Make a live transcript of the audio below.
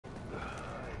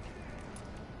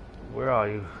Where are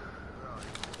you?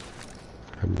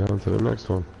 I'm down to the next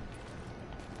one.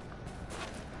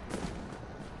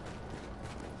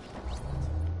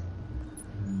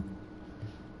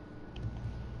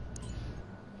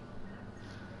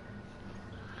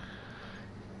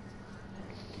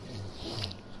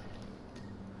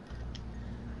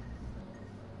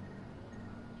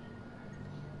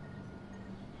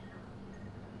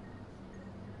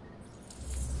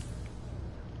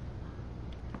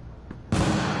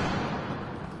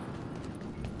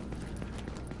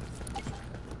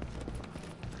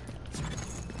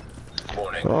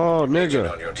 Oh,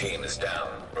 nigga. On your team is down.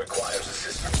 Requires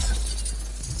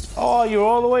assistance. Oh, you're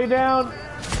all the way down?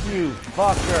 You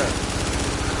fucker.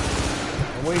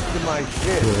 I'm wasting my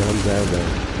shit. Yeah, I'm down there.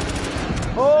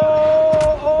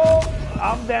 Oh,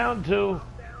 I'm down too.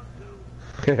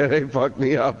 They fucked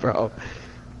me up, bro.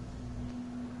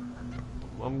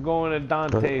 I'm going to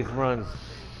Dante's run.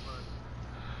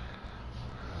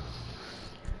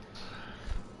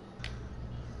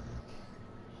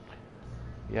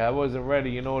 Yeah, I wasn't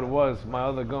ready. You know what it was? My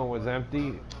other gun was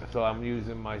empty, so I'm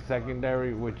using my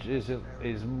secondary, which is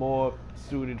more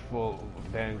suited for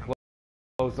than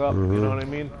close up. You know what I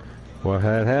mean? What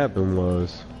had happened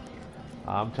was,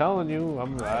 I'm telling you,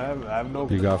 I have no.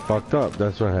 you got fucked up.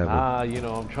 That's what happened. You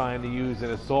know, I'm trying to use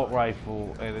an assault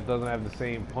rifle, and it doesn't have the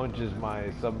same punch as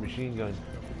my submachine gun.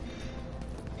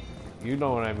 You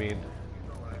know what I mean?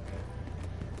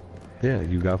 Yeah,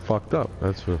 you got fucked up.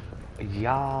 That's what.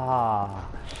 Yeah.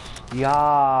 Yeah.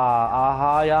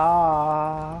 Aha, yeah.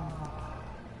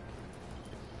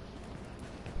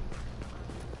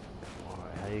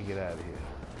 Alright, how you get out of here?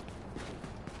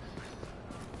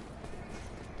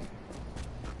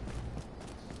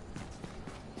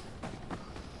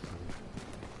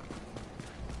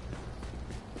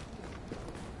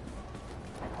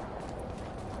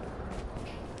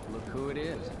 Look who it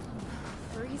is.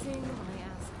 Freezing my ass.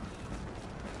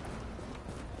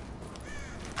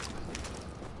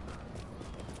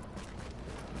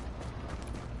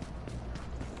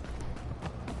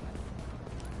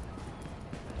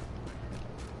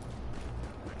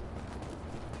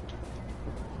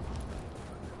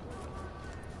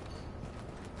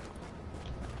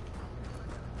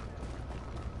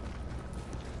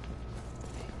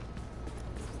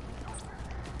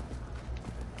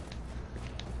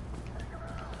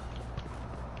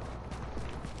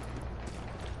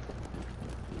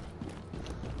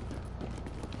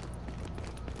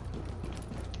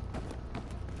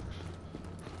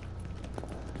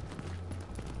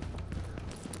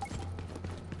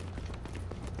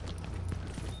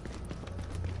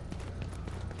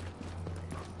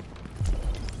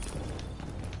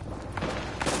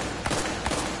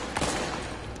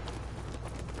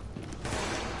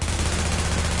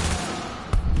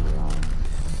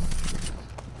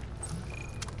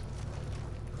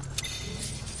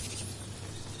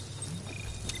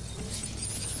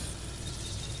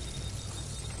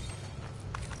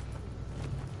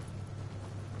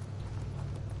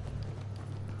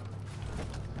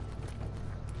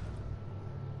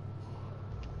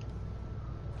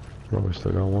 Oh, we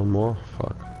still got one more?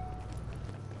 Fuck.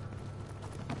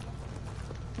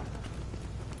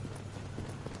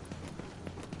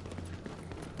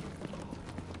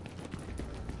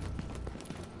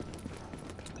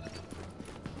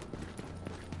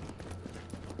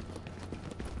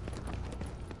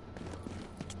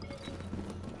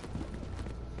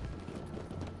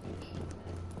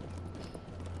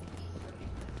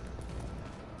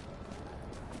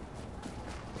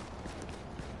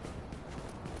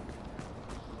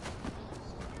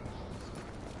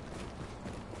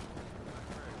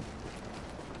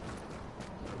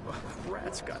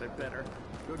 Rat's got it better.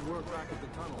 Good work back at the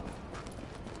tunnel.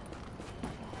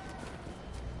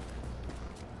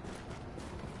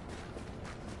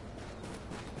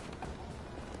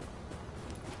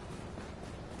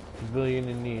 Civilian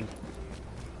in need.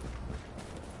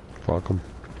 Fuck him.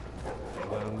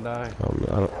 Let him die.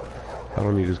 I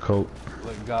don't need his coat.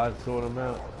 Let God sort him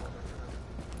out.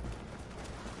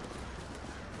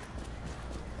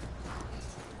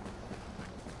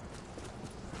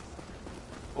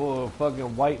 Or a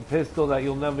fucking white pistol that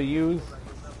you'll never use.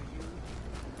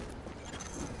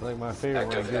 It's like my favorite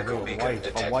one. It gives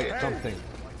me a white something.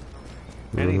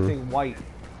 Anything white.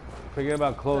 Forget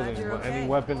about clothing, but any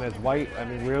weapon that's white, I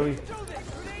mean really?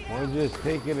 Why don't you just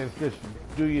take it and just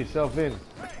do yourself in?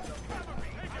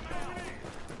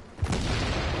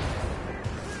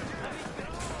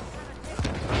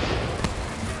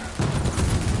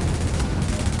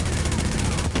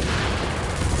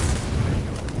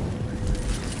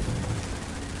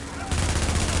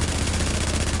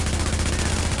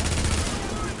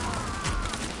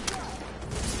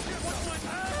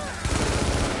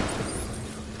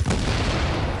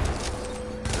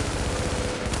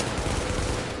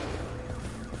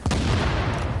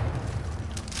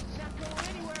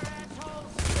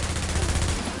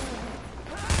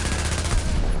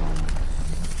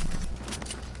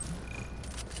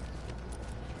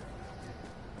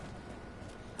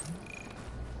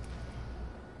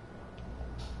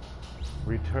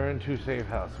 Return to safe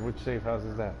house. Which safe house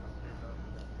is that?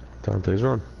 Dante's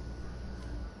Run.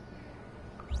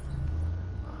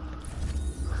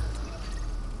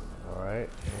 Alright,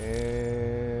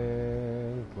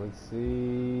 and let's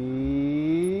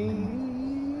see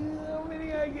how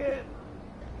many I get.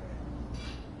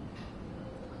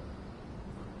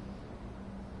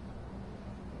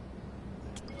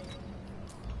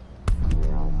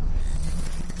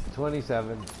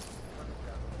 $27.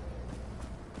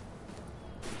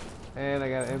 And I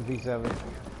got an MP7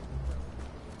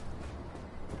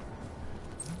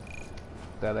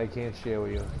 that I can't share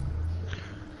with you.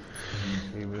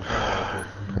 Even if I want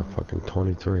to. Got fucking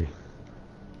 23.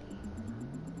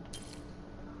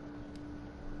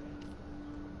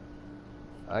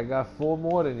 I got 4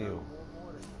 more than you.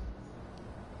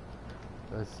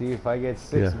 Let's see if I get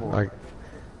 6 more.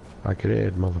 I could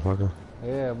add, motherfucker.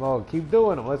 Yeah, Mo, keep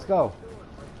doing them. Let's go.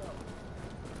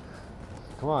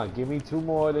 Come on, give me 2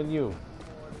 more than you.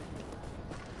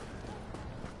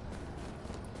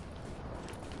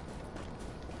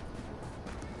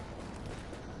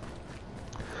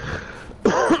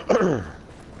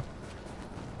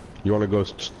 You want to go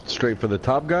straight for the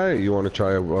top guy, or you want to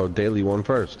try a daily one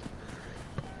first?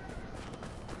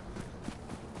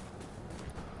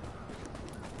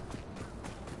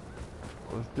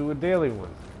 Let's do a daily one.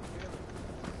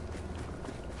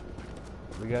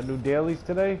 We got new dailies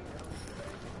today?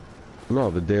 No,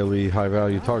 the daily high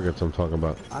value targets I'm talking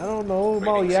about. I don't know,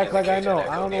 Mo. You act like I know.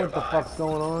 I don't know what the fuck's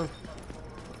going on.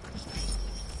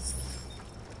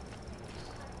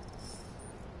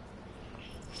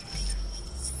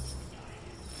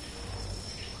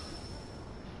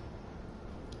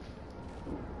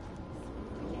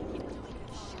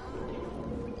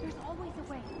 There's always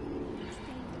a way.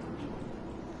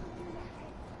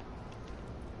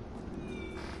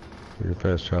 You're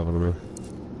fast traveling, man.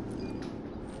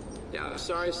 Yeah, I'm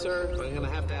sorry, sir, but I'm gonna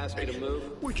have to ask you to move.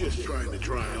 We're just trying to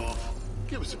dry off.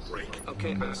 Give us a break.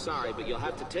 Okay, I'm sorry, but you'll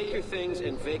have to take your things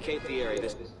and vacate the area.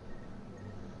 This...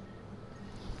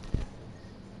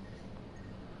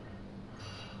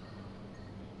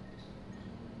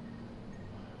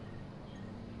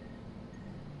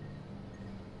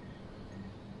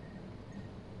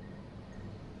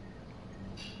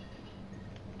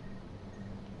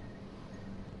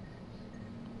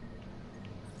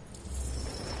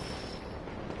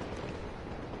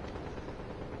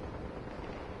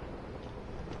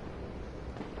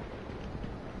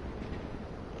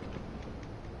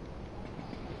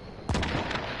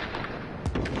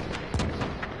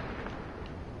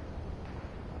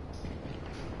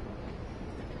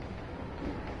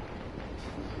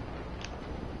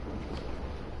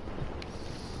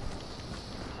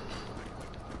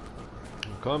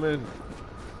 Coming.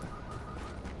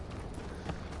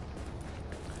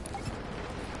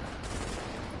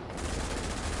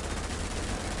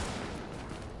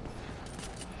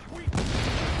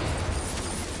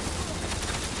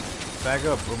 Back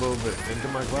up a little bit into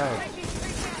my cloud.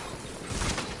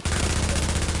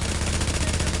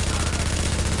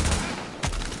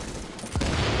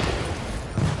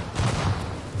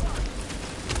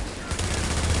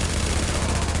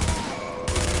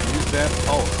 Use that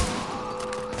pulse.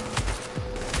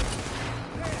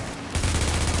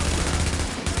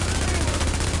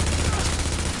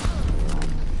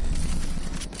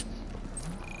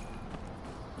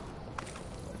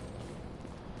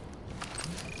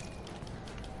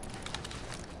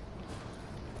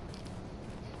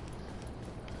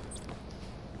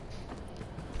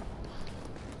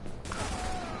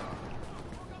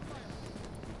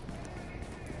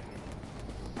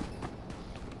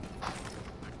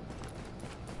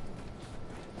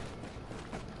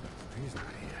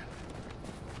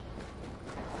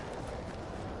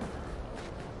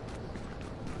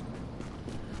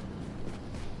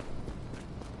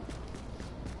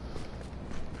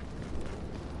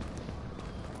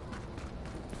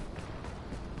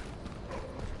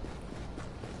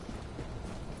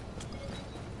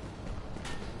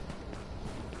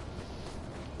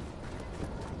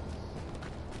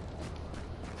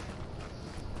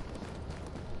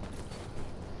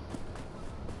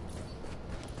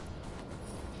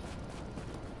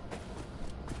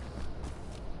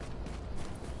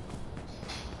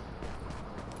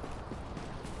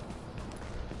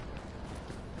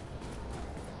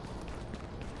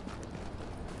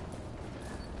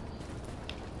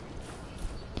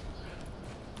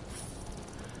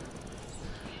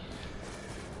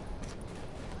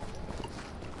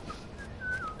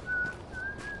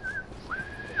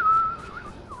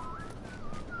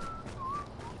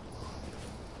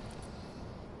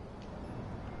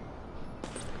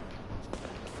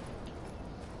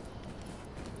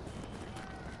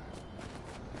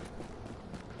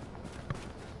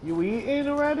 You eating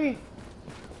already?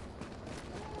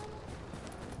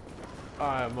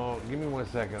 Alright, Mo, give me 1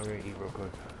 second. I'm gonna eat real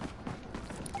quick.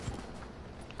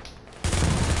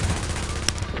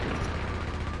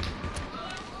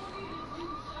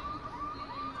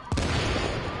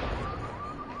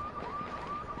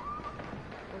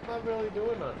 It's not really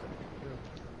doing nothing.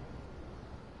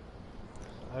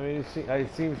 I mean,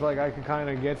 it seems like I can kind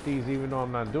of get these even though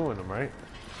I'm not doing them, right?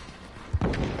 I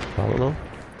don't know.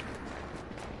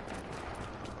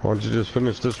 Why don't you just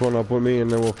finish this one up with me and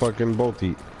then we'll fucking both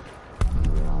eat.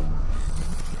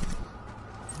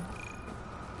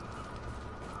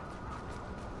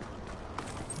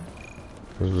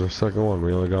 This is the second one.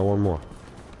 We only got one more.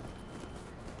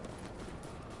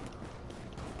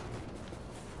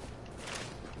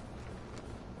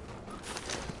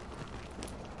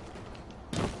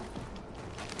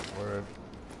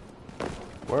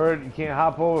 Word, you can't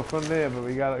hop over from there, but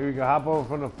we can hop over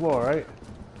from the floor, right?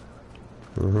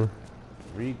 Mm-hmm.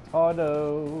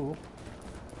 Retardo.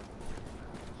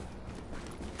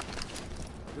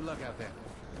 Good luck out there.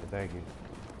 Thank you.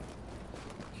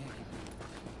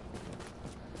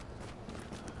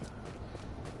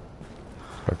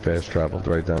 I fast traveled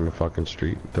right down the fucking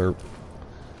street. Derp.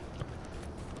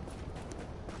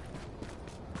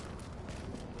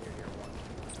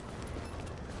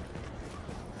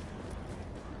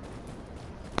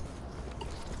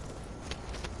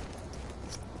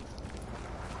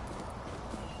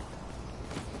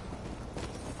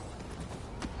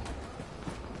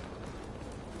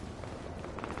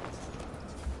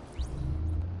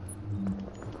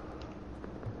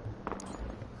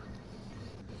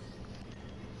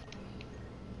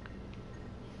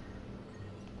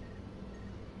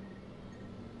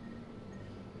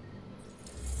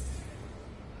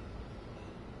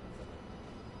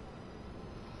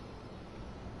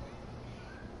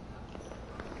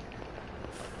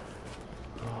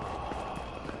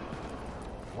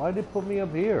 Why'd they put me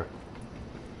up here?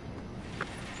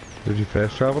 Did you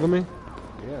fast travel to me?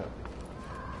 Yeah.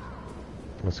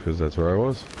 That's because that's where I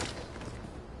was.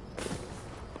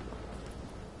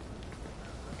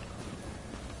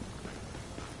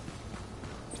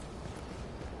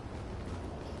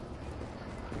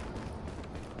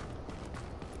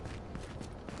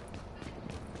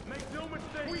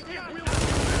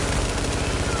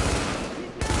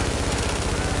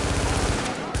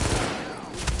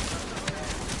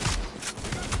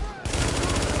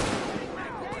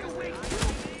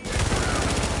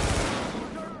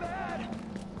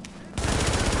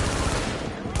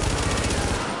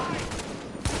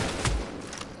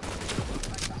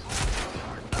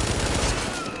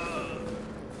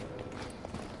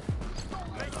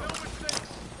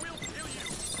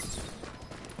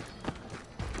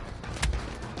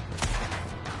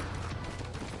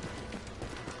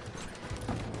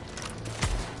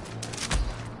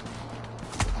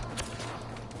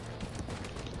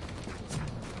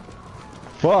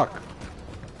 Fuck!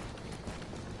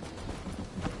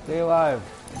 Stay alive.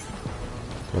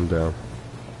 I'm down.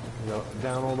 You know,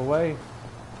 down all the way.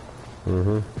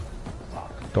 Mm-hmm.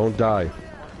 Don't die.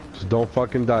 Just don't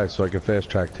fucking die so I can fast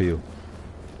track to you.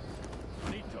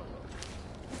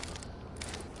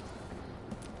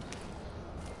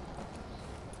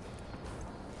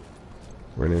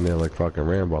 Ran in there like fucking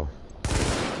Rambo.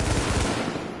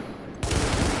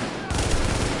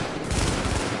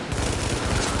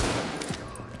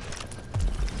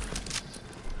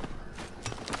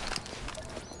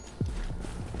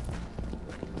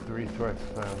 Threats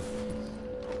found.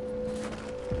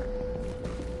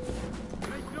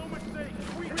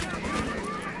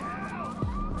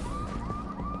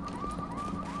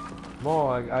 Mo,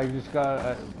 I just got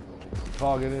a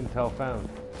target intel found.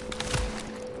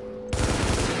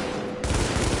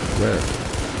 Where?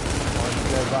 On the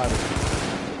dead body.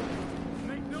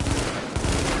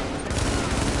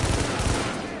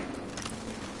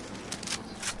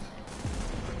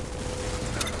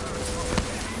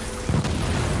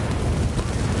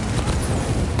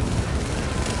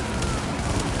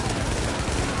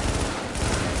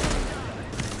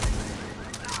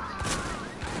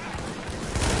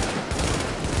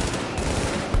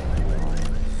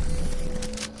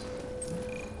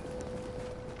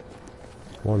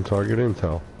 One target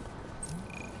intel.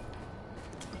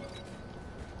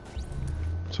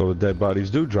 So the dead bodies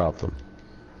do drop them.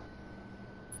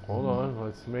 Hold on,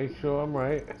 let's make sure I'm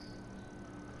right.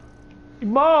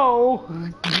 Mo!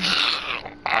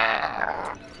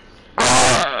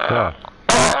 Yeah.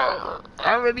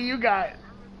 How many you got?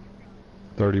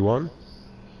 31?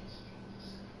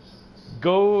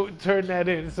 Go turn that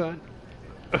in, son.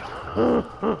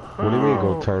 What do you mean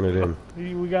go turn it in?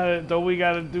 Don't we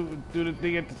gotta do the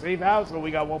thing at the safe house, or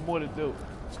we got one more to do?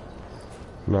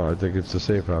 No, I think it's the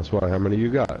safe house. Why? How many you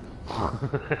got?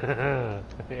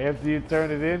 After you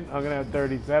turn it in, I'm gonna have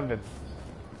 37.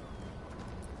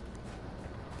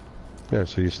 Yeah,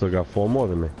 so you still got 4 more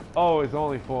than me. Oh, it's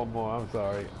only 4 more. I'm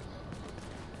sorry.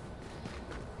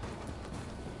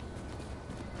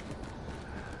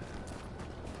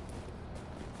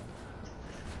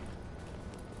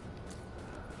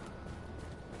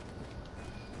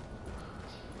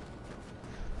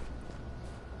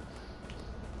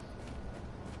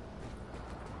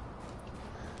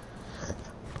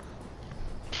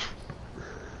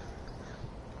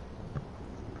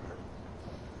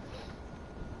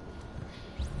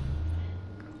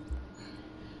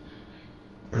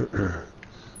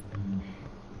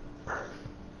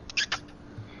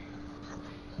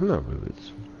 No, but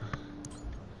it's...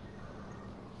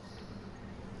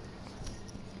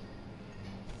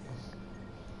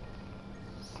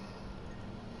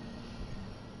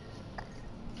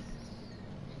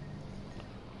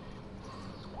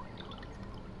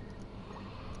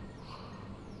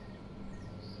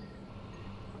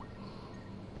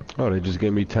 Oh, they just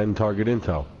gave me 10 target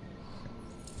intel.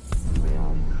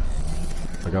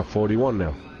 I got 41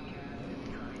 now.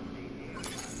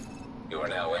 You are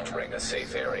now entering a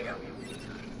safe area.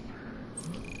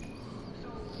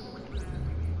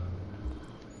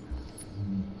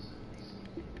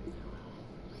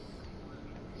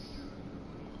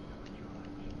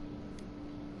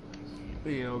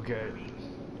 Yeah, okay.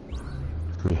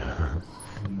 Yeah.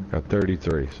 Got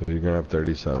 33, so you're gonna have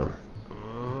 37.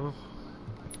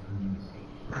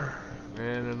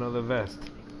 And another vest.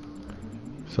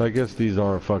 So I guess these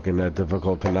aren't fucking that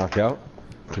difficult to knock out,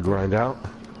 to grind out.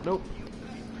 Nope.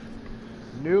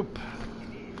 Nope.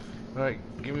 Alright,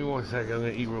 give me 1 second. I'm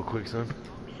gonna eat real quick, son.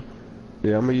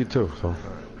 Yeah, I'm with you too, so.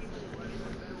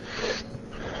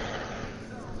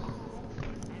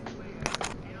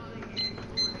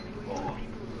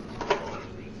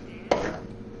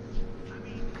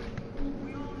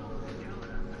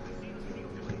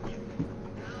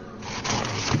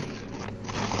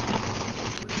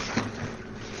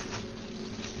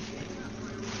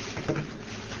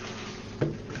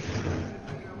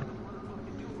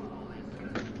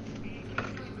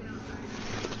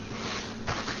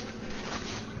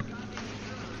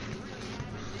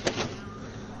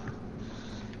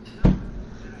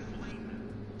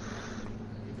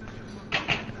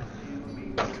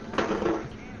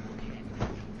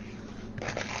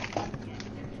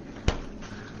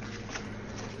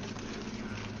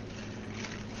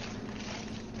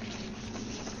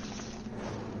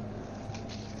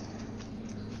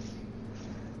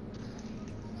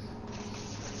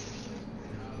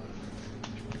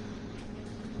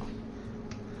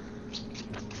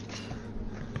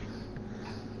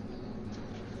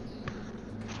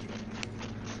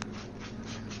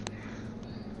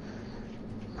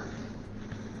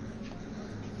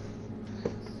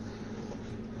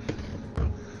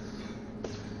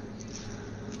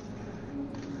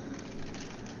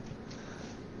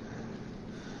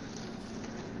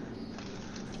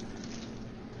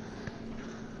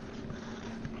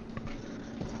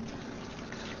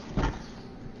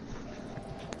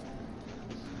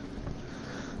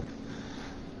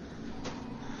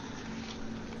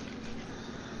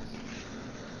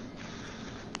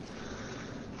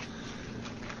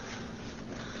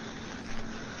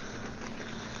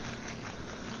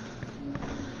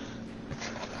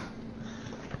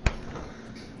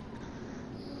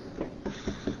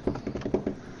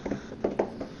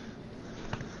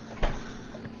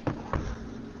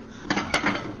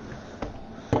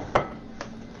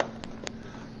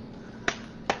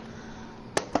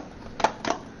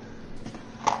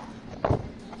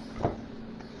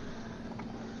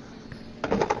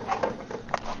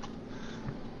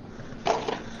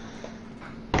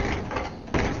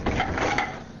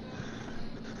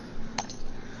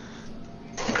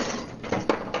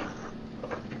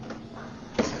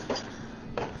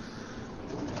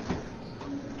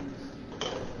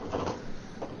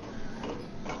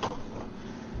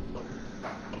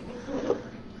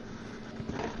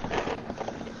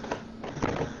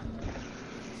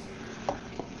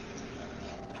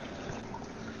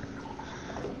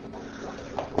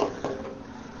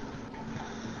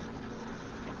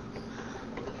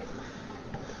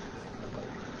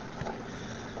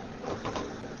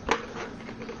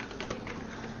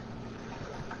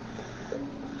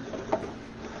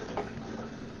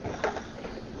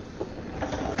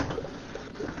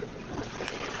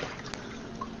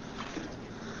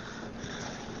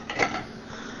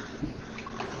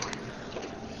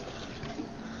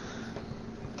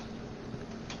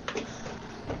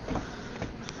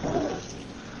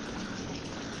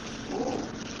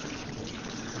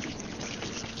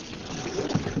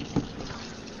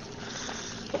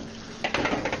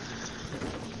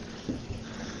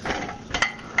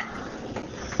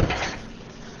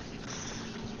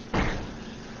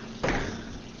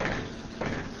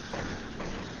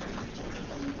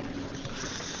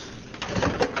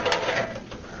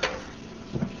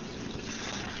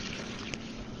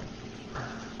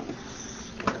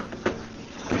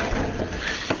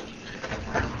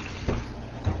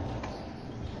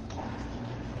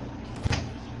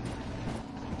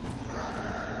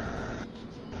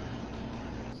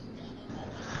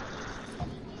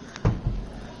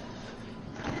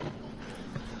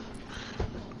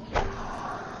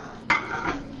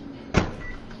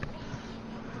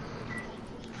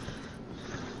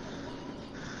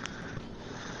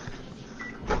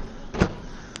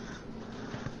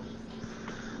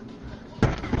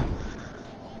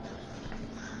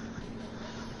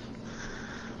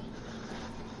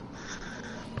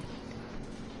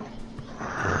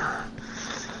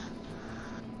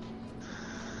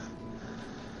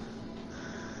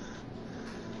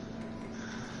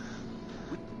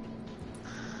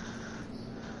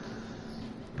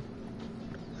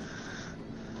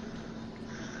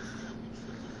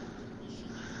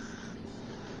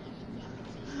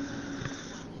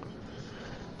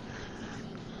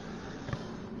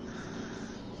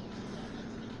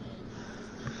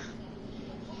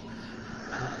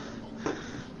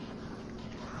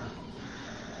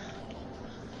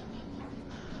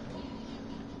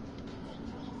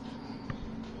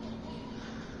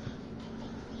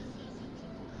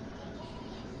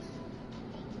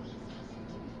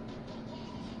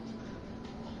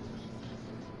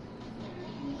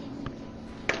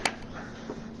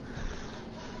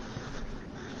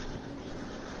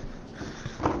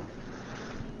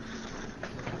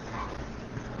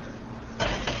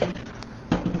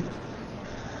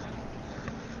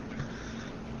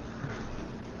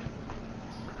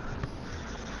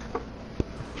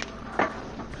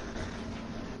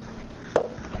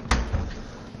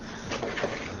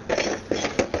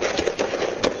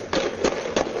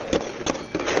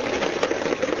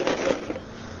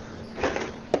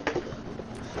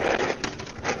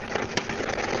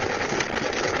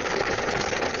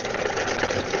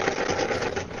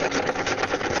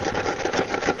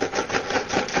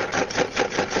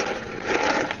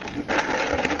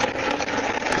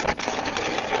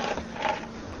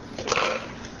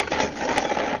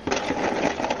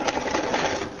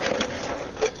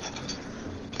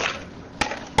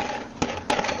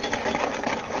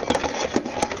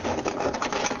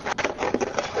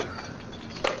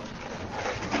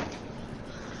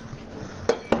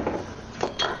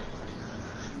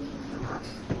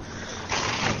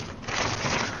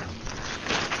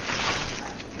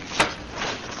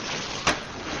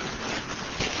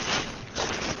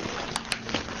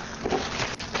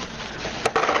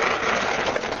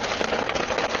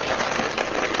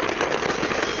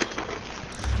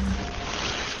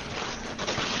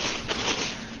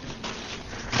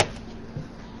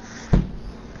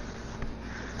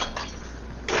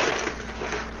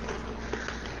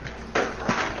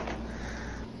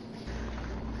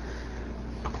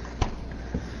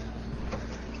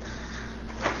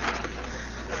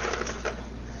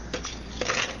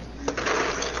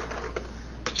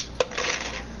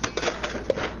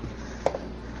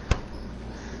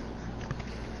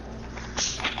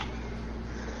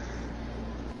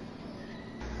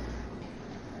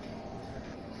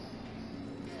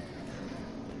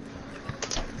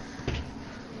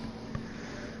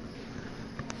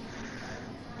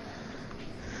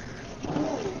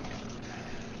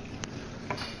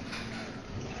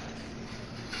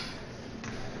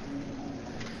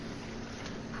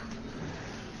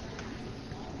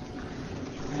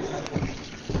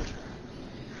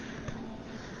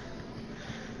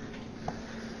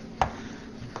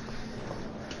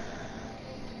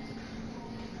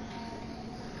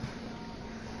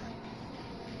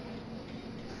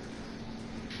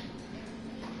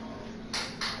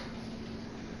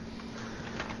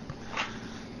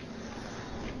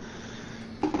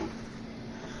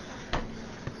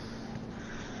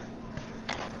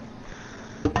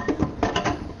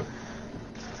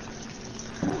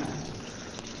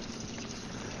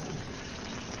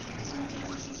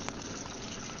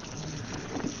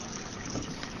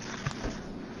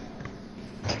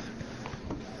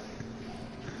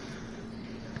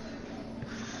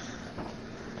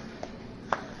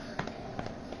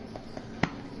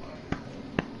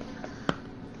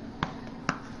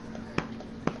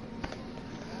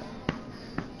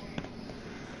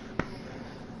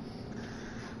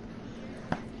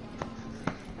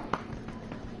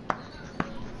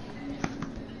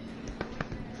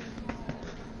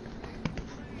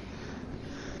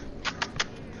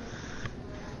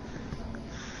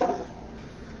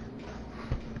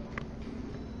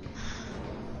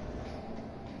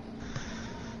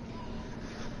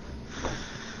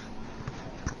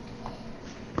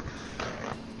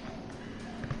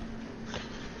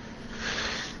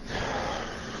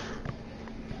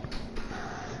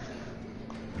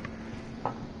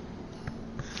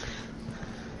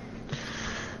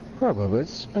 Hi,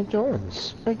 Bubbas. How you doing?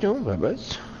 How you doing,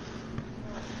 Bubbas?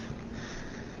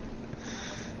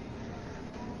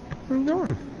 How you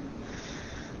doing?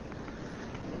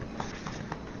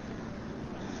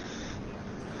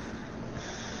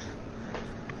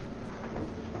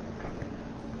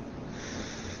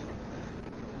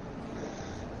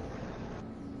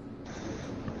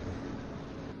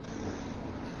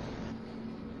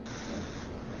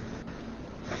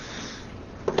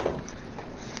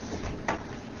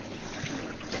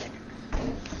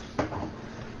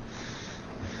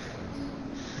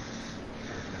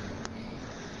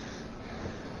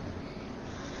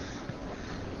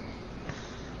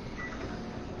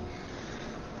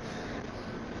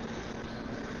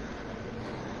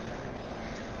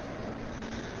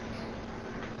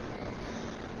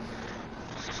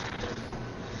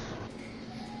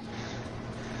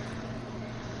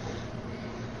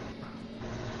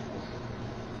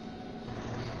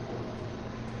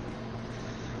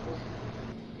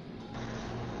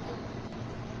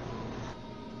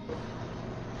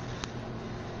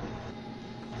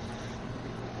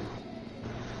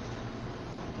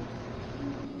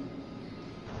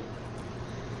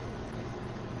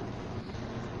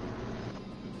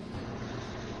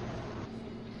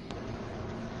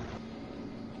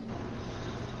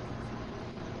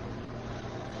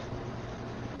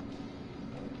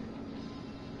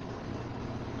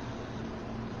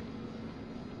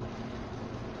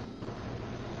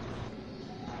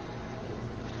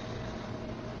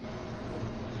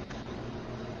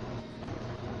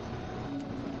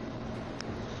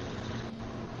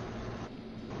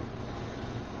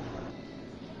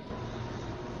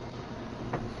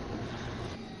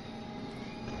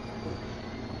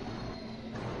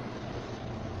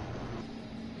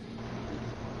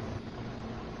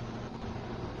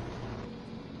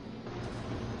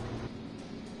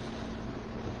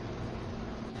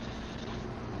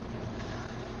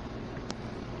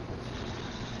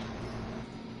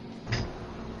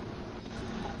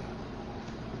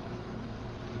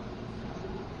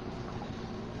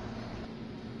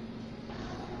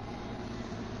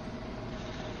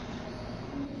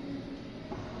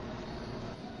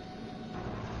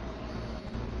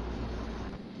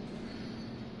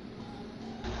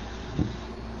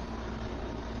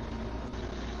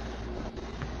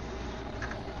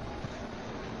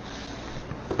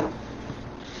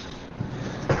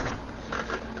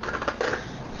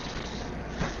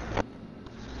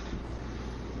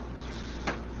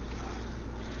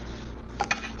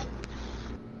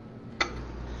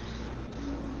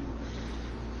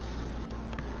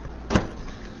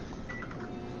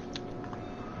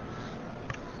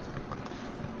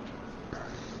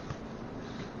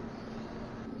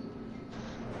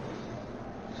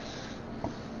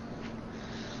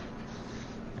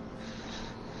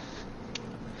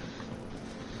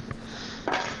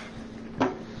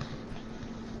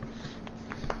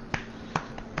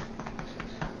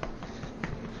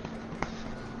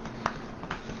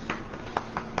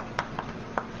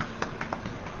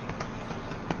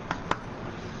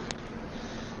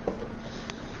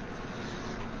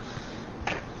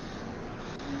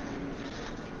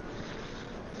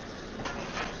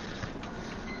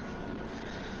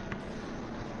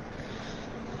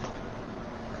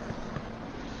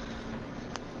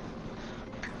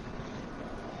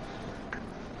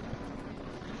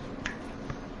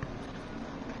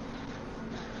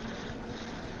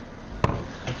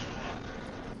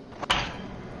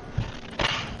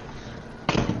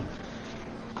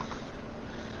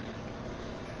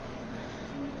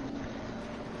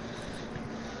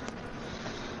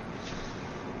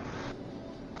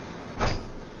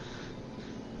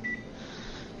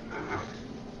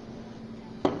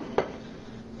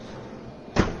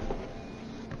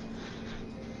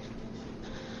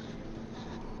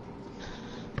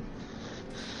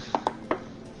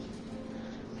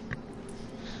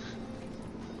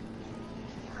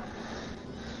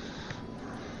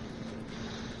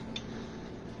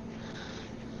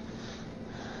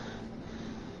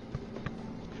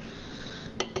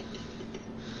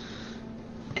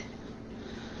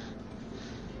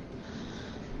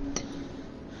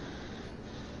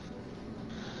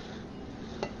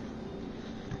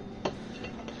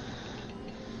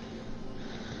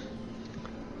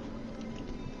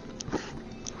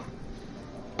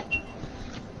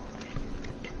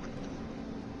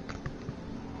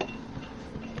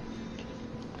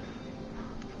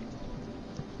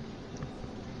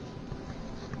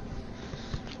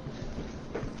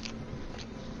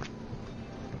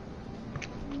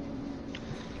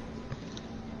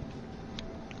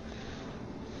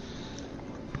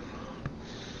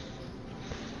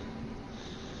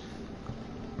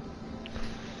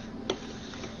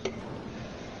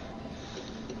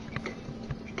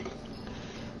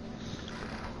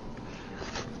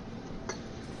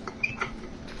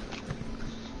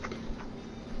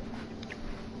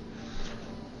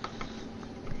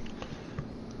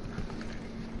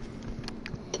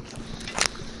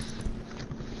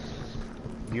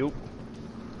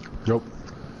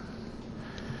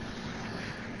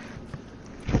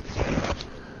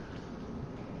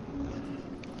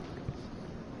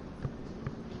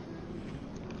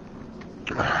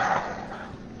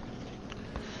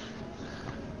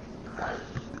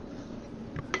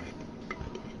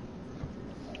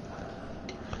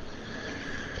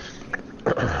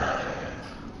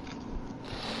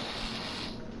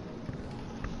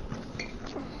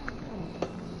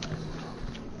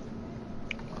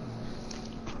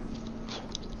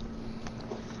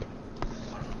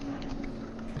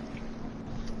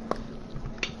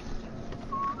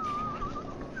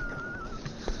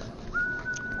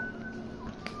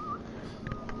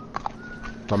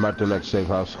 I'm at the next safe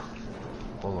house.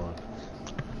 Hold on.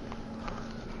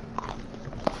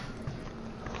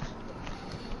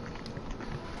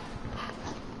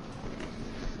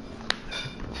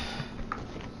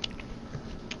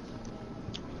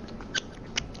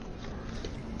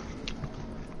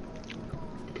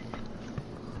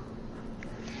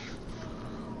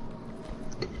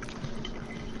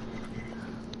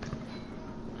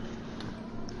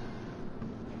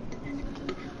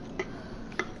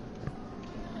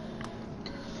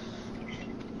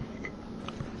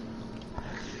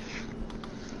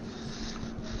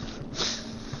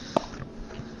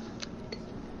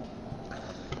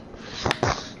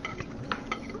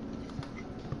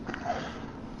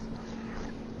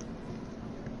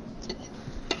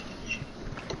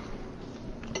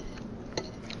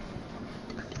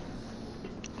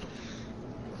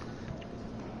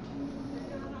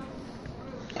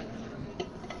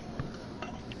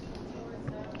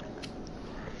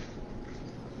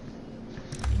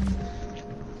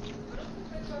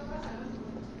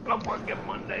 I'm working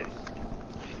Monday.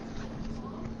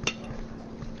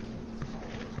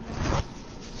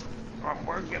 I'm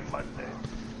working Monday.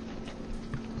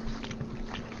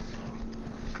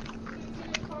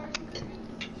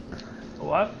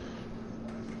 What?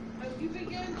 Have you been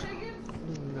getting tickets?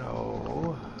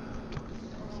 No.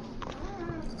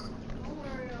 Don't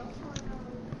worry, I'll find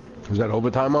out. Is that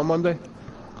overtime on Monday?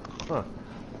 Huh.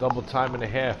 Double time and a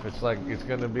half. It's like it's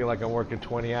gonna be like I'm working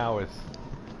 20 hours.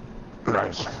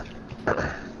 Nice.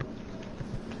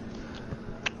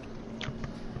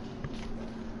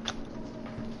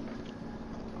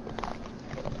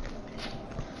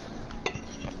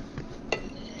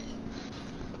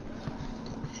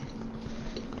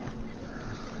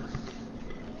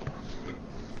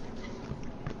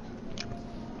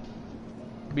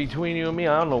 Between you and me,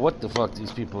 I don't know what the fuck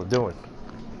these people are doing.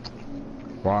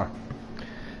 Why?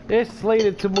 They're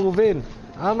slated to move in.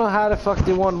 I don't know how the fuck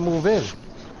they want to move in.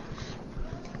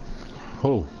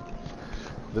 Who?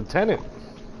 The tenant.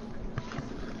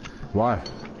 Why?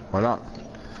 Why not?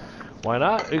 Why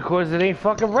not? Because it ain't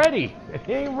fucking ready. It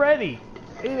ain't ready.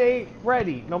 It ain't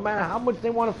ready. No matter how much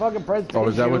they want to fucking press. Oh,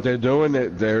 is that what they're doing?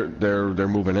 They're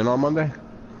moving in on Monday?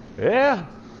 Yeah.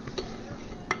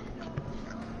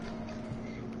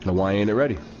 Then why ain't it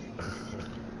ready?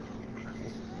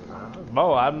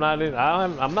 Bo, I'm not in.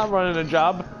 I'm not running a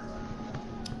job.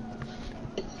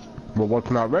 Well, what's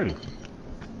not ready?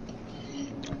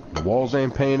 The walls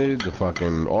ain't painted. The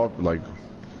fucking off like.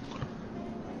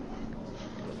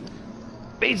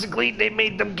 Basically, they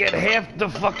made them get half the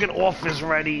fucking office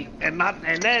ready, and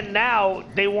then now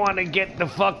they want to get the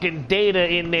fucking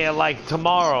data in there like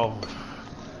tomorrow.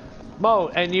 Mo,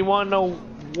 and you want to know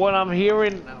what I'm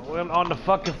hearing on the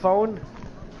fucking phone?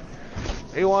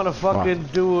 They want to fucking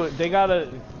do it. They gotta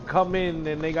come in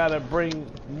and they gotta bring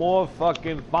more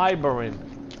fucking fiber in.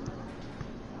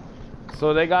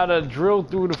 So they gotta drill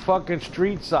through the fucking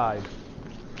street side.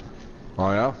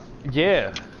 Oh yeah.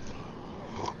 Yeah.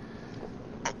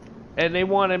 And they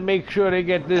want to make sure they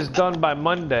get this done by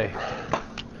Monday.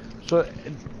 So,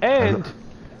 and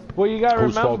well, you gotta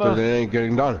Whose fault remember, that it ain't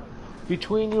getting done?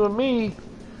 between you and me,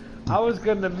 I was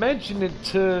gonna mention it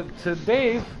to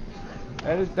Dave,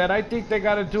 that I think they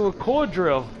gotta do a core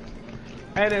drill.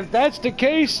 And if that's the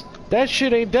case, that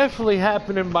shit ain't definitely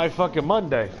happening by fucking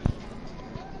Monday.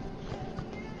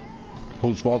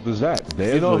 Whose fault is that?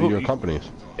 Theirs or your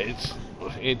company's?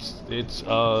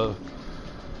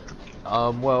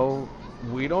 Well,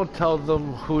 we don't tell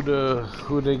them who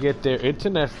to get their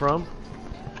internet from,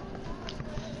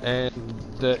 and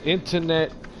the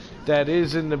internet that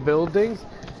is in the building,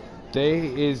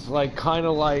 is like kind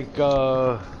of like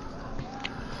I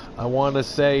want to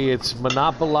say it's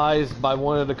monopolized by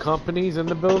one of the companies in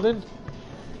the building.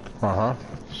 Uh-huh.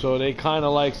 So they kind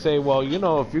of like say, well, you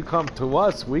know, if you come to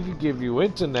us, we could give you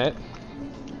internet.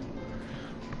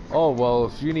 Oh, well,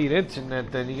 if you need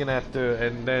internet, then you're gonna have to,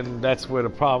 and then that's where the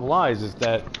problem lies, is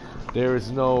that there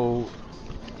is no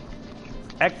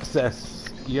excess,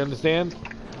 you understand?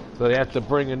 So they have to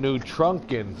bring a new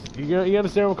trunk in. You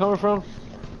understand where I'm coming from?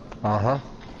 Uh-huh.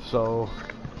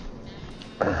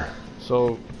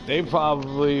 So they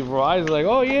probably, Verizon's like,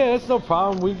 oh yeah, that's no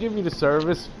problem, we give you the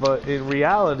service, but in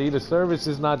reality, the service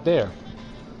is not there.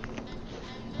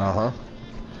 Uh-huh.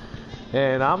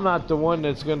 And I'm not the one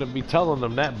that's gonna be telling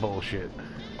them that bullshit.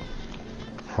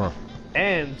 Huh.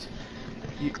 And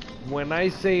when I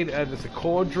say that it's a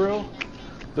core drill,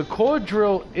 the core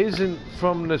drill isn't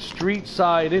from the street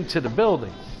side into the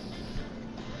building.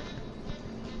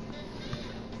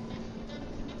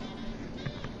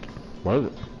 What is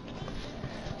it?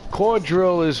 core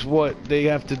drill is what they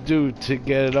have to do to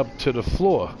get it up to the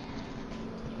floor.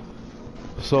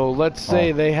 So let's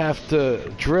say they have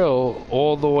to drill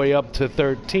all the way up to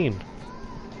 13.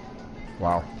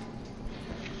 Wow.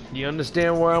 You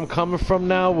understand where I'm coming from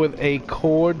now with a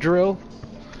core drill?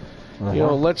 You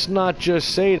know, let's not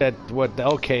just say that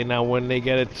okay, now when they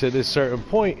get it to this certain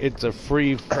point, it's a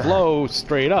free flow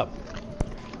straight up.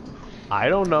 I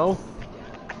don't know.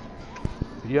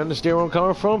 You understand where I'm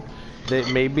coming from?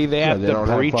 Maybe they have to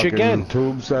breach again.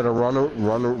 Tubes that are run.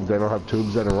 They don't have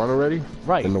tubes that are run already.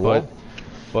 Right. In the wall.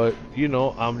 But you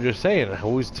know, I'm just saying.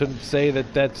 Who's to say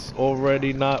that that's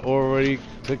already not already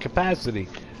to capacity?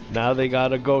 Now they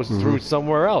gotta go through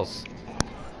somewhere else.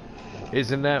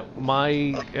 Isn't that am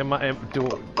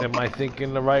I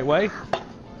thinking the right way?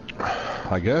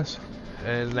 I guess.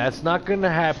 And that's not gonna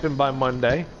happen by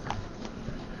Monday.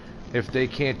 If they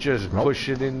can't just push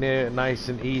it in there nice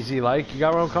and easy, like, you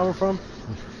got where I'm coming from?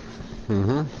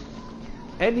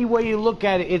 Any way you look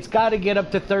at it, it's got to get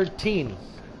up to 13.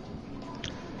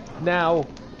 Now,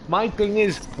 my thing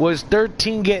is, was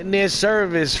 13 getting their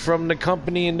service from the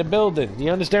company in the building?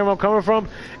 You understand where I'm coming from?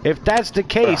 If that's the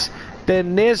case,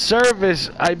 then their service,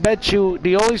 I bet you,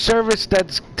 the only service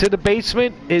that's to the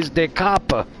basement is their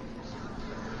copper.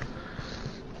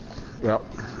 Yep.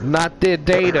 Not their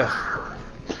data.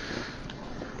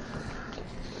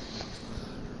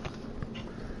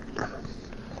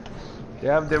 They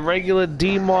have the regular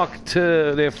D-Mark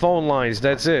to their phone lines,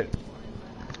 that's it.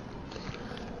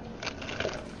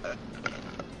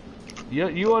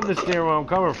 You understand where I'm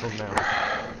coming from now.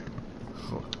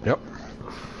 Yep.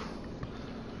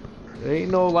 There ain't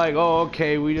no like, oh,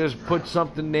 okay, we just put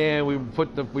something there, we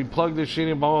plug this shit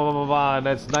in, blah, blah, blah, blah, and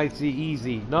that's nice and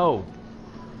easy. No.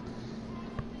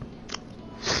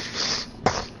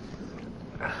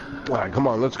 Alright, come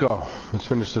on, let's go. Let's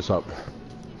finish this up.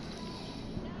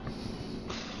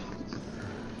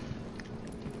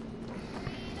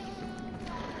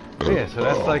 Yeah, so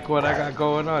that's like what I got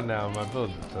going on now in my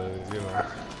building, so, you know.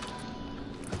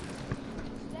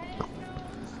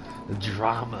 The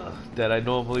drama that I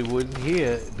normally wouldn't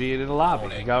hear being in the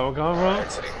lobby. You got what I'm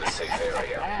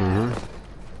coming from?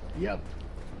 Yep.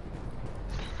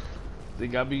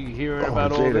 Think I'll be hearing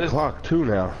about all it's 8 this? o'clock too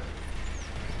now.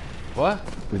 What?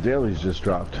 The dailies just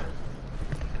dropped.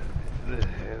 And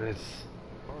it's... There's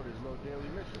no daily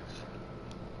missions.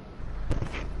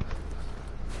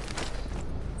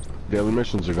 Daily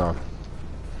missions are gone.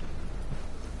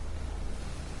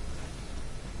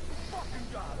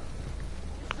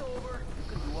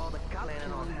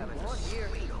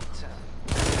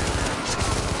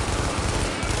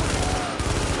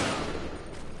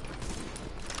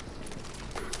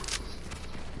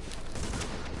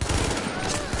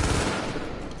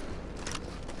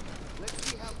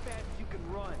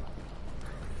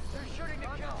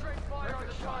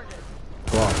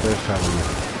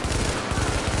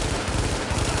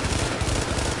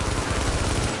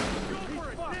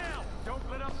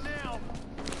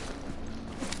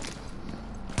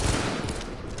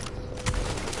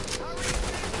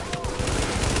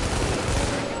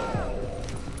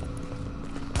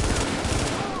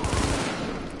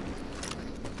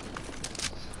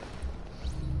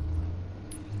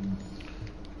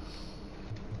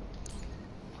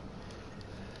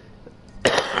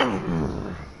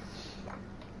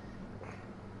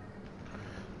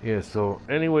 Yeah, so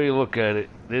any way you look at it,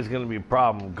 there's gonna be a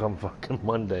problem come fucking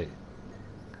Monday.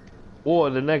 Or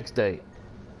the next day.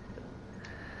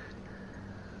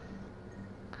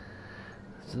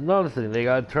 It's another thing, they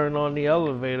gotta turn on the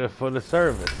elevator for the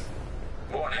service.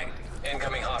 Warning,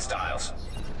 incoming hostiles.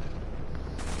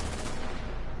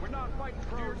 We're not fighting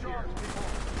for your charge, people.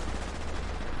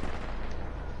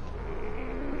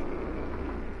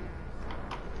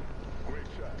 Great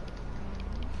shot.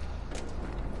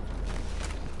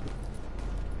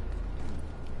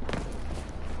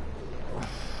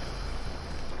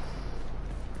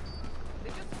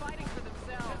 They're just fighting for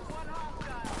themselves. One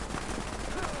hostile.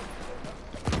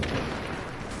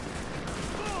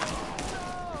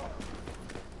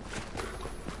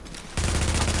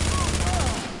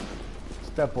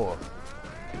 Step off.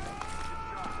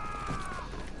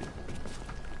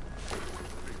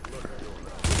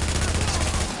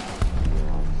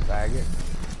 Faggot.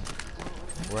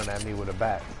 Run at me with a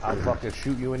bat. I'll fucking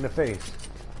shoot you in the face.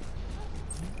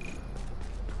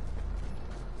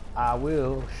 I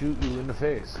will shoot you in the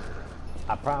face.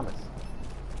 I promise.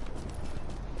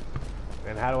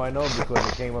 And how do I know? Because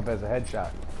it came up as a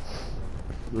headshot.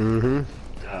 Mm-hmm.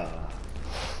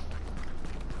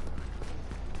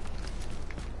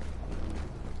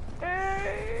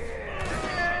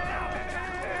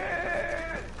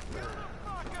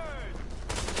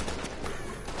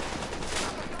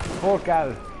 fuck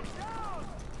out.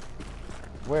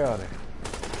 Where are they?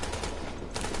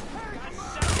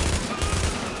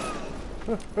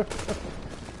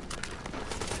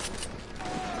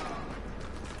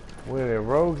 Where are there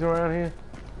rogues around here?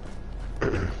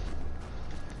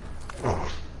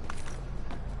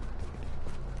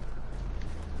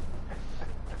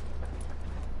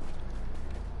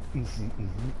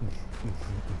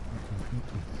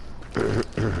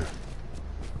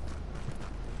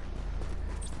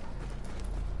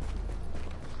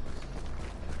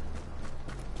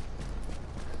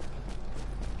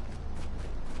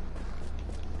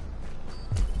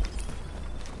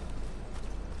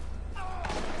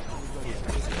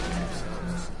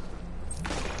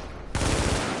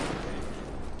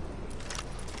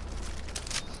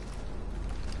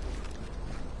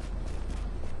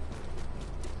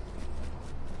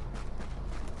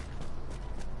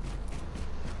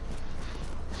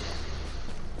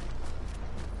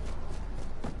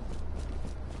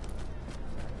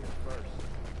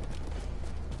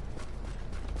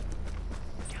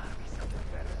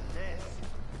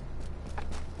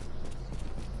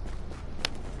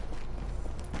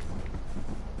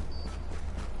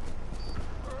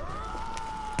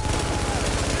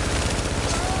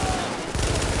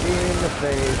 In the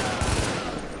face.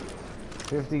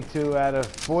 42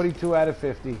 out of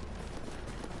 50.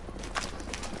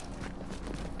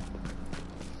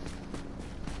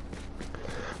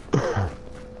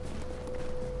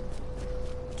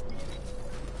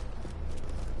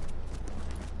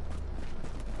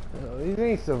 These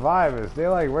ain't survivors. They're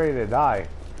like ready to die.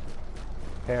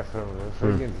 Half of them.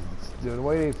 Freaking, the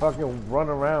way they fucking run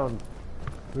around.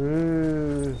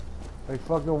 Like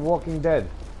fucking Walking Dead.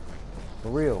 For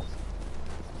real.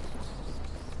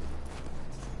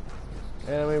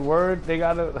 And I mean, word, they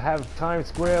gotta have Times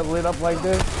Square lit up like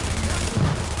this?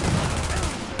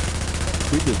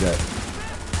 We did that.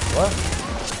 What?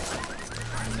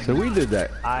 So we did that.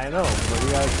 I know, but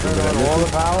we gotta turn on all the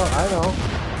power. I know.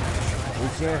 We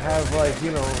can't have, like,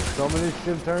 you know, some of this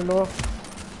shit turned off.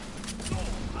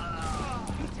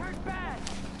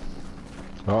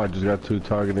 Oh, I just got 2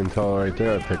 target intel right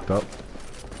there I picked up. Me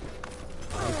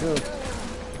too.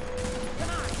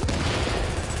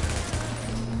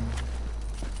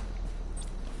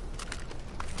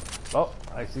 Oh,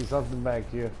 I see something back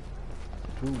here.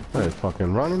 Are they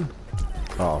fucking running?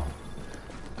 Oh.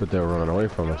 Thought they were running away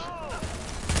from us.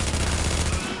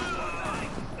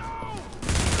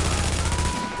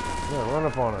 Yeah, run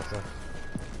up on us. Huh?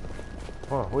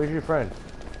 Come on, where's your friend?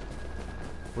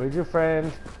 Where's your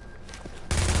friend?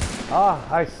 Ah,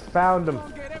 I found him.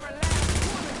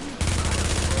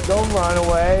 Don't run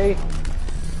away.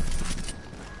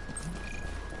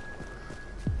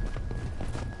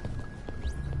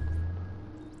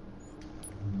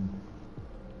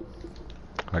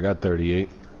 I got 38.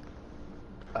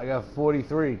 I got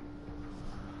 43.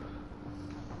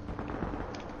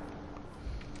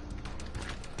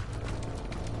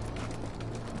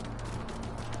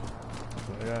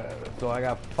 So I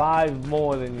got 5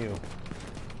 more than you.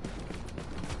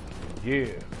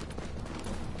 Yeah.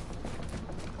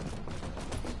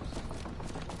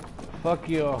 Fuck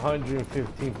your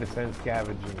 115%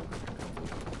 scavenging.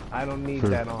 I don't need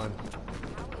that on.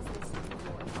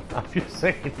 I'm just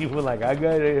saying, you were like, I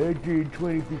got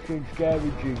 120%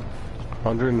 scavenging.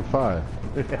 105.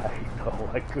 I know,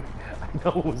 I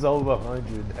know it was over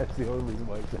 100. That's the only reason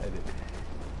why I said it.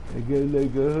 I got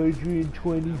like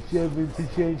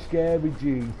 127%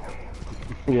 scavenging.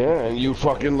 Yeah, and you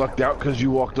fucking lucked out because you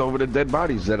walked over the dead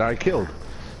bodies that I killed.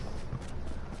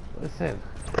 Listen,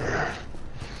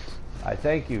 I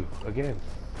thank you again.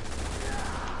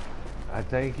 I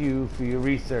thank you for your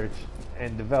research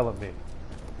and development.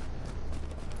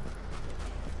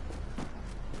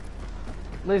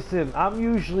 Listen, I'm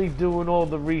usually doing all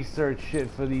the research shit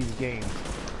for these games.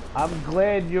 I'm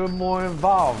glad you're more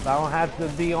involved. I don't have to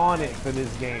be on it for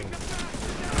this game.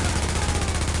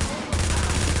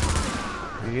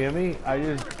 You hear me? I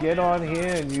just get on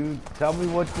here and you tell me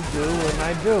what to do and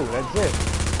I do. That's it.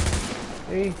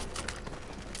 See?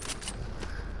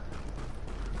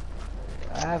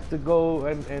 I have to go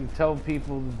and tell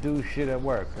people to do shit at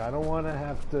work. I don't want to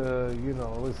have to, you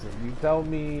know, listen, you tell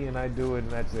me and I do it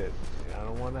and that's it. I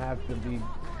don't want to have to be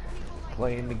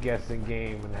playing the guessing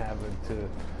game and having to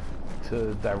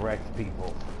direct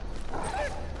people.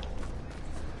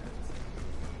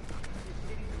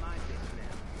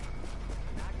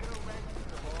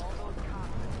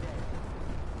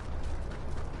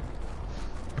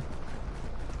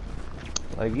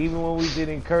 Like, even when we did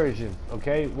Incursion,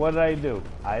 okay, what did I do?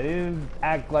 I didn't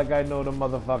act like I know the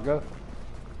motherfucker.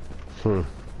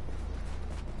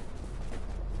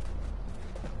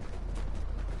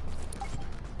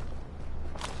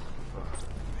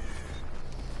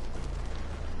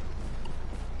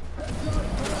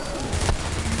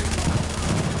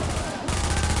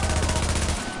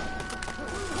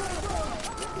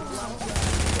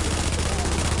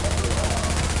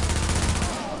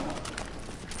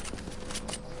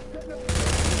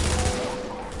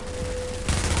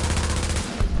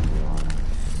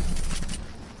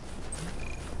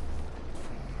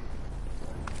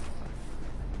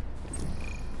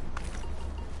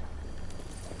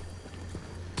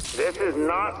 This is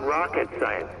not rocket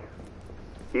science.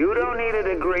 You don't need a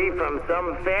degree from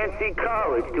some fancy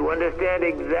college to understand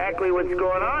exactly what's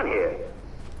going on here.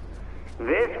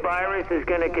 This virus is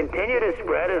going to continue to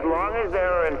spread as long as there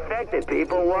are infected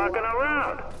people walking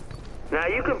around. Now,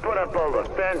 you can put up all the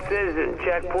fences and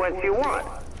checkpoints you want,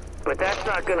 but that's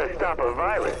not going to stop a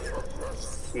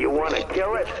virus. You want to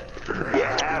kill it? You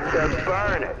have to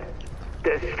burn it.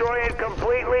 Destroy it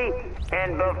completely,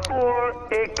 and before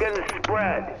it can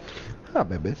spread. Ah,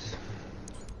 babies.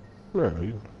 Where are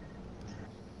you?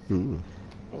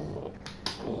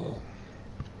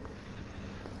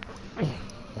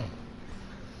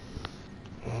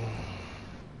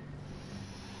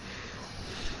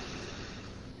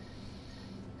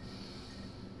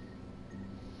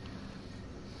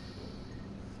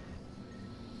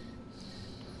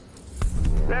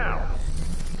 Now,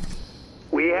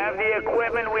 we have the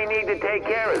equipment we need to take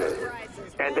care of this,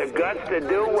 and the guts to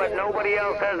do what nobody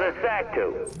else has a sack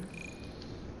to.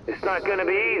 It's not going to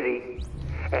be easy,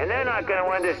 and they're not going to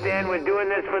understand we're doing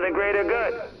this for the greater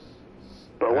good.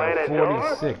 But when it's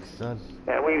 46, over, son.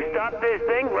 and we've stopped this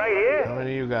thing right How here,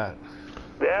 many you got?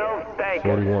 they'll thank us.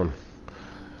 41.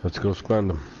 Let's go spend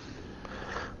them.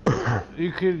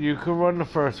 You could run the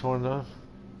first one, though.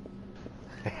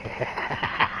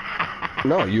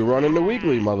 No, you running the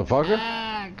weekly, motherfucker.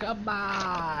 Come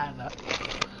on.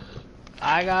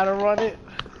 I gotta run it.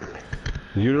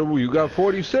 You got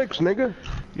 46, nigga.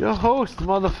 You're host,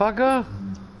 motherfucker.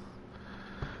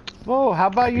 Whoa, how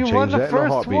about you change run the that in a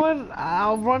first heartbeat. one?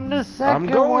 I'll run the second I'm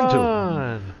going to.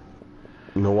 one.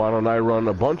 You know, why don't I run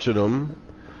a bunch of them?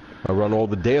 I run all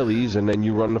the dailies, and then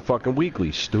you run the fucking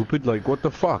weekly. Stupid. Like, what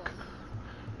the fuck?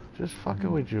 Just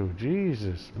fucking with you.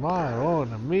 Jesus, my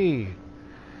own me.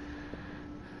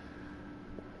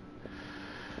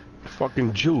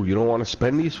 Fucking Jew. You don't want to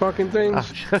spend these fucking things? I'm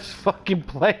just fucking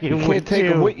playing You with can't take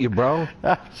them with you, bro.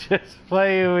 I'm just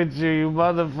playing with you, you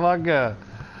motherfucker.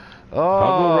 Oh.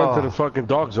 I'll go run to the fucking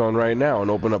dog zone right now and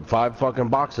open up 5 fucking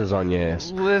boxes on your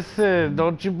ass. Listen,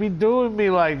 don't you be doing me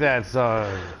like that,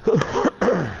 son.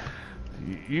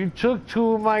 You took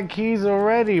 2 of my keys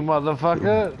already,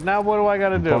 motherfucker. Now what do I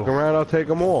gotta do? Fuck around, I'll take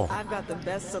them all. I've got the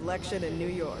best selection in New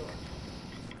York.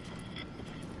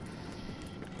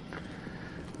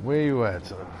 Where you at,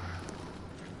 son?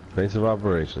 Base of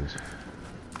operations.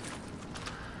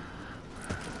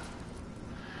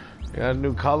 Got a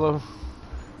new color?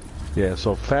 Yeah,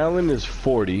 so Fallon is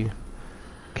 40.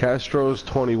 Castro's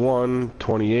 21,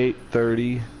 28,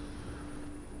 30.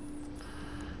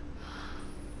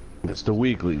 It's the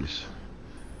weeklies.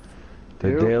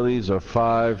 The dailies are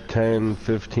 5, 10,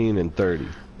 15, and 30.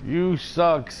 You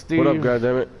suck, Steve. What up,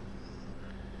 goddammit?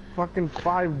 Fucking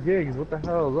 5 gigs. What the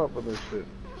hell is up with this shit?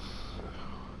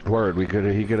 Word, he could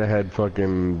have had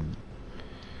fucking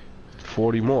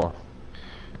 40 more.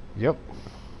 Yep.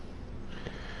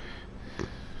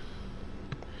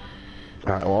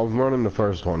 Alright, well, I'm running the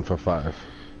first one for 5.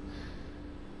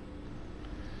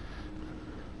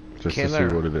 Just to see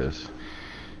what it is.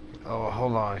 Oh,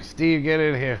 hold on. Steve, get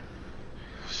in here.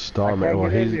 Starman,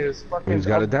 well, he's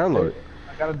got to download it.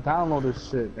 I gotta download this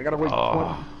shit. I gotta wait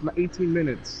 18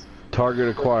 minutes. Target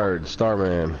acquired,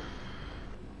 Starman.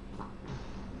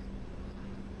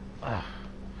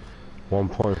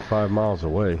 1.5 miles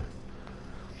away.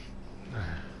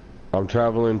 I'm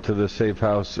traveling to the safe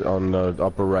house on the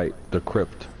upper right, the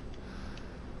crypt.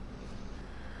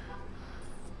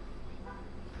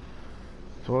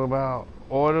 So what about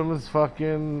Autumn's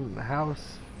fucking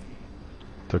house?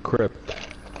 The crypt.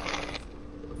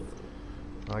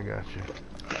 I got you.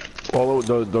 All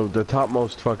the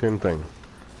topmost fucking thing.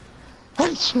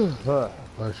 Bless you.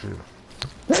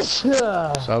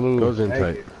 Salud. Goes in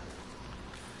tight.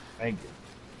 Thank you.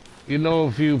 You know,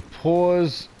 if you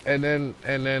pause and then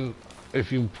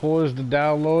if you pause the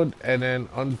download and then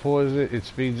unpause it, it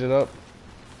speeds it up.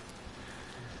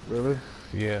 Really?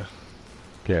 Yeah.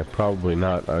 Yeah, probably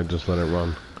not. I just let it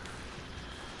run.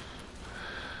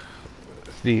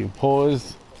 Steve,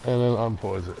 pause and then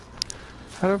unpause it.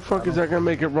 How the fuck is that gonna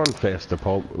make it run faster,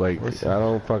 Pope? Like, I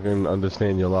don't fucking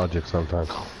understand your logic sometimes.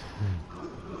 My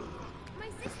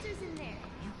sister's in there.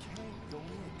 You can't go in.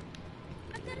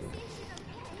 I'm gonna see if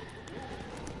she's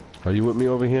okay. Are you with me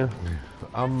over here?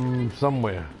 I'm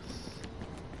somewhere.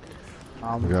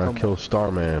 We gotta kill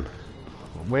Starman.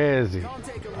 Where is he?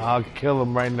 I'll kill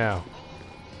him right now.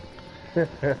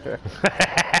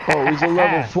 Oh, he's a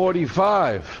level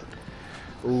 45.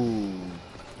 Ooh,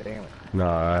 damn it. No,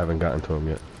 I haven't gotten to him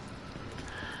yet.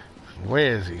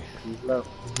 Where is he? He's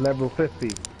level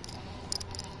 50.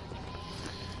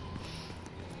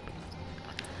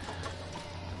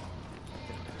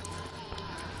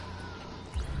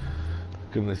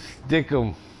 Gonna stick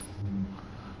him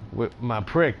with my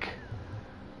prick.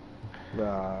 He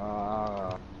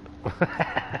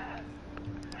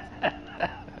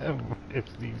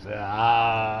said,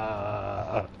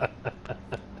 ah.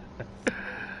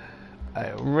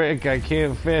 Rick, I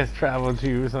can't fast travel to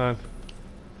you, son.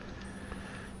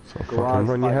 So fucking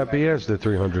run your happy ass to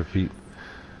 300 feet.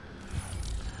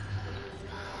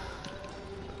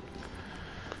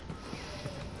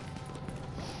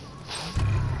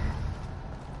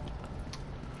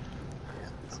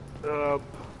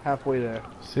 Halfway there.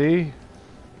 See?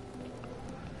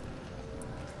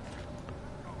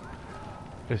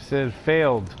 It said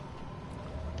failed.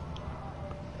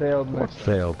 Failed. What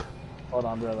failed? Hold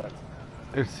on, brother.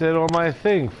 It said on my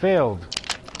thing, failed.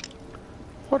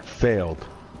 What failed?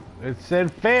 It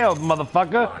said failed,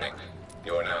 motherfucker. Warning.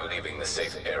 You are now leaving the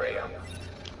safe area.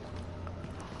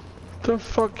 The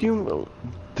fuck you...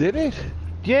 Did it?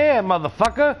 Yeah,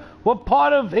 motherfucker. What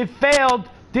part of it failed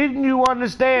didn't you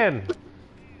understand?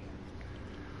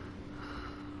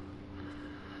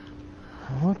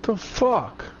 What the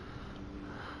fuck?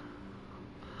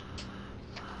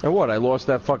 And what, I lost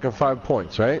that fucking 5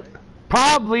 points, right?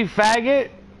 Probably,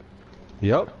 faggot.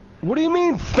 Yep. What do you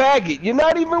mean, faggot? You're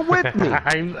not even with me.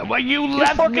 Well, you You're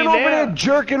left fucking me over there. there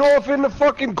jerking off in the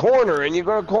fucking corner, and you're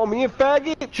gonna call me a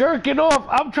faggot? Jerking off.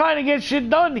 I'm trying to get shit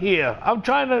done here. I'm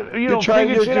trying to, You're trying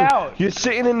figure to shit out. You're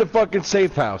sitting in the fucking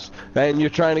safe house, and you're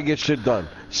trying to get shit done.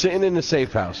 Sitting in the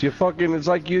safe house. You're fucking, it's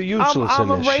like you're useless in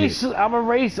this shit.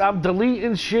 I'm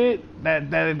deleting shit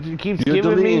that it keeps You're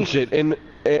giving deleting me. shit in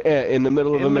the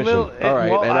middle of a mission. All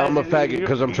right, and I'm a faggot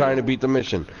because I'm trying to beat the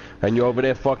mission, and you're over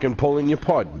there fucking pulling your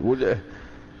pod.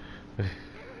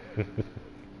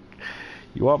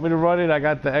 You want me to run it? I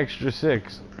got the extra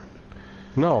 6.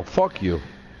 No, fuck you.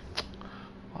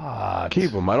 What?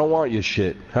 Keep them. I don't want your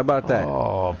shit. How about that?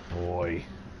 Oh boy.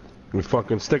 You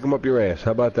fucking stick them up your ass.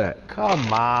 How about that?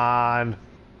 Come on.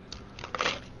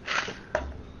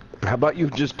 How about you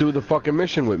just do the fucking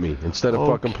mission with me instead of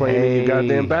fucking playing in your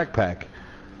goddamn backpack?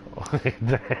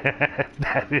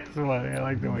 That is funny. I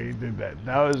like the way you did that.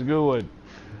 That was a good one.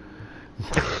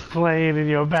 Playing in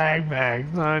your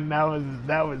backpack, son.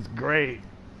 That was great.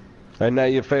 And now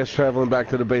you're fast traveling back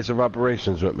to the base of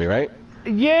operations with me, right?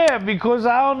 Yeah, because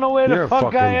I don't know where You're the fuck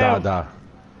fucking I am. dada.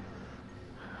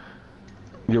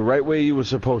 You're right where you were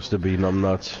supposed to be,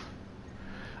 numbnuts.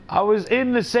 I was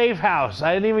in the safe house.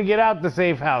 I didn't even get out the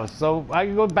safe house, so I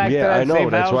can go back to that Yeah, I know.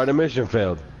 safe That's house. why the mission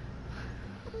failed.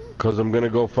 Because I'm going to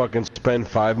go fucking spend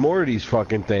 5 more of these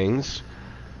fucking things.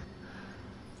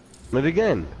 And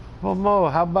again. Well, Mo,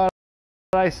 how about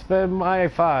I spend my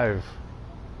 5?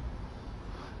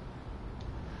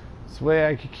 This way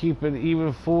I could keep it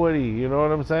even 40, you know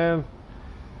what I'm saying?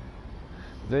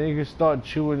 Then you can start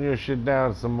chewing your shit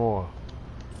down some more.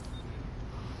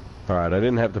 Alright, I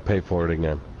didn't have to pay for it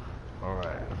again.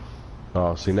 Alright.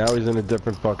 Oh, see, now he's in a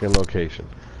different fucking location.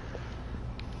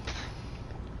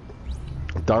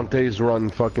 Dante's Run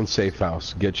fucking safe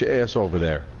house. Get your ass over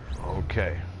there.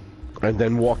 Okay. And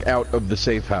then walk out of the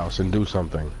safe house and do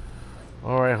something.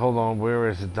 Alright, hold on. Where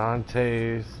is it?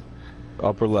 Dante's?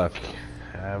 Upper left.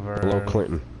 Cavern. Below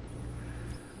Clinton.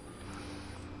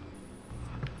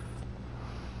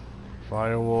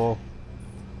 Firewall.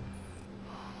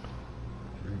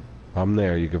 I'm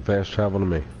there. You can fast travel to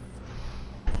me.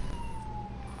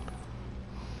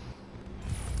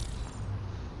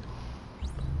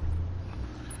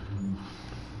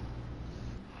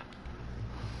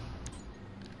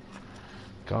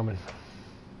 Coming.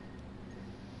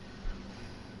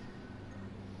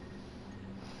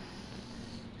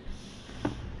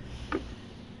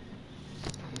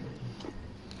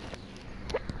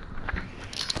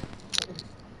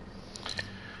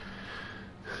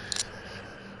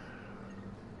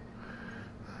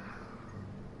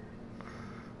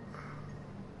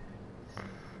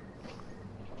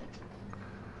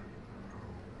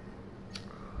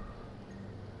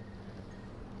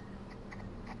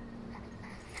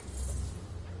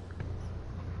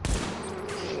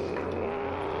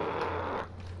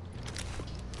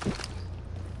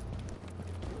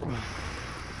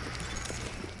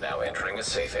 Now entering a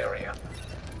safe area.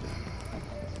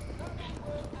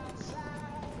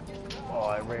 Oh,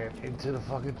 I ran into the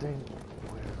fucking thing.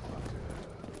 Where the fuck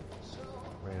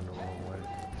ran the wrong way.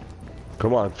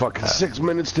 Come on, fucking 6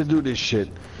 minutes to do this shit.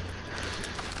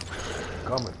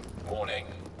 Coming. Warning.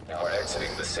 You are exiting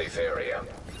the safe area.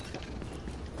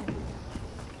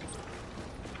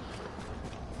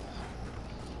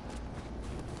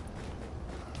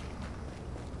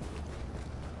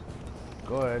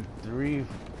 Go ahead.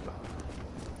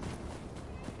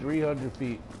 300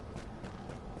 feet.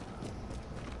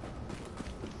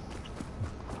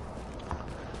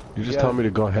 You just tell me to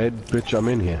go ahead, bitch, I'm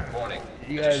in here. Warning.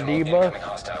 You got a Additional debuff? incoming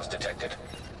hostiles detected.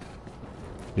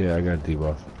 Yeah, I got a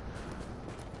debuff.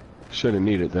 Shouldn't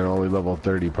need it, they're only level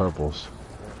 30 purples.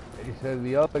 He said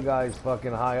the other guy's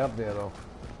fucking high up there though.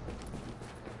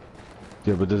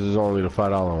 Yeah, but this is only the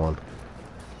 $5 one.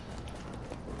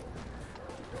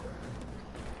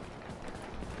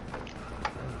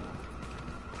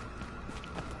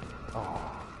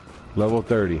 Level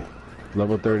 30.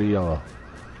 Level 30 yellow.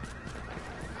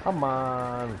 Come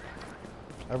on.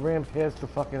 I ran past the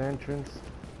fucking entrance.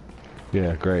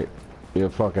 Yeah, great. You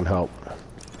fucking help.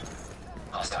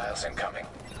 Hostiles incoming.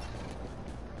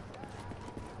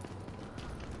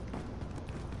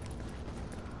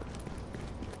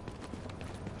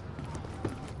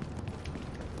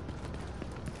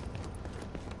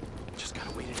 Just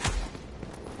gotta wait it out.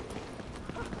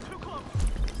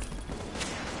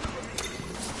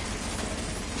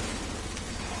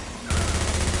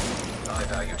 High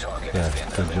value target Yeah, has been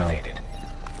good job. eliminated.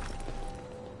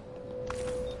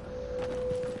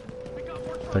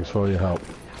 Thanks for all your help.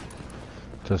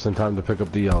 Just in time to pick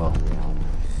up the yellow.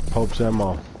 Hope's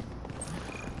ammo.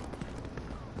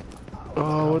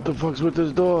 Oh, what the fuck's with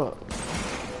this door?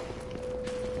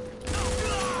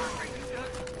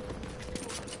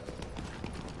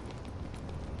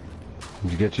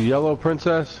 Did you get your yellow,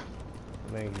 princess?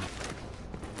 Thank you.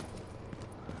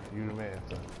 You the man,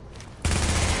 son.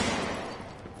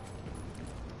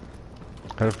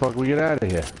 How the fuck we get out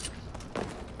of here?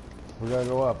 We gotta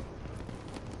go up.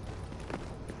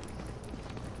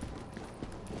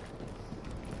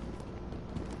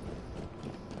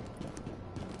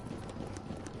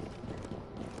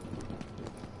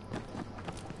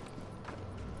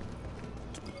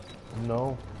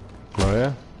 No. Oh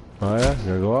yeah? Oh yeah? You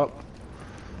gotta go up?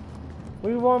 What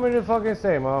do you want me to fucking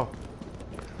say, Mo?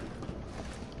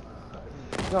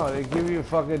 No, they give you a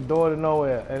fucking door to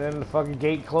nowhere, and then the fucking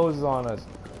gate closes on us.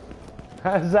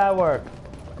 How does that work?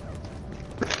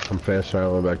 I'm fast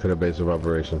traveling back to the base of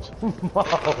operations. Mo,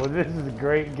 this is a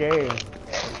great game.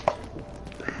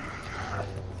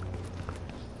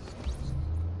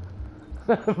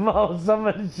 Mo, some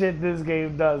of the shit this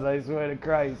game does, I swear to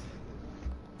Christ.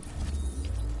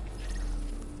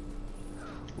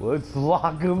 Let's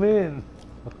lock him in.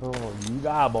 Oh, you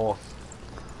got boss.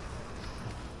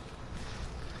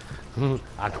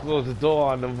 I closed the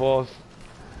door on them, boss.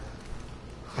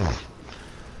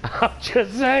 I'm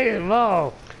just saying,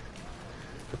 Mo.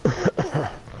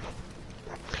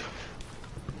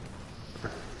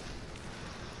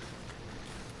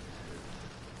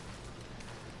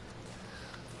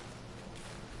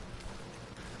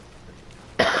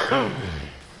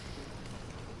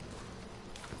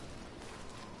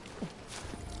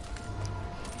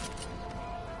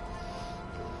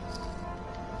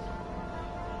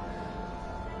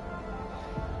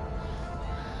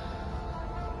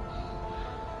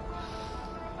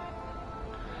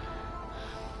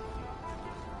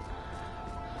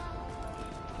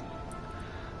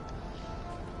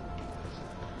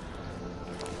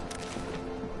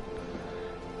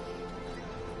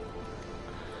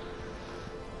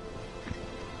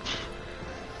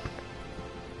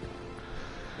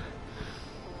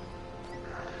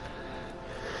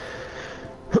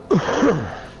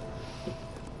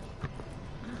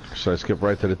 Should I skip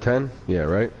right to the 10? Yeah,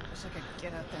 right? Wish I could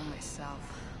get out there myself.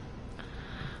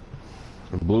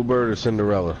 Bluebird or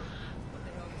Cinderella?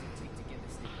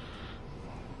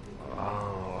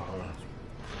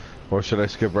 Or should I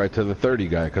skip right to the 30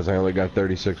 guy, because I only got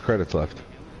 36 credits left?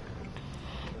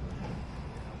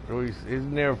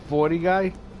 Isn't there a 40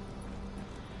 guy?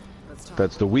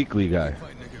 That's the weekly guy.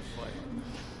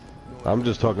 I'm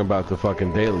just talking about the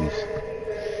fucking dailies.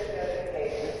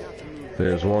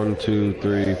 There's 1, 2,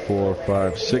 3, 4,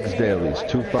 5, 6 dailies.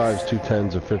 2 5s, 2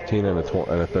 10s, a 15, and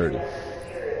a 30.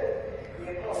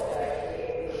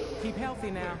 Keep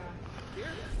healthy now.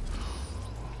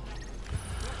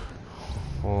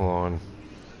 Hold on.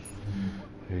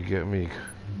 You get me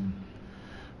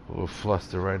a little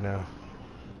flustered right now.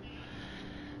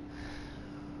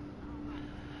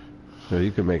 So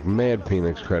you can make mad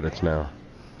Phoenix credits now.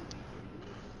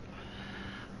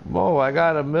 Whoa, I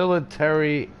got a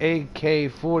military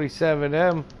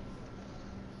AK-47M.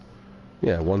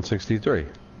 Yeah, 163.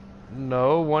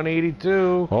 No,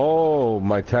 182. Oh,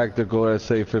 my tactical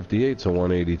SA-58's a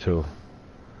 182.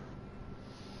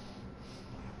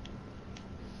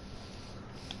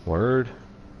 Word.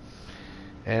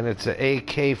 And it's a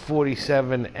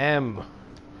AK-47M.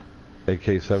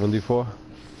 AK-74?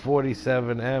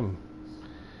 47M.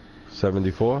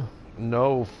 74?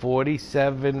 No,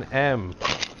 47M.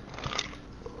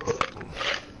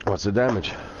 What's the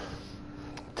damage?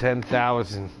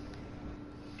 10,000.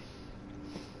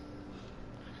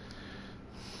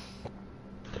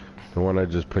 The one I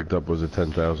just picked up was a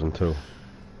 10,000 too.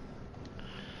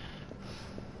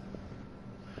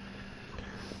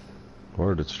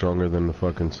 Word, it's stronger than the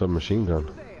fucking submachine gun.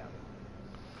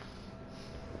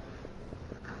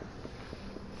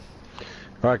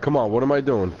 Alright, come on, what am I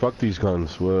doing? Fuck these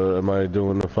guns. What am I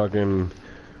doing? The fucking...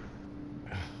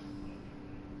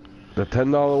 The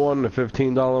 $10 one, the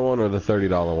 $15 one, or the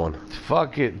 $30 one?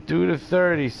 Fuck it, do the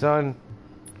 30, son.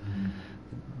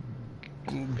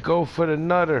 Go for the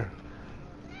nutter.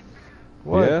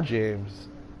 What, Yeah? James?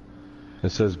 It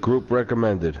says group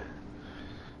recommended.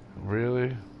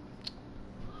 Really?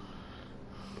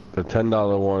 The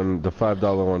 $10 one, the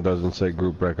 $5 one doesn't say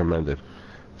group recommended.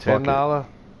 Fuck it. $10?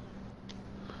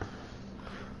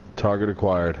 Target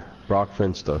acquired. Brock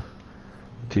Finsta.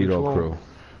 Tito crew.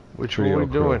 Which Trio one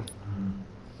we crew. doing?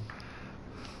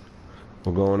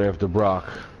 We're going after Brock.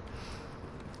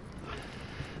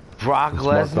 Brock It's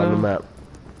marked on the Lesnar? map.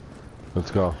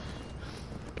 Let's go.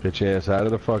 Get your ass out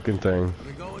of the fucking thing.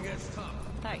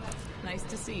 Hi, nice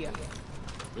to see you.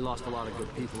 We lost a lot of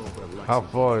good people over at Lexington. How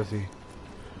far is he?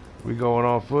 We going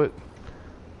on foot?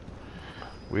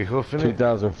 We hoofing it?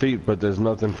 2,000 feet, but there's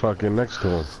nothing fucking next to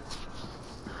him.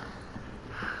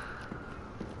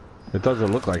 It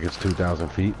doesn't look like it's 2,000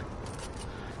 feet.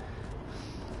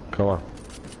 Come on.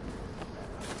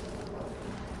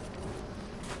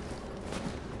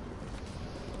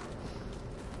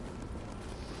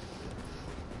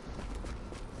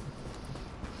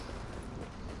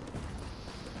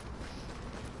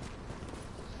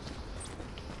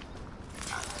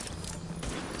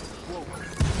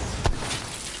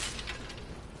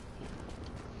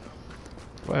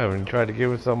 What, haven't you tried to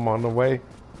give us something on the way?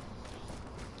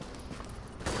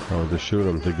 I'll just shoot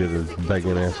him to get his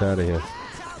begging ass out of here.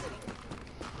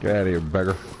 Get out of here,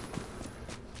 beggar.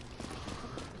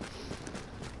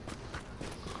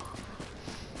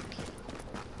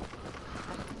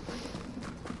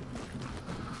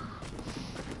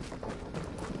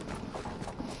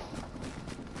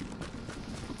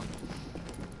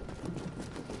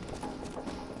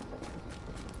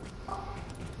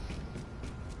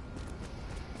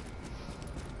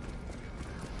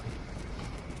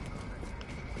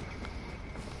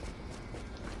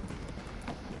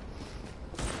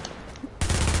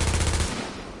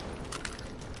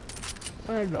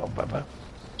 I know, Bubba.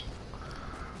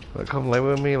 But come lay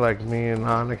with me like me and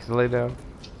Onyx lay down.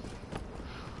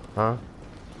 Huh?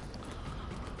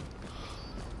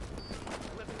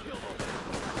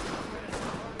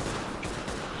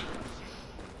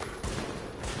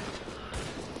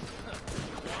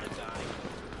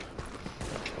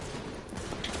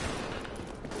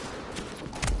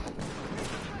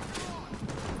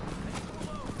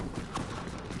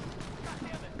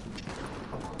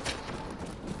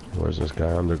 Where's this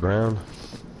guy underground?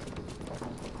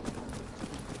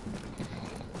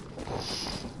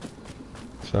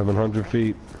 $700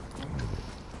 feet.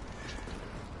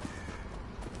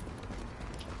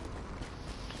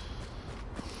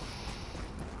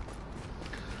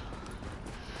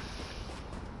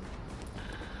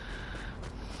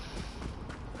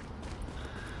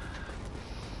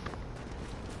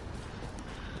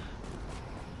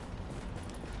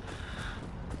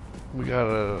 We got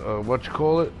a what you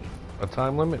call it? A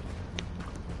time limit?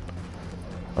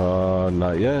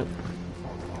 Not yet.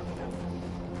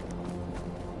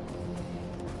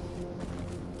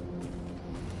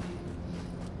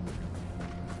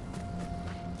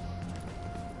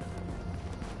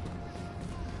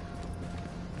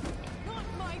 Not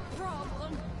my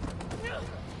problem.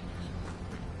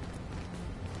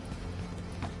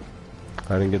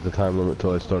 I didn't get the time limit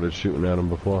till I started shooting at him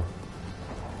before.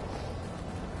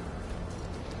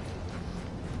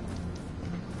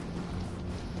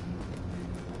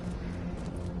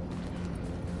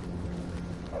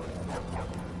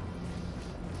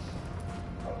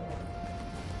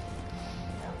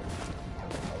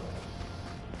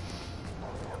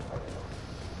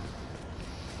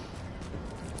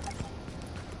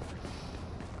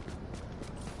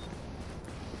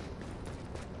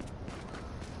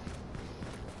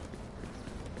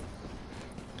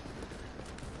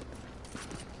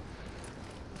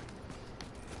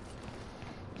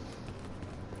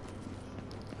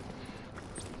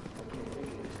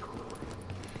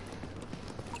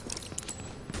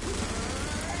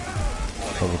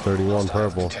 Level 31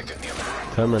 purple.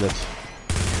 10 minutes.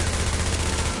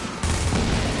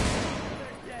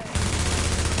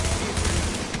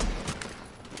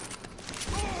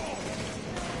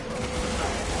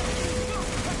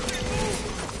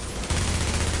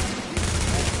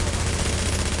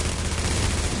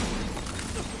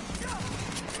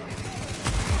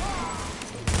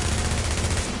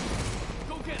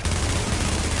 Go get him.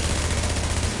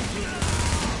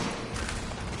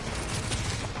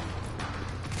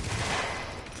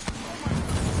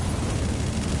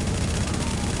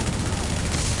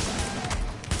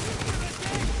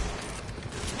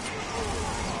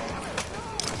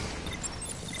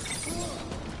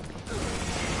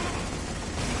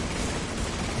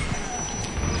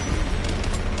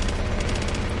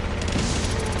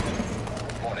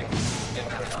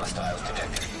 hostiles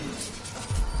detected.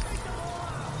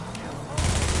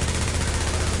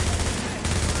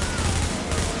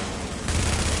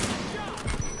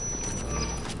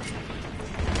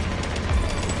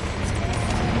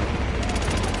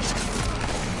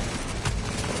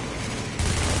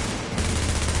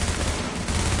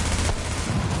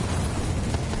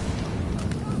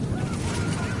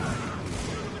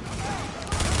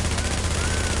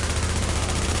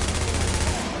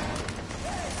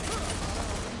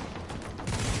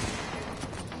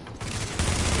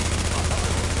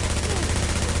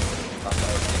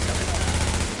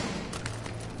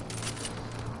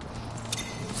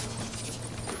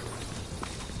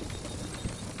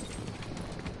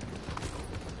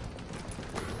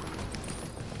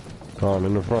 Tom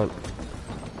in the front.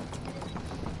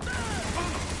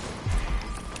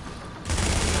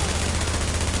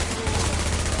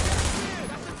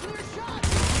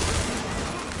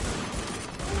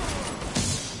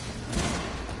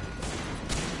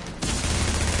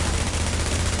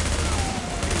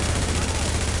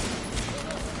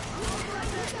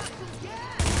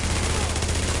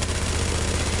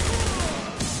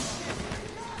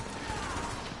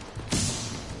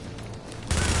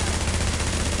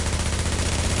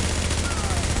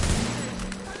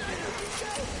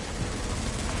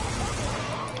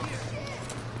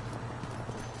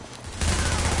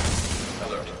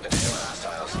 Alert. Additional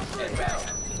hostiles inbound.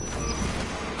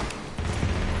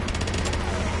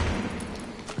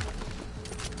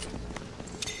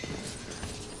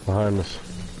 Behind us.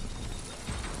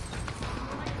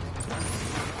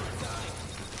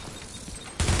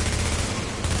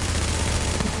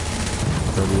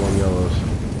 Everyone yellows.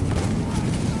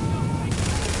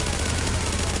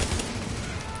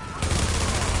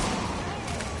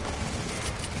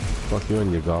 Fuck you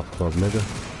and your golf club, nigga.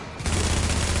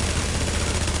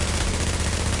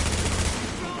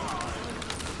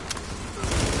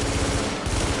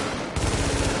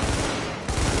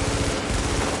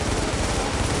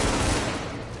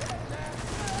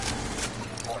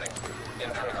 Warning.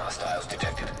 Incoming hostiles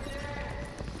detected.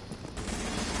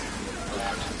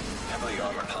 Alert. Heavily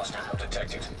armored hostile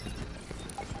detected.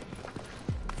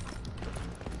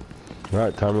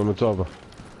 Alright, time limit's over.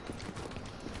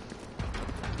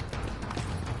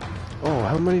 Oh,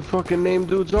 how many fucking named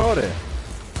dudes are there?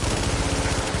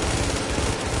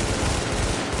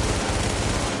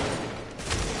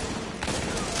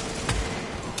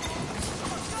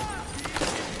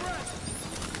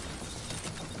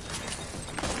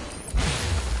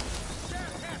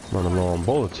 Running low on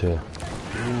bullets here.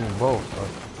 Both.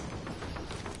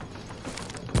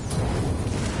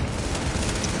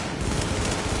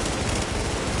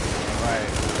 Alright,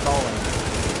 calling.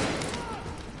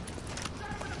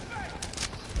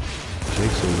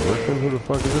 Jason Griffin? Who the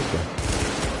fuck is this guy?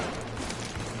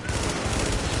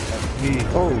 That's me.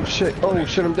 Oh shit,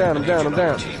 I'm down, I'm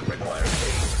down. Team requires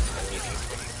aid immediately.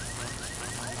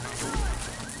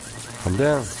 I'm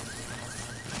down.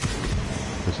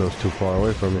 Guess I was too far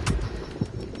away from me.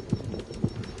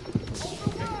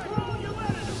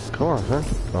 Come on, huh?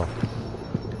 Oh.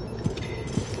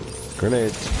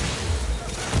 Grenades.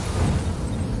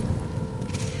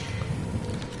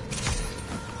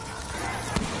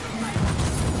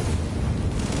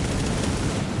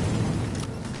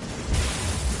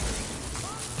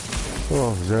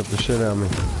 Oh, zap the shit out of me.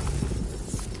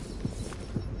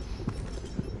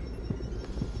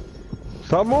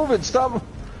 Stop moving, stop!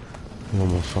 You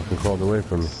almost fucking crawled away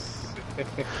from me.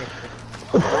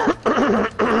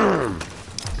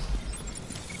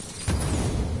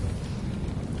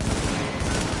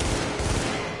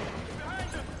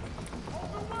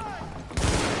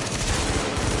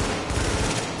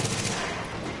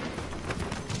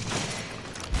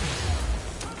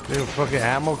 There's a fucking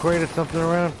ammo crate or something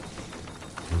around?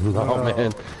 No,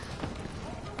 man.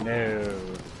 No.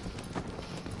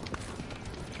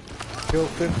 Kill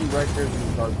 50 records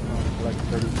and start like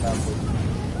 30 samples.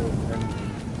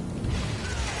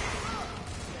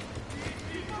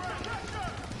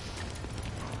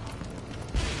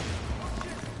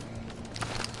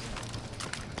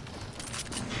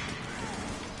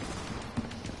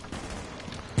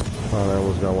 Oh, I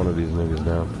almost got one of these niggas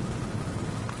down.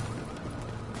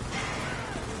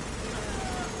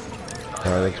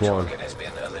 Alright, that's one. Target has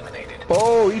been eliminated.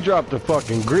 Oh, he dropped a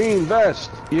fucking green vest.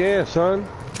 Yeah, son.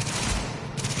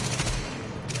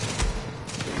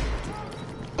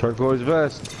 Turquoise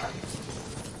vest.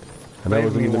 And that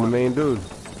wasn't even the main dude.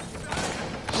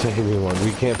 Save me one.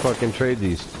 We can't fucking trade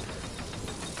these.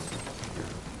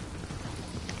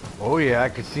 Oh yeah, I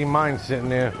could see mine sitting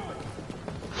there.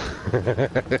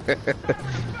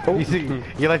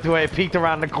 You like the way I peeked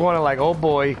around the corner like, oh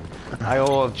boy. I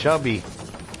all chubby.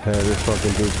 Yeah, this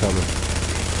fucking dude's coming.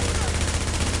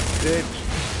 Bitch.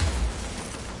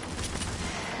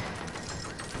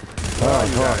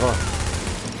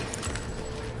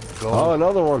 Oh,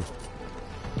 another one.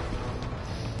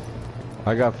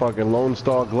 I got fucking Lone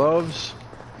Star gloves.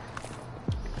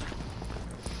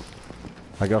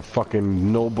 I got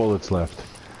fucking no bullets left.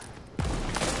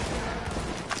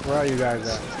 Where are you guys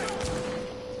at?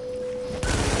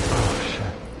 Oh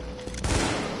shit.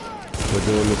 We're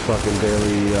doing this fucking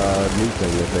daily new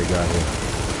thing that they got here.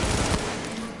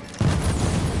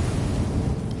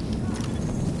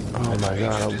 Oh my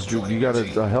god, you got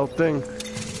a health thing?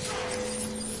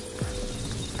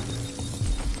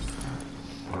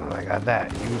 I got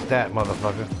that. Use that,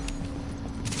 motherfucker.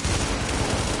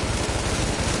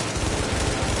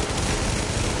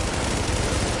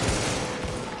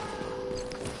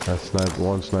 That's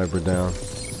one sniper down.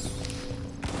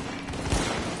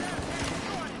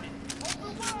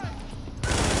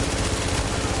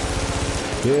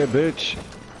 Yeah, bitch.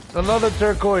 Another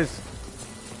turquoise.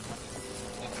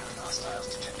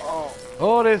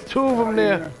 Oh, there's two of them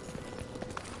there.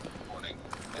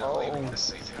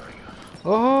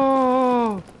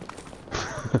 Oh.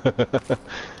 I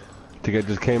think I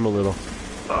just came a little.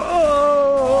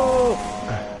 Oh.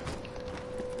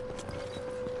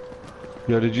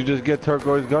 Yo, did you just get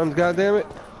turquoise guns, goddammit?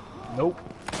 Nope.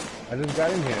 I just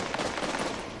got in here.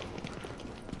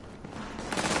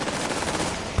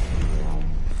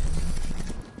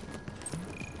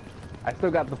 I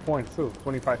still got the points too.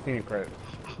 25 team credit.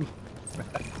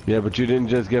 Yeah, but you didn't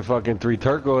just get fucking 3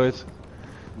 turquoise.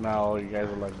 No, you guys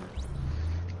are like...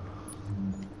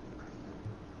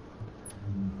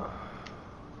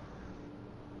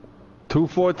 2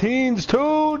 14s too,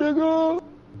 nigga.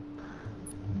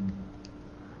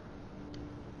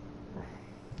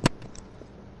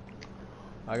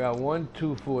 I got 1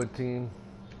 214.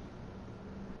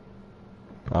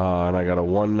 And I got a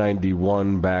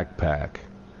 191 backpack.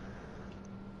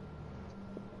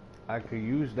 I could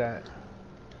use that.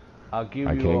 I'll give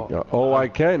I you. can't. Oh, I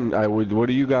can. I would. What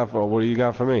do you got for? What do you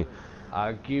got for me?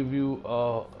 I'll give you.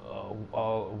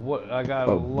 What I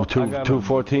got? Two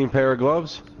 14 pair of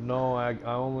gloves. No, I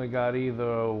only got either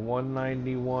a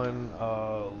 191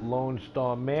 Lone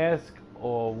Star mask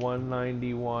or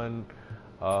 191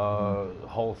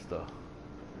 holster.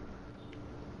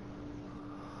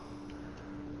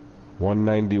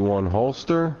 191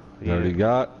 holster. Yeah. Already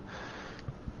got.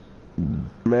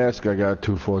 Mask. I got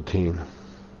 214.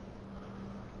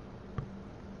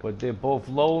 But they're both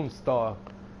Lone Star,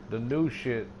 the new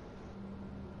shit.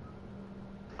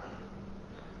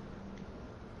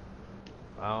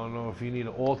 I don't know if you need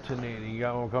an alternator. You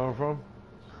got where I'm coming from?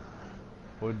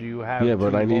 Or do you have? Yeah,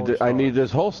 but I need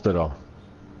this holster though.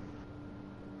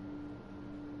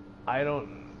 I don't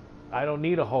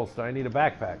need a holster. I need a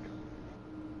backpack.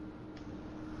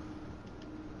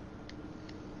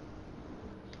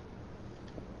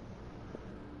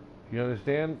 You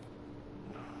understand?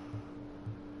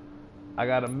 I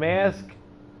got a mask,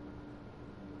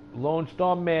 Lone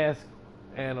Star mask,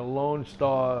 and a Lone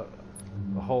Star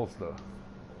holster.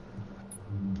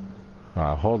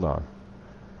 Hold on.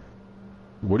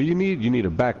 What do you need? You need a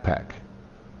backpack.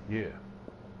 Yeah.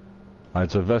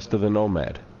 It's a vest of the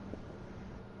Nomad.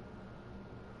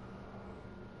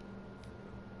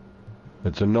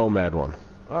 It's a Nomad one.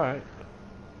 Alright.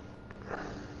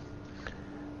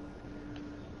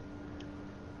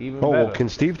 Even oh, better. well, can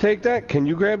Steve take that? Can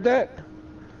you grab that?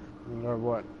 Or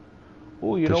what?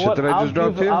 Oh, you The know shit what? that I just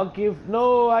dropped here?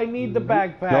 No, I need the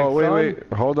backpack. No, wait, son.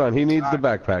 wait. Hold on. He needs the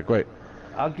backpack. Wait.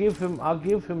 I'll give him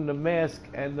the mask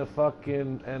and the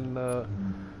fucking and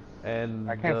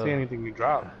I can't see anything you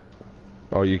dropped.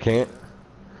 Oh, you can't?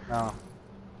 No.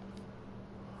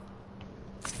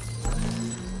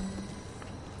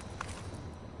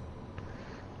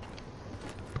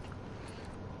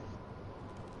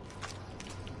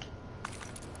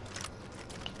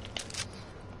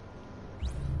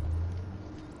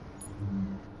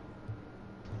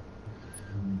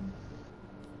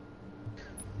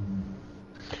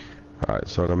 Alright,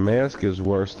 so the mask is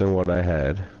worse than what I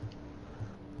had.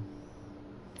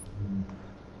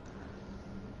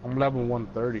 I'm level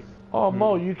 130. Oh,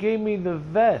 Mo, you gave me the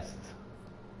vest.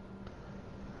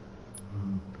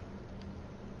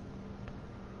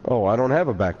 Oh, I don't have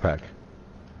a backpack.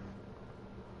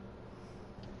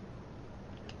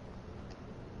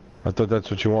 I thought that's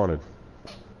what you wanted.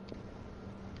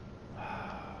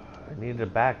 I need a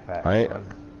backpack. I ain't... son.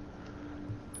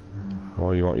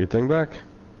 Oh, you want your thing back?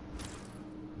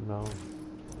 No.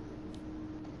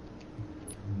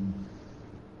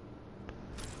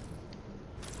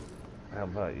 How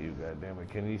about you, goddammit?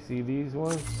 Can you see these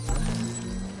ones?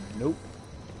 Nope.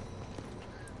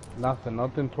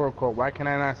 Nothing turquoise. Why can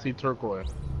I not see turquoise?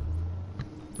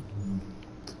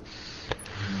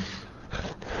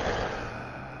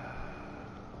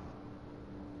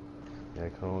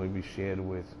 That can only be shared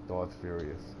with Thoughts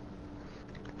Furious.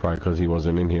 Probably because he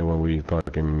wasn't in here when we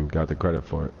fucking got the credit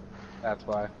for it. That's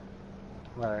why.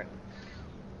 Alright.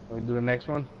 Can we do the next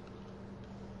one?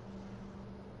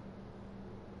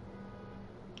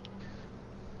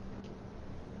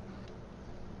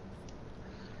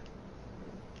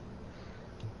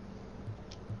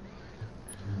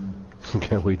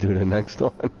 Can we do the next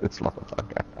one? This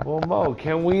motherfucker. Well, Mo,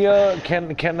 can we,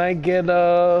 can I get,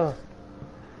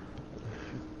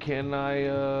 can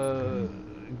I,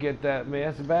 get that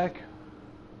mask back?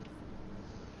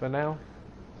 For now?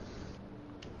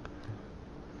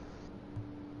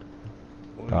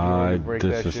 I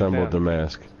disassembled the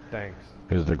mask. Thanks.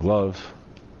 Here's the gloves.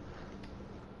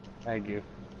 Thank you.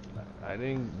 I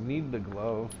didn't need the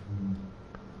glove.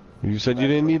 You said you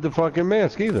didn't need the fucking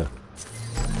mask either.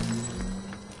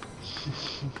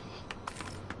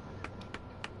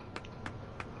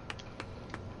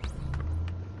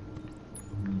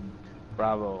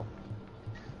 Bravo.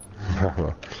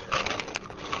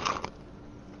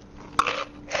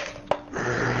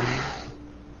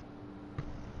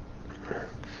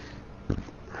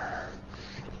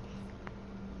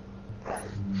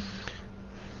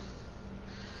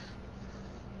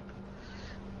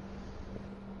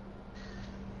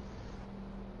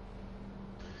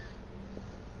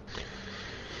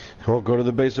 Well, go to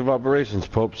the base of operations,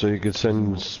 Pope, so you could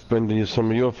spend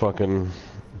some of your fucking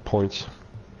points.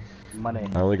 Money.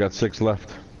 I only got 6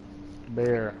 left.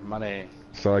 Bear money.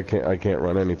 So I can't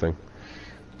run anything.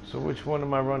 So which one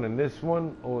am I running? This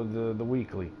one or the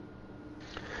weekly?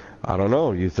 I don't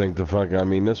know. You think I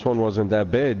mean, this one wasn't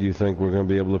that bad. You think we're gonna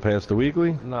be able to pass the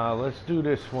weekly? Nah, let's do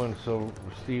this one so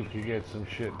Steve can get some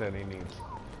shit that he needs.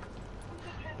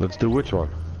 Let's do which one?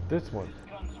 This one.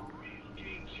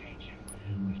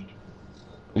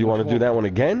 You want to do that one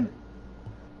again?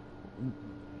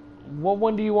 What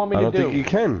one do you want me to do? I don't think you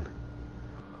can.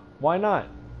 Why not?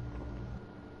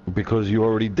 Because you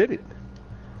already did it.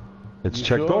 It's You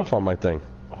checked sure? off on my thing.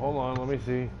 Hold on, let me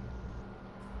see.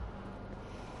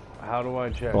 How do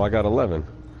I check? Well, I got 11.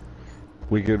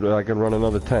 I could run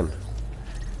another 10.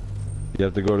 You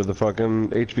have to go to the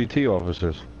fucking HVT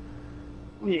officers.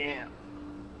 Yeah.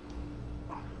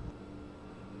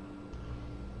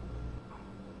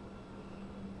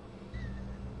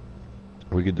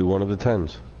 We could do one of the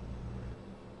 10s.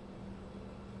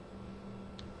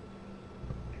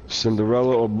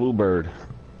 Cinderella or Bluebird?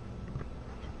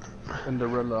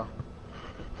 Cinderella.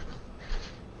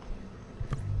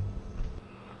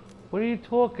 What are you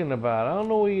talking about? I don't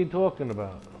know what you're talking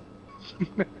about.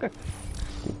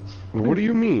 What do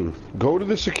you mean? Go to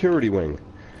the security wing.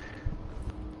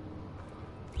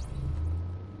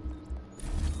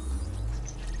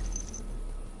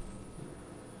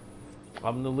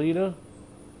 I'm the leader.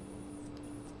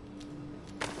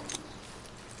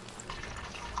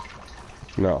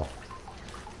 No.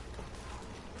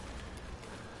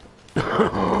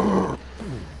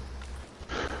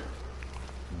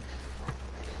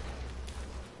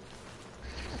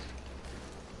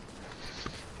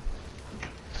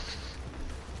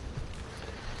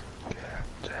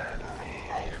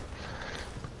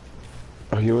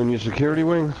 Are you in your security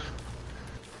wing?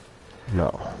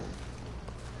 No.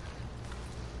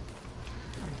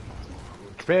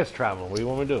 Fast travel. What do you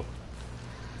want me to do?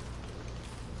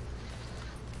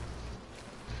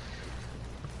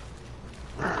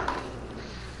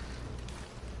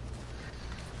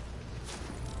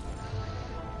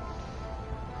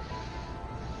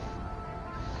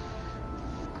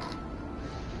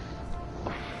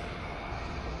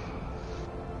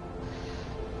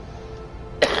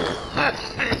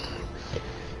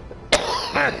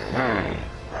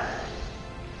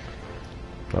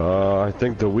 I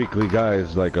think the weekly guy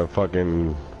is like a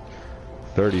fucking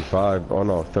 35. Oh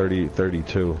no,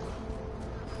 32.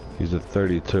 He's a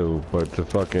 32, but the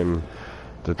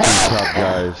two top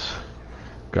guys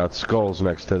got skulls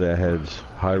next to their heads.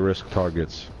 High risk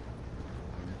targets.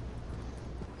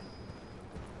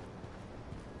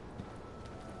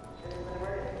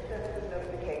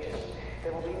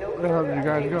 Where the hell did you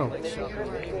guys go?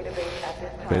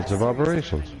 Base of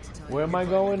operations. Where am I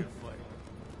going?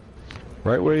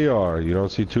 Right where you are. You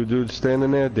don't see 2 dudes standing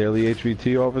there? Daily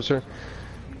HVT officer?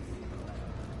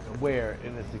 Where?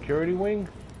 In the security wing?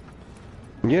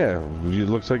 Yeah, it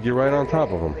looks like you're right on top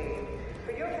of them.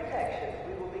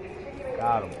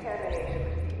 Got him.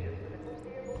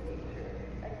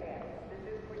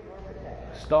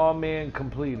 Starman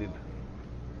completed.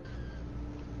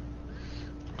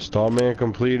 Starman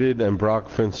completed, and Brock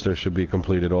Finster should be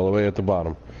completed all the way at the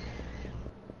bottom.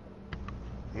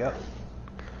 Yep.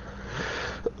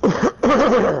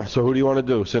 So who do you want to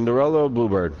do, Cinderella or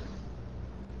Bluebird?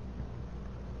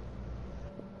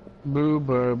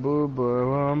 Bluebird, bluebird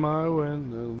on my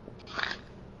window.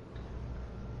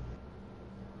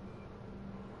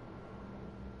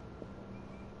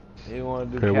 You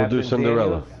want to do Okay, we'll do Captain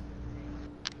Cinderella. Daniels?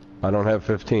 I don't have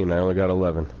 15, I only got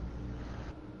 11.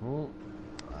 Hmm.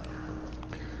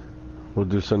 We'll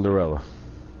do Cinderella.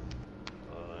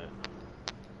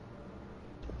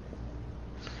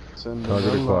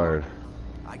 Target acquired.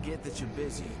 I get that you're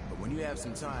busy, but when you have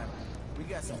some time, we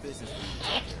got some business for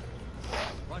you.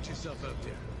 Watch yourself out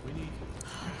there. We need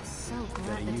So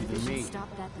glad the division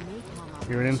stopped that napalm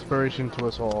operation. You're an inspiration to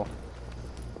us all.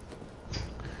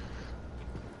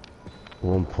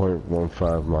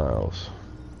 1.15 miles.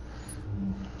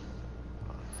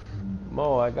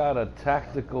 Mo, I got a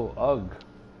tactical UGG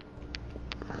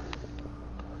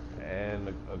and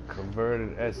a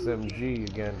converted SMG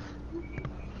again.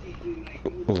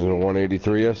 Is it a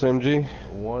 183 SMG?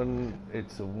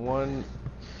 It's a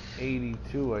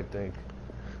 182, I think.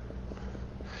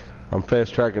 I'm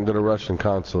fast tracking to the Russian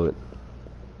consulate.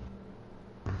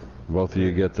 Both of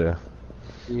you get there.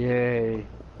 Yay.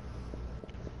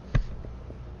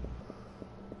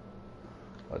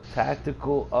 A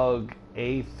tactical UGG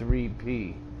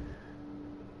A3P.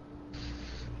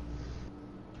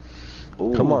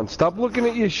 Ooh. Come on, stop looking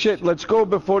at your shit. Let's go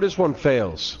before this one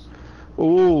fails.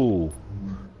 Ooh.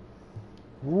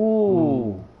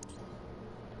 Ooh.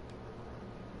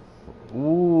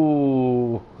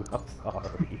 Ooh. I'm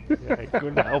sorry. I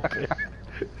couldn't help it.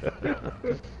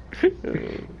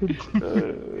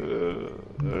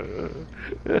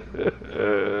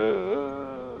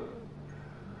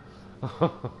 You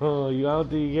don't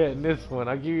think you're getting this one.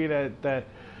 I'll give you that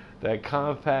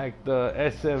compact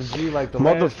SMG like the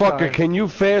last Motherfucker, time. can you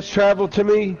fast travel to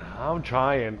me? I'm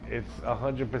trying. It's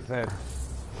 100%.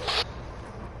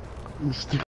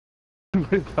 Stupid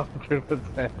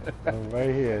 100%. I'm right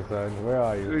here, son. Where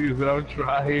are you? You said I'm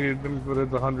trying, but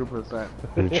it's 100%.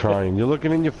 I'm trying. You're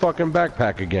looking in your fucking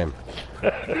backpack again.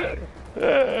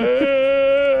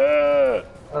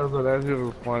 Also, that shit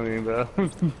was funny, though.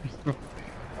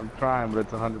 I'm trying, but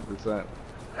it's 100%.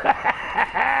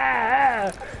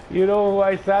 You know who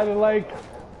I sounded like?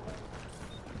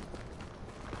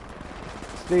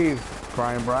 Steve.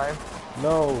 Crying Brian?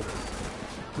 No.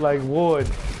 Like Wood.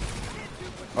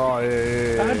 Oh,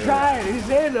 yeah. I'm trying. He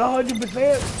said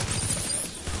 100%.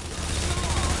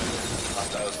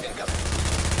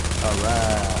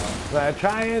 Alright. So I'm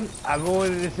trying. I'm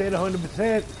going to say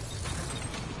 100%.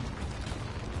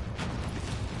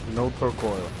 No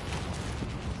turquoise.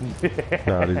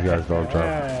 Nah, these guys don't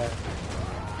try.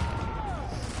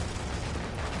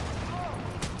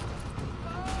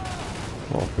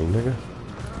 Off me, nigga.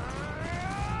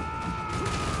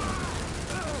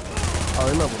 Oh,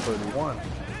 they're level 31.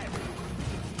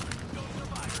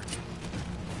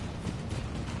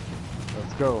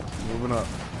 Let's go. Moving up.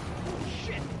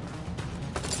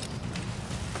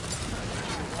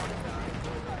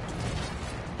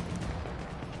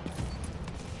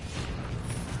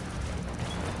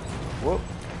 Whoop.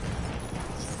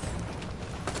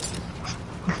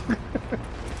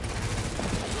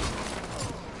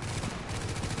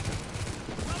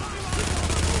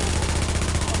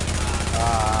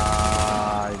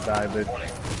 I died, bitch.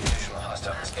 Additional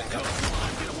hostiles incoming.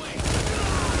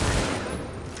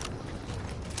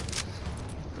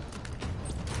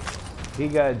 He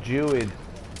got Jewed.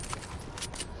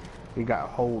 He got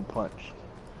hold punch.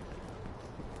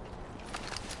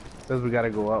 Says we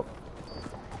gotta go up.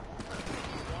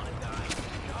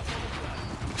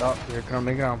 Oh, here they come.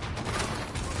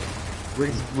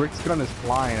 Rick's gun is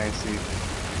flying, I see.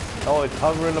 Oh, it's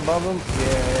hovering above him?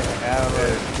 Yeah, I don't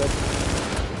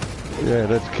know. Yeah,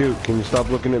 that's cute. Can you stop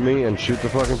looking at me and shoot the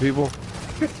fucking people?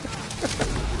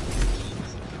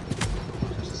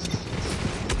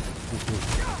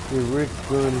 The Rick's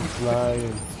gun is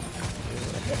flying.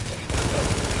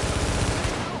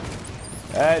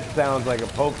 That sounds like a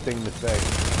poke thing to say.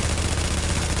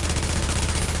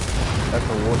 That's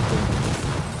a war thing.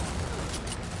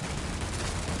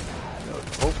 I know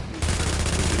it's poke.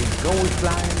 It's going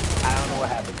flying. I don't know what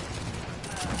happened.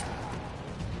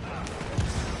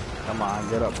 Come on,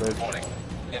 get up, bitch. Warning.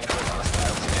 Incoming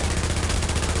hostiles detected.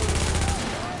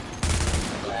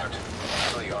 Alert.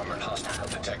 Heavily armored hostile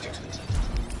detected.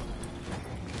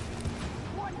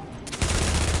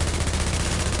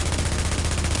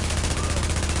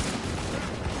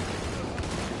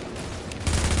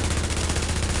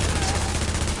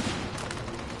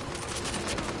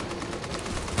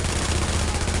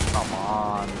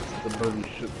 Holy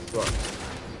shit, sucks.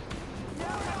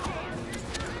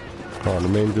 Oh, the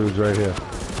main dude's right here.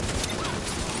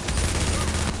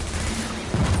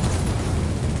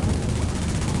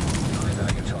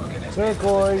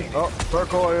 Turquoise. Oh,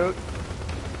 turquoise.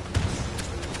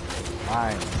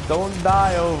 Mine. Don't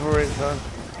die over it, son.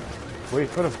 Wait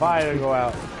for the fire to go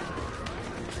out.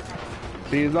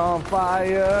 She's on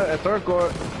fire at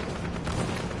turquoise.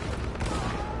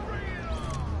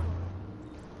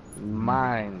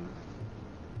 Mine.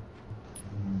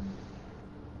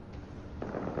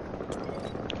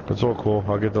 It's all cool.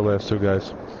 I'll get the last two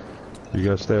guys. You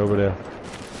guys stay over there,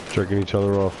 jerking each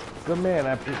other off. Good man,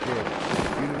 I appreciate it.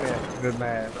 You the man. Good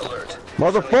man. Alert.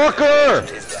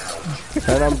 Motherfucker!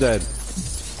 And I'm dead.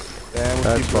 Damn,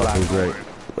 That's fucking great.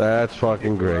 That's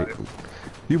fucking great.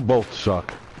 You both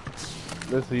suck.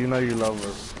 Listen, you know you love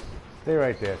her. Stay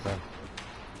right there, son.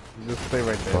 Just stay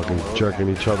right there. Fucking jerking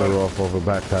each other off over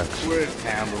backpacks. We'll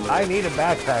handle it. I need a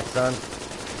backpack, son.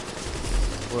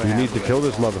 We'll You need to handle kill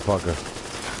it. this motherfucker.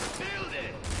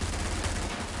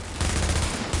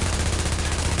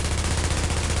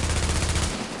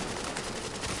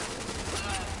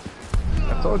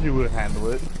 I told you we'd handle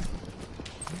it.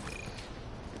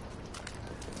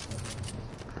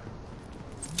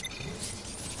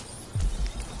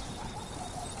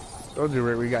 Told you,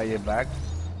 Rick, we got your back.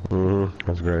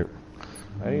 That's great.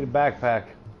 I need a backpack.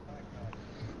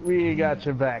 We got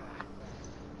your back.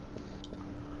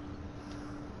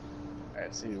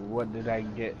 Let's see, what did I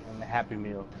get in the Happy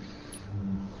Meal?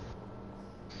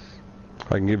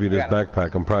 I can give you this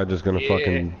backpack. I'm probably just gonna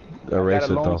fucking erase got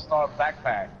a it Lone though. Star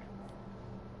backpack.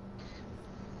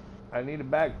 I need a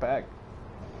backpack.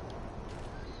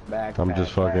 I'm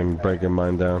just fucking breaking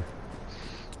mine down.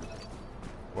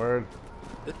 Word.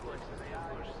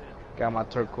 Got my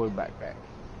turquoise backpack.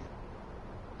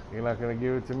 You're not gonna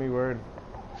give it to me, word?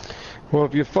 Well,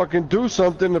 if you fucking do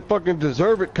something to fucking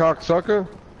deserve it, cocksucker.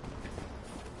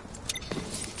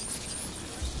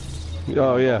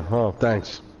 Oh yeah. Oh,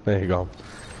 thanks. There you go.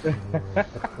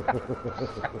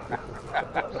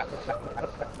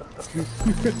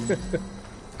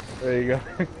 There you go.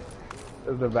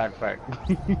 There's the backpack.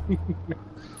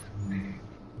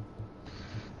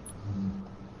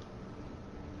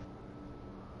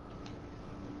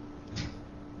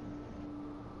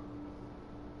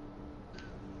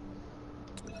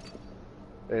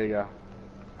 There you go.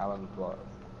 Alan Flores.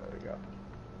 There you go.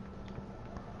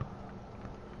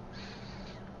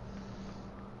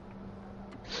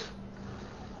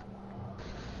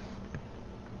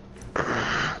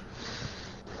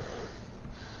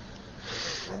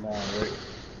 Come on, Rick.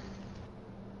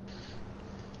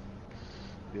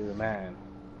 You're the man.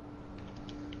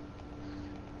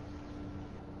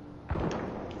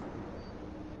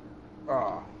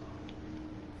 Oh.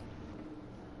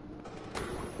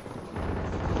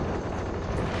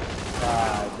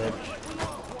 Ah, bitch.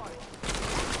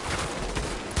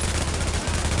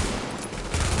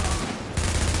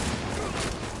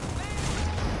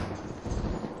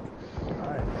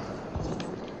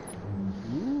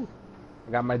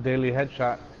 I got my daily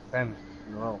headshot. 10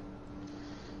 in a row.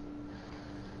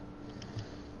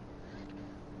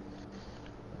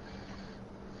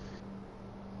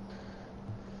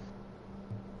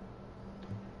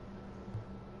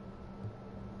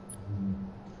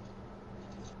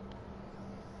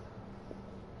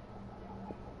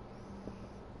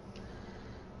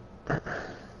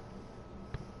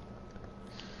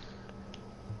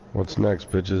 What's next,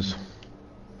 bitches?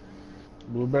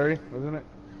 Blueberry, wasn't it?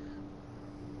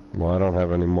 Well, I don't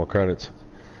have any more credits.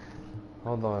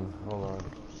 Hold on.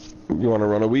 You want to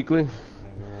run a weekly?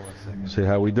 See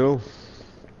how we do?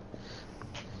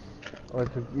 Or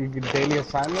you get daily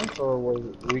assignments or was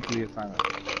it weekly assignments?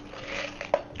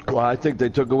 Well, I think they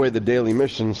took away the daily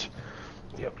missions.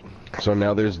 Yep. So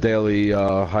now there's daily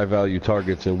high-value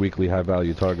targets and weekly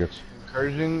high-value targets.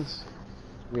 Incursions?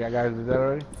 We got guys did that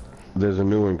already? There's a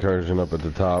new incursion up at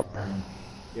the top.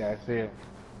 Yeah, I see it.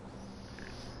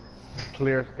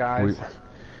 Clear skies.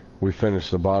 We finished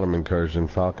the bottom incursion.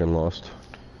 Falcon lost.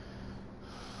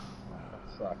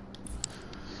 Suck.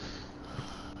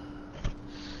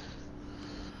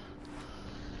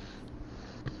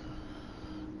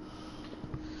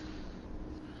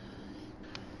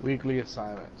 Weekly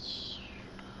assignments.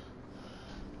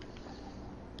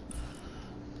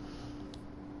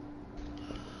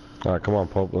 All right, come on,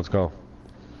 Pope. Let's go.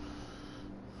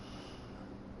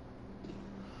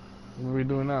 What are we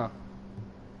doing now?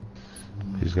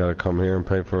 He's got to come here and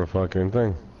pay for a fucking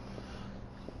thing.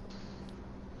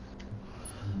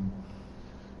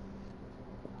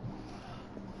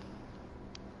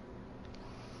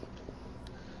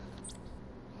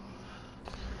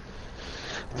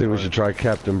 think we should try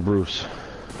Captain Bruce.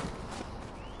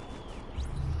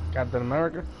 Captain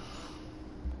America?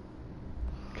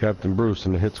 Captain Bruce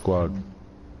in the hit squad.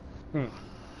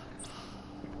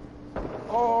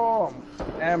 Oh,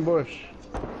 ambush.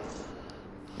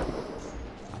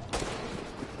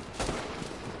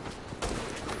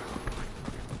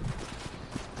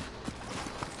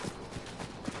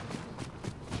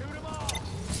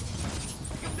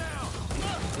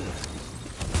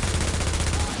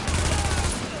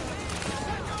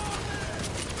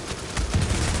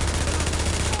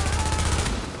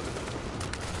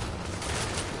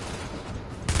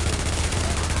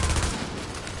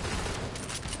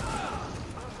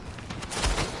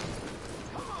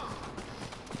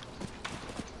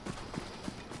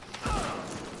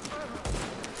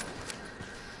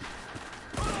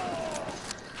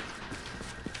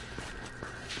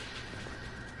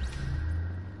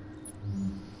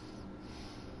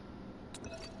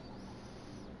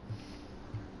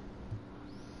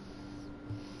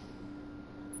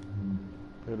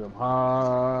 Hit him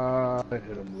high, hit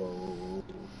him low.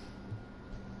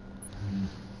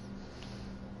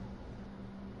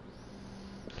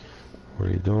 What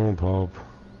are you doing, Pope?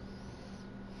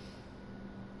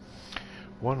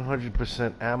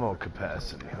 100% ammo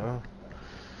capacity, huh?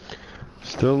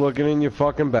 Still looking in your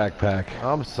fucking backpack.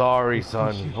 I'm sorry,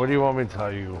 son. What do you want me to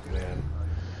tell you, man?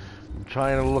 I'm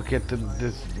trying to look at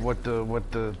what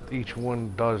each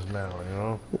one does now, you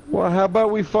know? Well, how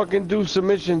about we fucking do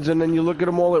submissions and then you look at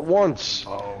them all at once?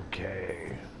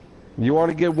 Okay. You want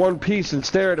to get one piece and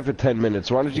stare at it for 10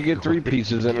 minutes. Why don't you get 3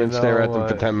 pieces and then stare at them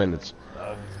for 10 minutes?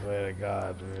 I swear to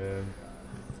God, man.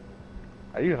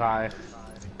 Are you high?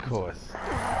 Of course.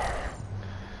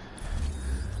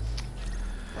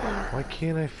 Why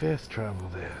can't I fast travel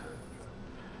there?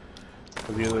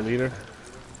 Are you the leader?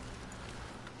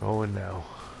 Going now.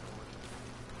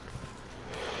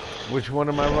 Which one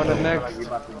am I running next? Sound like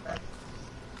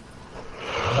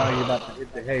you about to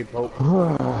hit the hay, Pope.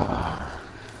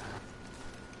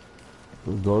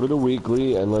 Go to the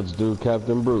weekly and let's do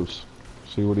Captain Bruce.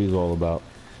 See what he's all about.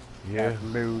 Yeah.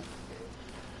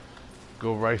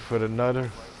 Go right for the nutter.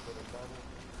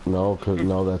 No,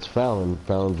 no, that's Fallon.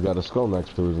 Fallon's got a skull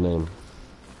next to his name.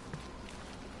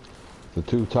 The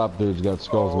 2 top dudes got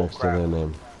skulls next to their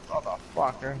name.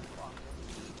 Motherfucker.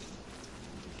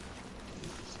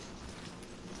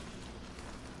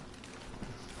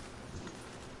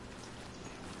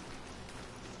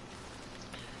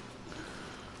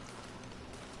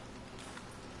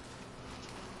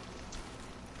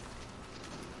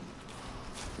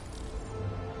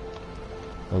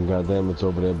 And goddamn, it's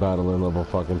over there battling level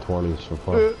fucking 20s for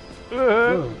fun.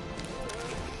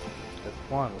 It's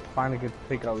fun. Finally get to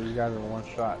take out these guys in one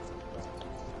shot.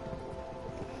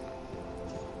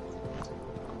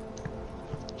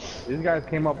 These guys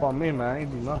came up on me, man. I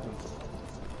ain't do nothing.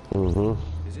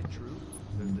 Is it true?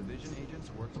 The division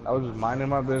agents worked with I was just minding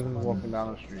my business, walking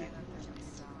down the street.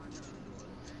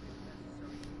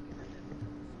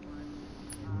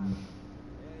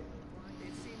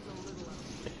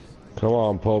 Come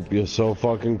on, Pope, you're so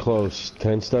fucking close.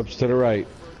 10 steps to the right.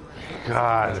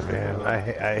 God, man, I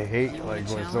hate like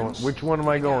when someone. Which one am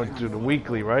I going to? The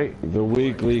weekly, right? The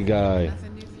weekly guy.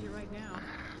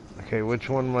 Okay, which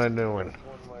one am I doing?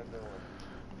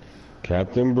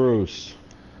 Captain Bruce.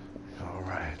 All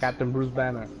right. Captain Bruce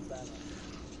Banner.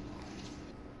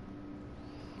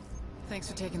 Thanks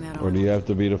for taking that Or do you have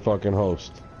to be the fucking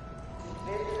host?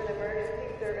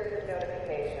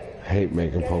 Hate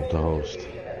making Pope the host.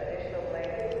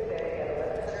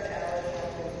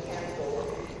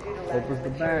 Pope is the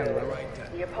banner.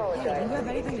 We apologize. Hey, do you have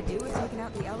anything to do with taking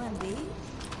out the LMD?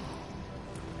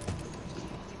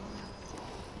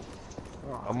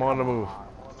 I'm on the move.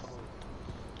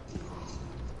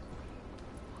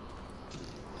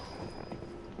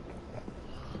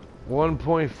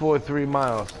 $1.43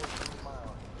 miles.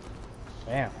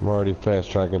 Damn. I'm already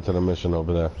fast tracking to the mission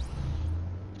over there.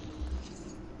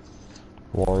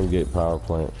 Warren Gate Power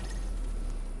Plant.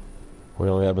 We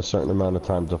only have a certain amount of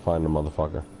time to find the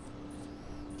motherfucker.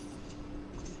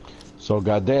 So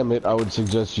goddamn it, I would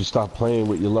suggest you stop playing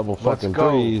with your level fucking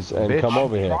 3s and come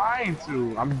over here. I'm trying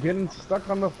to. I'm getting stuck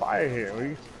on the fire here. What do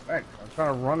you expect? I'm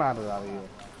trying to run out of here.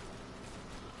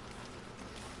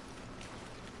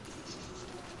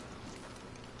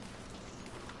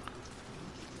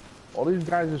 All these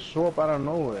guys just show up out of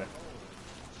nowhere.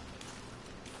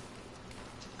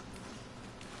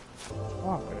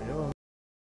 Fuck, yo.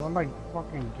 I'm like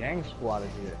fucking gang squad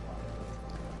here.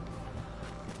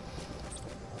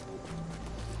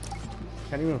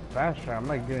 Can't even fast track. I'm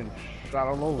like getting shot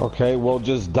all over. Okay, well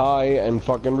just die and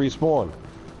fucking respawn.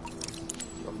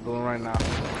 I'm doing right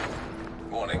now.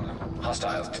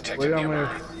 Hostiles detected Wait on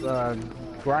nearby.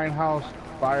 this, Grindhouse,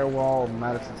 Firewall,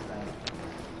 Madison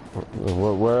Stand.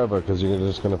 Wherever, because you're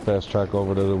just gonna fast track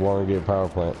over to the Warren Gate power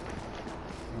plant.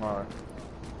 Alright.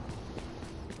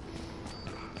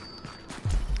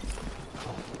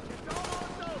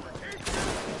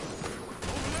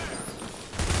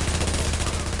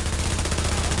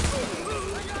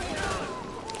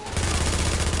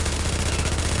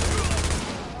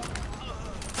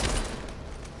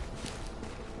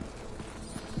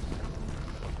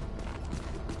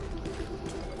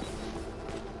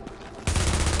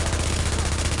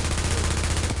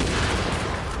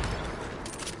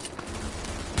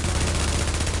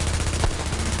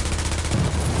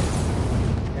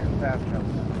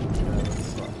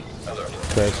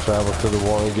 Fast travel to the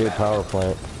Warren Gate power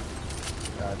plant.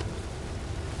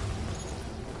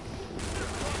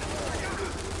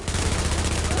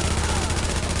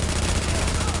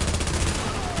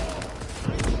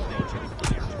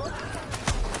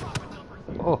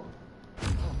 Oh.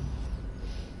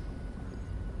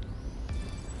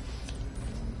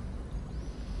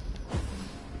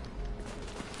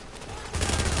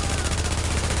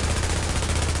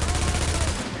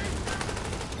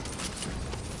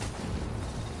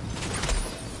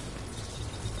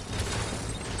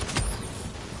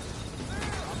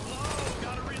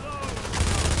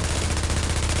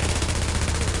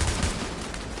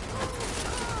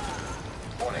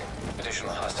 Warning.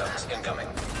 Additional hostiles incoming.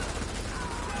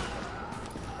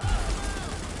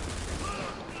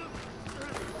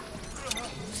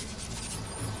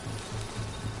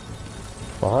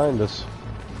 Behind us.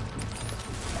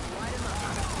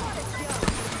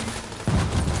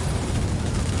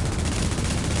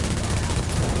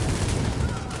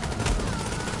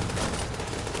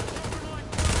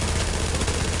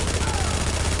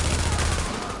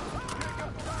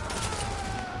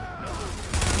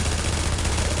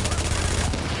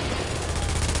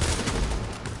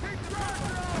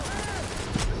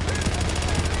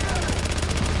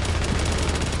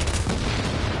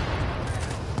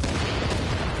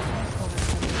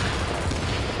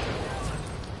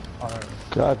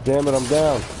 God damn it, I'm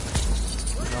down.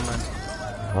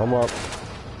 I'm up.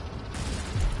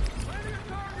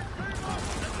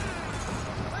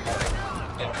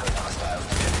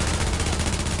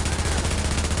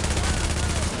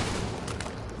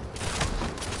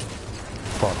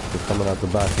 Fuck, they're coming out the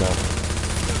back now.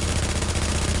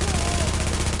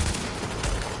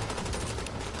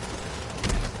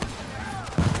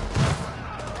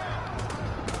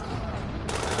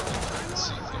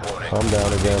 I'm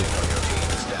down again.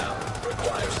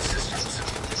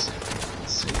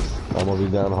 I'm gonna be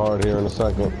down hard here in a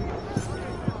second.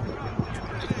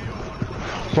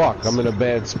 Fuck, I'm in a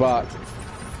bad spot.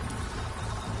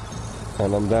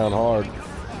 And I'm down hard.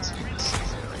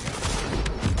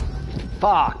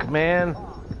 Fuck, man.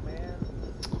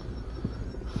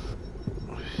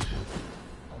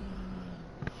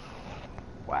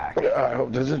 Whack. I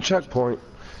hope there's a checkpoint.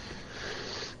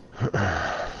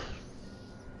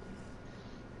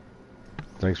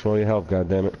 Thanks for all your help,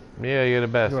 goddammit. Yeah, you're the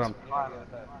best. Dude, I'm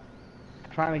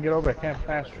trying to get over. I can't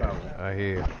fast travel. I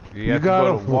hear you. You have to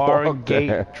go gotta to Warren walk Gate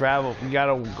there. travel. You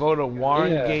gotta go to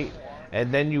Warren Yeah. Gate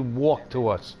and then you walk to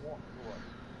us.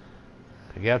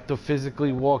 You have to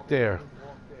physically walk there.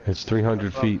 It's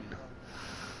 300 feet.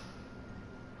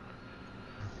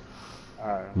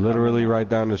 Alright. Literally right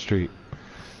down the street.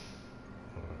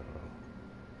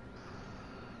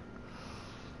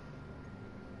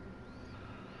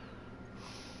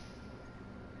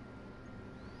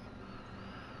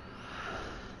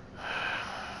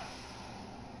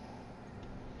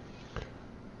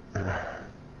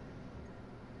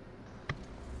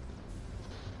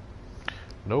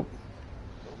 Nope.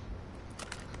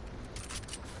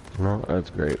 No, that's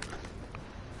great.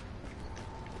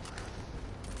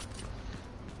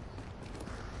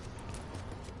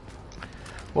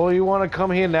 Well, you want to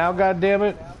come here now,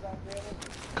 goddammit?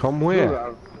 Come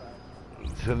where?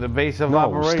 To the base of No,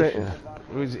 operation.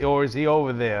 Or is he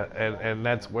over there? And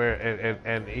that's where,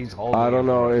 and he's holding I don't it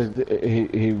know. for us.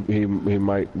 He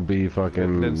might be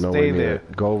fucking Then nowhere stay near there.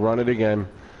 it. Go run it again.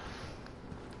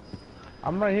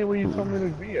 I'm right here where you told me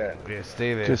to be at. Yeah,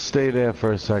 stay there. Just stay there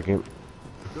for a second.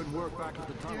 Good work back at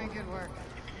the tunnel. Doing good work.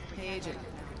 Hey, Agent.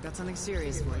 Got something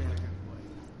serious for you.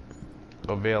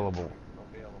 Available.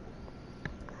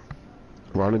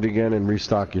 Run it again and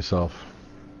restock yourself.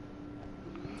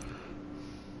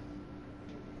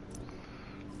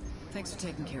 Thanks for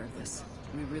taking care of this.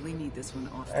 We really need this one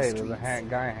off the Hey, streets. there's a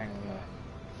guy hanging there.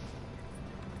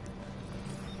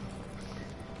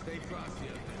 Stay frosty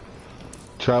up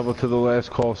there. Travel to the last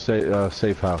call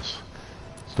safe house.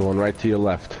 It's the one right to your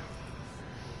left.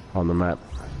 on the map.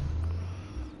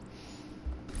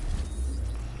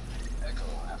 Echo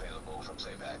available for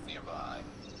playback nearby.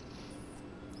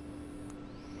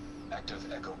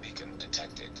 Active echo beacon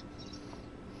detected.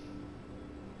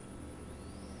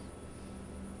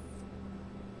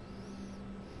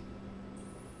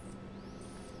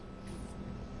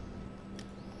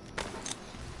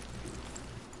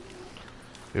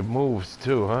 It moves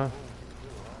too, huh?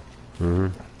 Mm-hmm.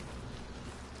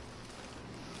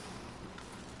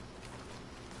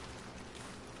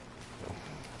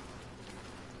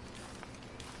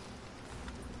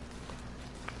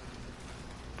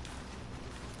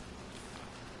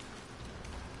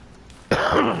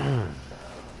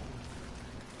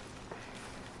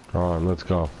 Come on, let's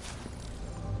go.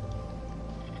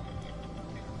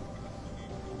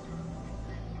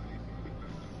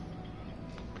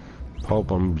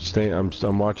 Pope,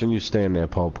 I'm watching you stand there,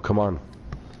 Pope. Come on.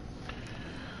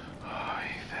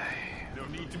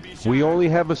 We only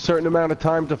have a certain amount of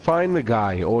time to find the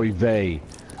guy, oy vey.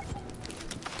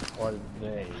 Or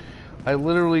they. I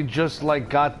literally just like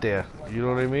got there. You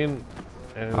know what I mean?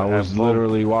 And I was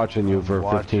literally watching you for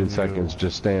 15 seconds.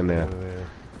 Just stand there.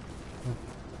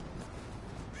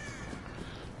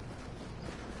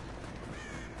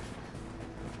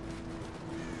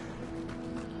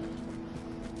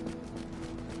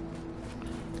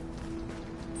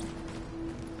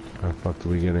 How the fuck do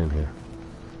we get in here?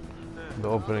 The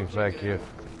opening's back here.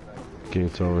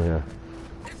 Gates over here.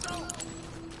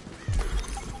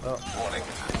 Warning.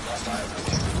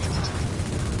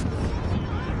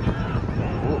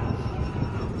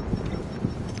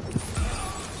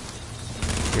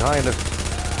 Behind us.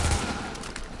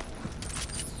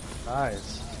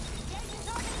 Nice.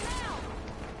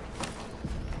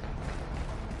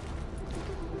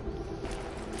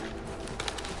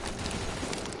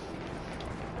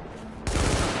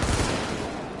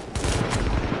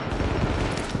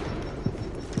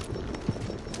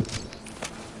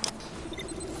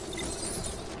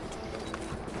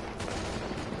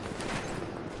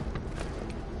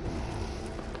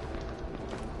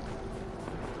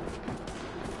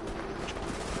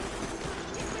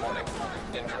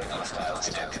 Entering hostiles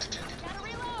detected.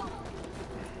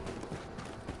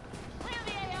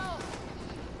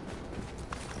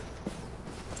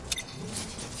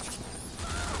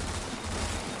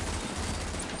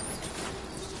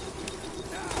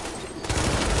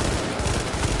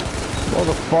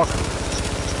 Motherfucker.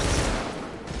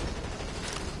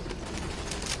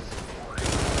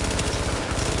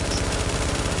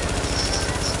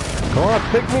 Come on,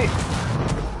 pick me.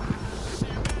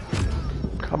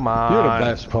 Come on. You're the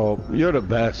best, Pope. You're the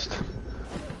best.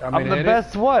 I'm the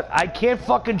best what? I can't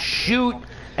fucking shoot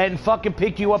and fucking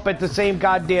pick you up at the same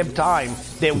goddamn time.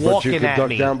 They're walking But you at could duck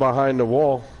me. down behind the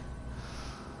wall.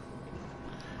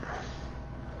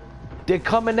 They're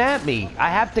coming at me. I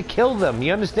have to kill them.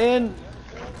 You understand?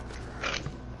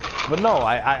 But no,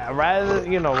 I rather,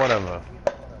 you know, whatever.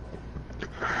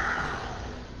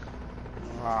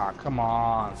 Ah, come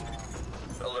on.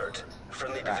 Alert.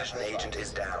 Friendly division agent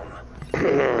is down.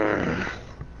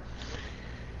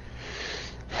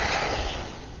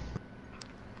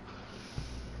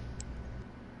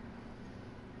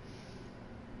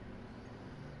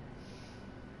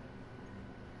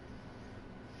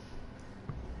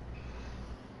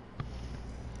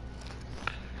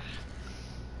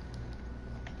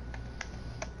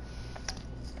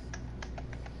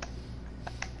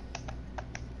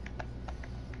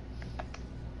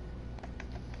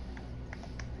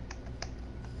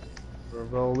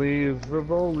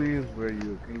 Rivoli's, where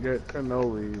you can get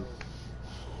cannolis.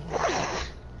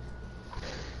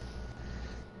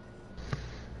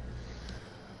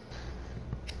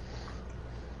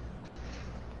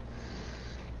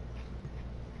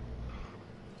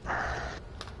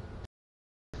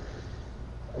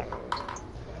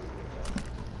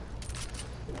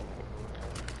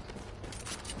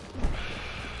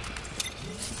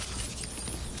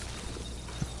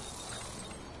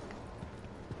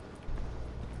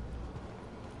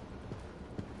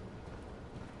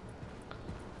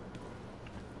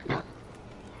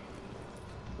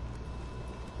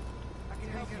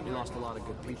 We lost a lot of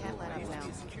good people. We can't let up now.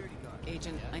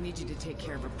 Agent, I need you to take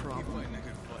care of a problem.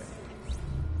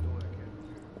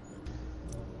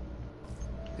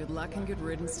 Good luck and good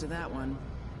riddance to that one.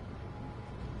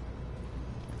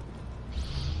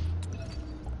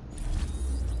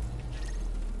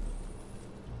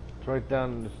 It's right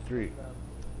down the street.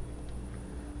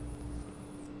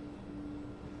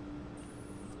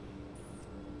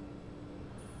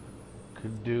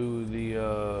 Could do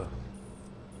the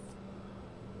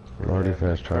Already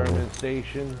fast travel. permit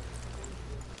station.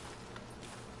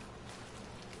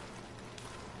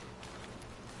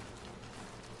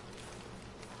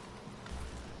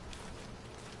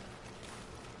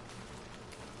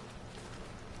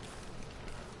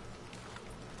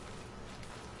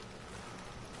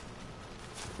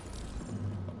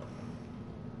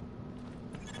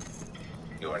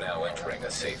 You are now entering a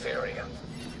safe area.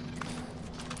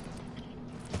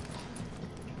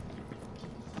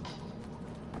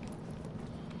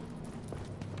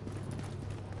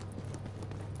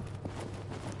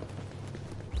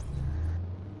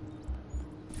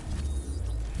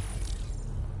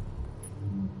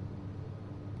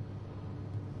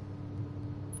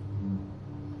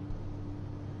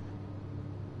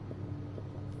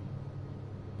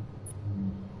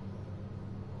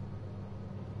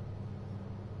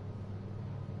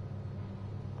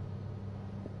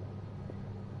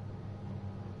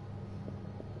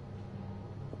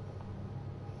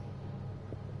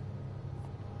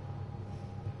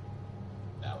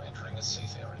 Now entering a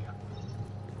safe area.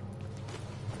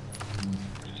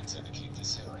 Readings indicate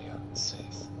this area is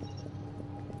safe.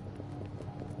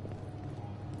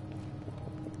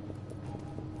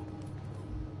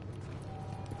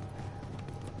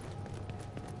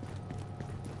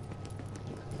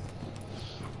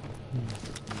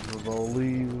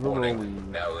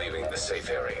 Warning, now leaving the safe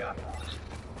area.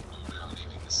 Now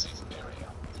leaving the safe area.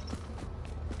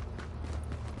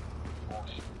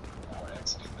 Warning, now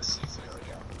exiting the safe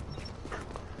area.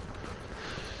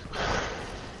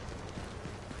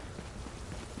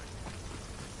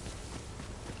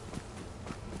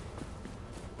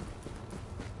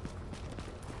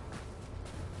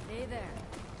 Hey there.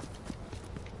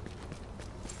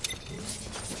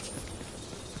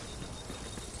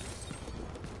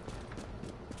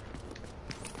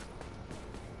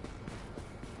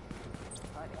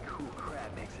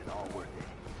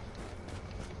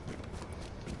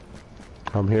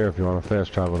 I'm here if you want to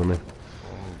fast travel to me.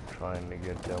 I'm trying to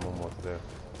get there. I'm almost there.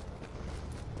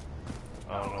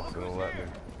 I don't know if it'll let me.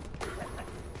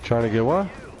 Trying to get what?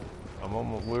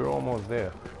 We're almost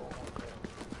there.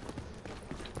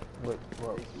 What,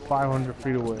 500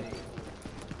 feet away.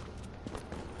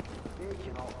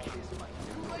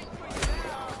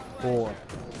 Four.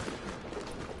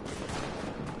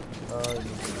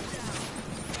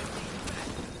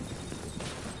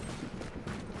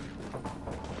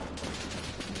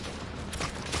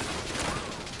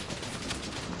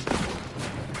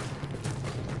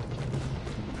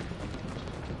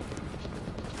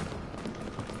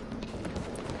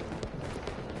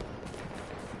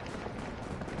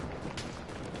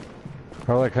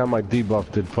 I like how my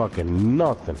debuff did fucking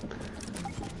nothing.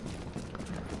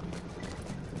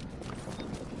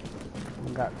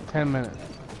 We got 10 minutes.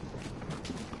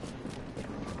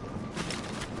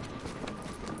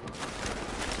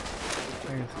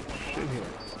 There's shit here.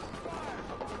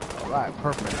 Alright,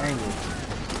 perfect angle.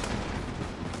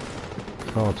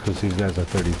 Oh, it's because these guys are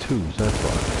 32s, that's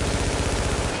why.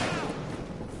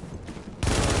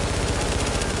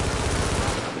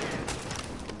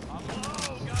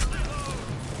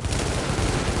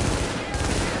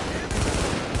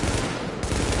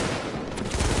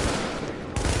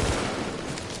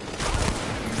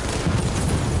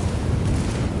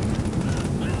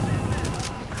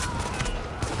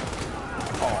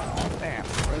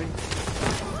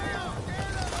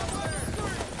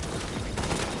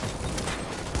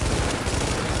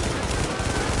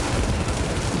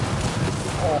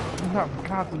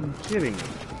 I'm kidding.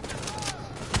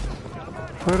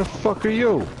 Where the fuck are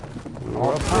you?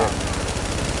 We're up there.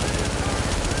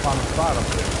 On the bottom.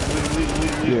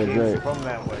 We Yeah, came great. from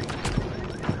that way.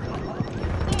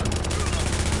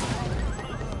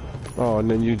 Oh, and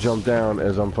then you jump down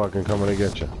as I'm fucking coming to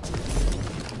get you.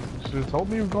 Should've told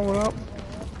me you were going up.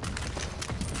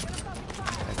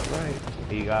 That's right.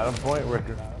 He got a point,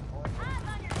 Ricker.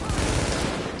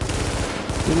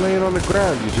 You're laying on the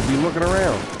ground. You should be looking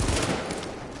around.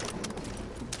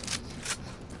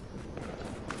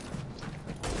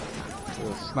 There's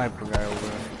a sniper guy over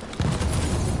there.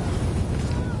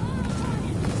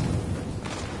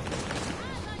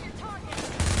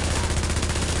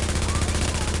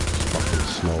 Fucking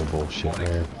snow bullshit,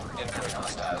 man.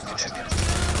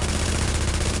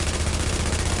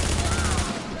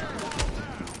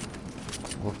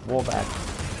 We'll fall back.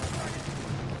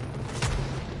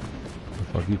 The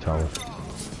fuck you telling?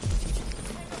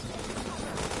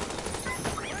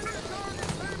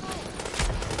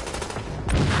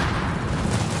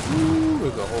 Ooh,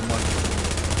 there's a whole bunch.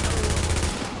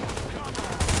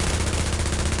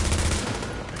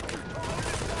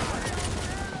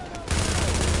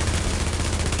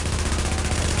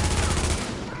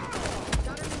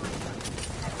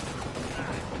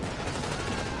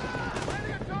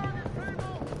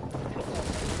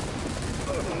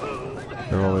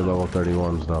 They're only level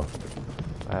 31s though.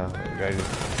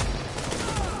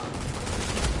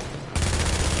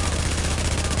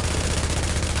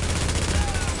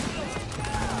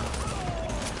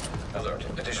 Alert.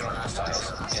 Additional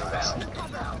hostiles.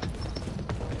 inbound.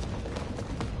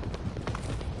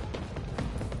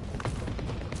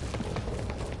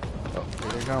 Oh,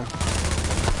 here they come.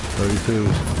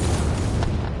 32s.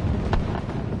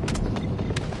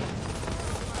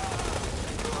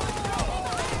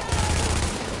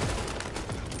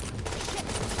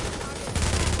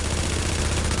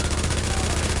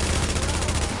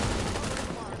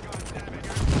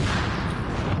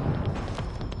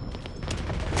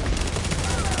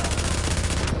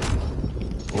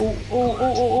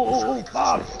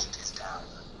 Fuck!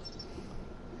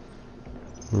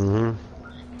 Mm-hmm.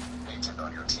 Agent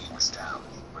on your team is down.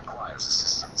 Requires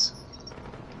assistance.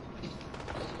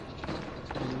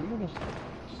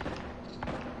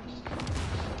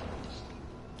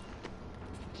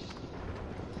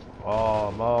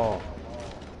 Oh, Mo.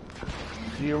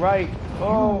 You're right.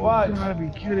 Oh, what? You gotta be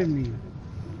kidding me.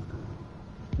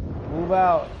 Move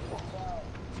out.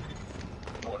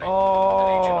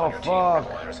 Oh, fuck.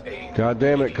 God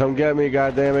damn it, come get me,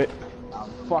 god damn it.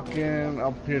 I'm fucking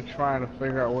up here trying to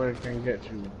figure out where it can get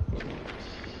you.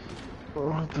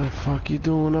 What the fuck you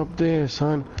doing up there,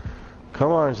 son?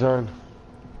 Come on, son.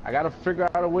 I gotta figure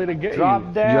out a way to get Drop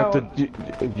you. down. You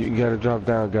have to, you gotta drop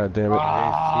down, god damn it.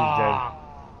 Ah.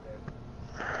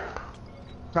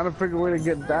 Trying to figure a way to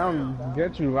get down and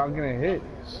get you without getting hit.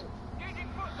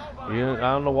 I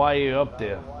don't know why you're up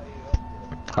there.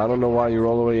 I don't know why you're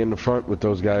all the way in the front with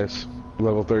those guys.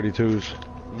 Level 32s.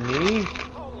 Me?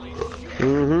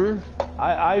 Mm-hmm.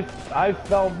 I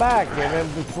fell back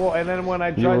and then when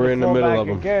I tried You were to in the fall middle back of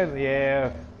 'em. again,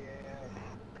 yeah.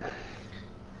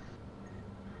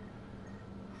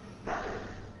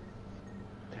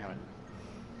 Damn it.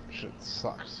 Shit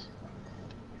sucks.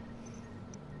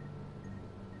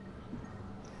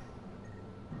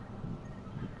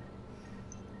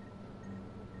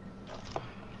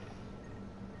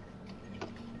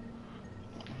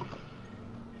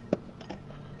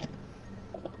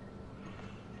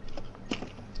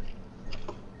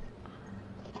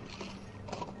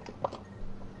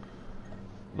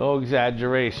 No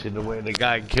exaggeration, the way the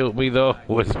guy killed me though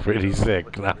was pretty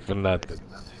sick, not for nothing.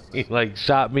 He like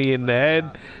shot me in the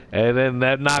head, and then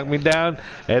that knocked me down,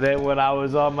 and then when I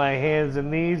was on my hands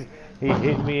and knees, he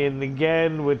hit me in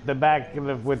again with the back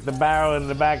of with the barrel in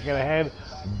the back of the head,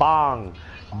 bong,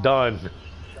 done.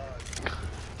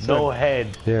 No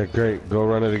head. Yeah, great. Go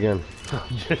run it again.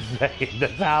 Just saying,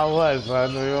 that's how it was,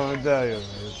 son. What do you want me to tell you,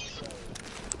 man?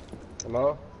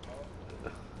 Hello?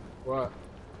 What?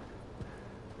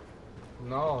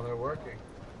 No, they're working.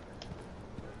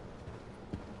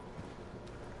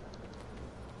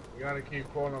 You gotta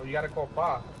keep calling them. You gotta call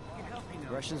Pa.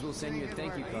 Russians will send you a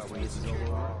thank you card when this is over.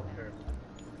 Oh, okay.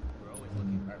 We're always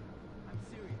looking. I'm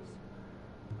serious.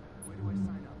 Where do I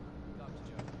sign up? Dr.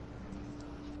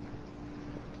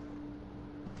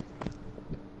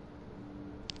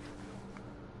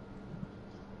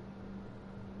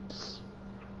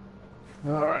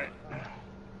 Joe. All right.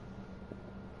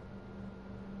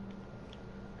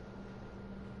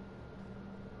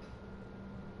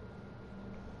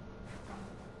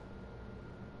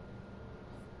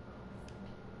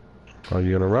 Are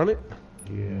you gonna run it?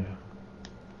 Yeah.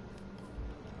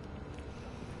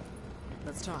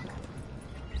 Let's talk.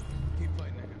 Keep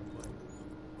fighting, I gotta play.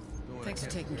 Don't worry, Thanks for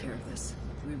taking care of this.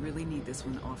 We really need this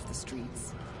one off the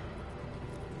streets.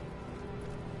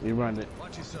 You run it.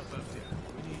 watch yourself out there.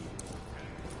 We need you.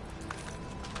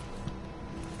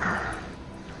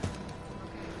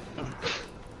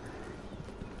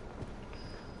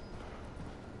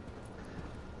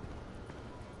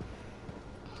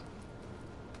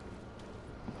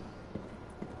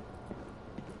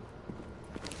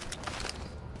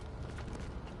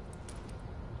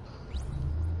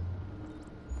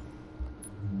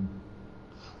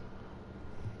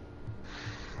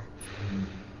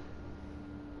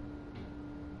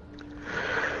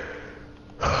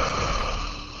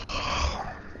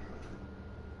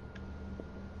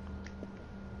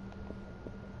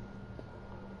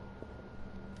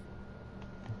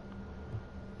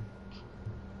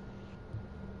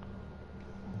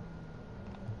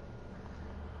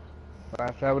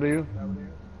 Fast travel to you?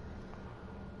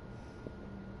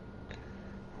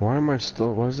 Why am I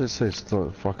still, why does it say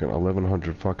still fucking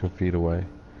 1100 fucking feet away?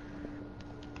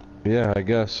 Yeah, I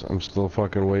guess I'm still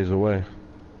fucking ways away.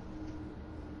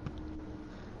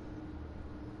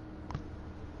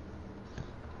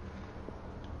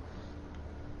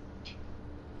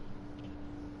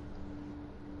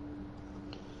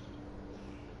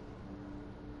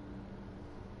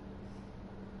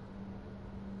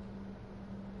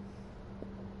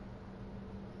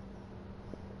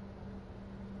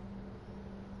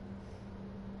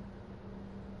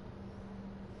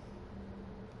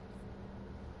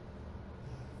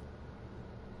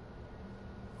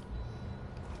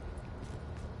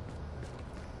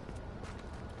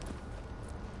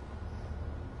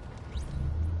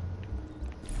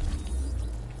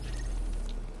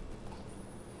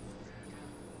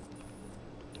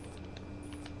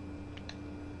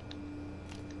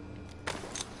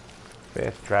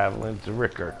 Fast traveling to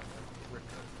Ricker.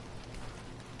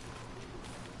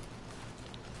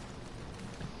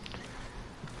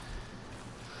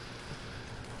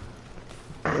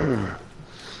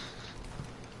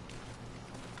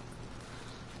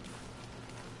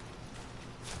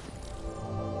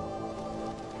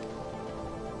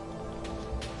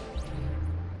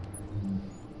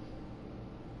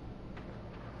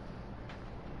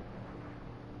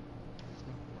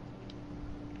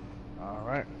 All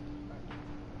right.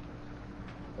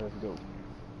 Let's go.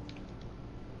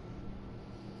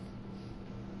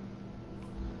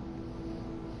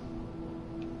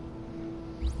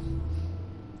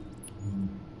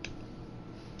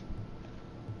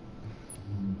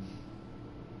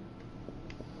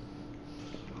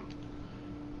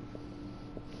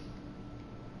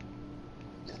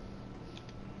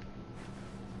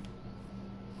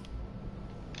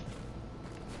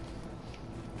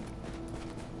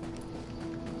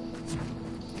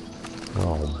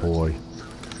 Oh boy.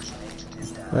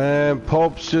 And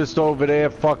Pope's just over there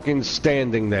fucking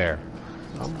standing there.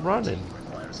 I'm running.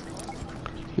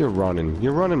 You're running.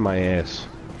 You're running my ass.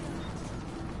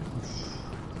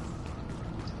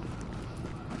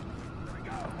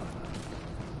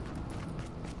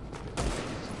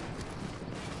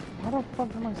 How the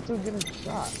fuck am I still getting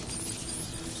shot?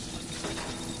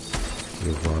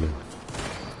 You're running.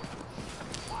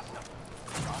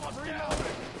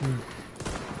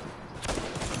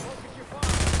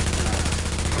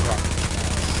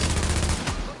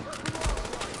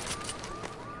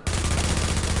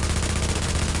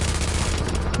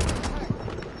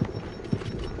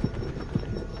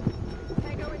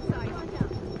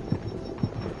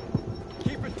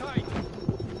 Keep it tight.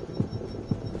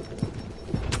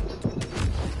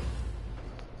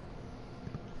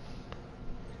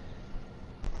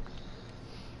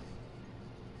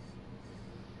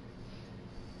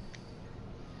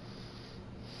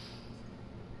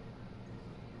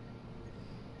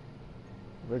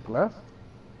 Rick left?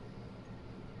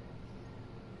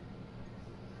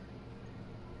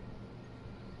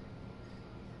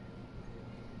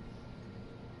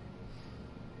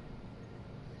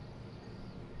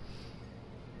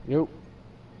 Yo.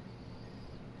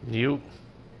 You.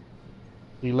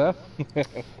 He left? Please.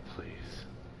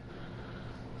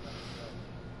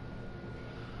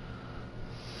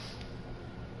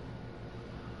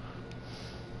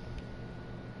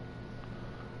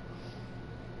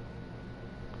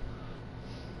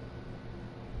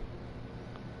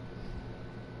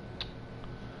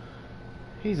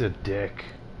 He's a dick.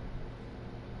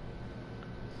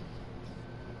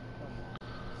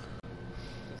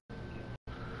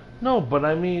 No, but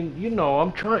I mean, you know,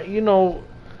 I'm trying, you know,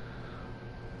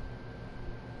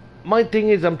 my thing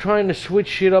is I'm trying to switch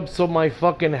shit up so my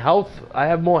fucking health, I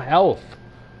have more health.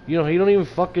 You know, he don't even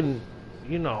fucking,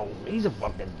 you know, he's a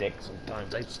fucking dick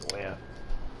sometimes, I swear.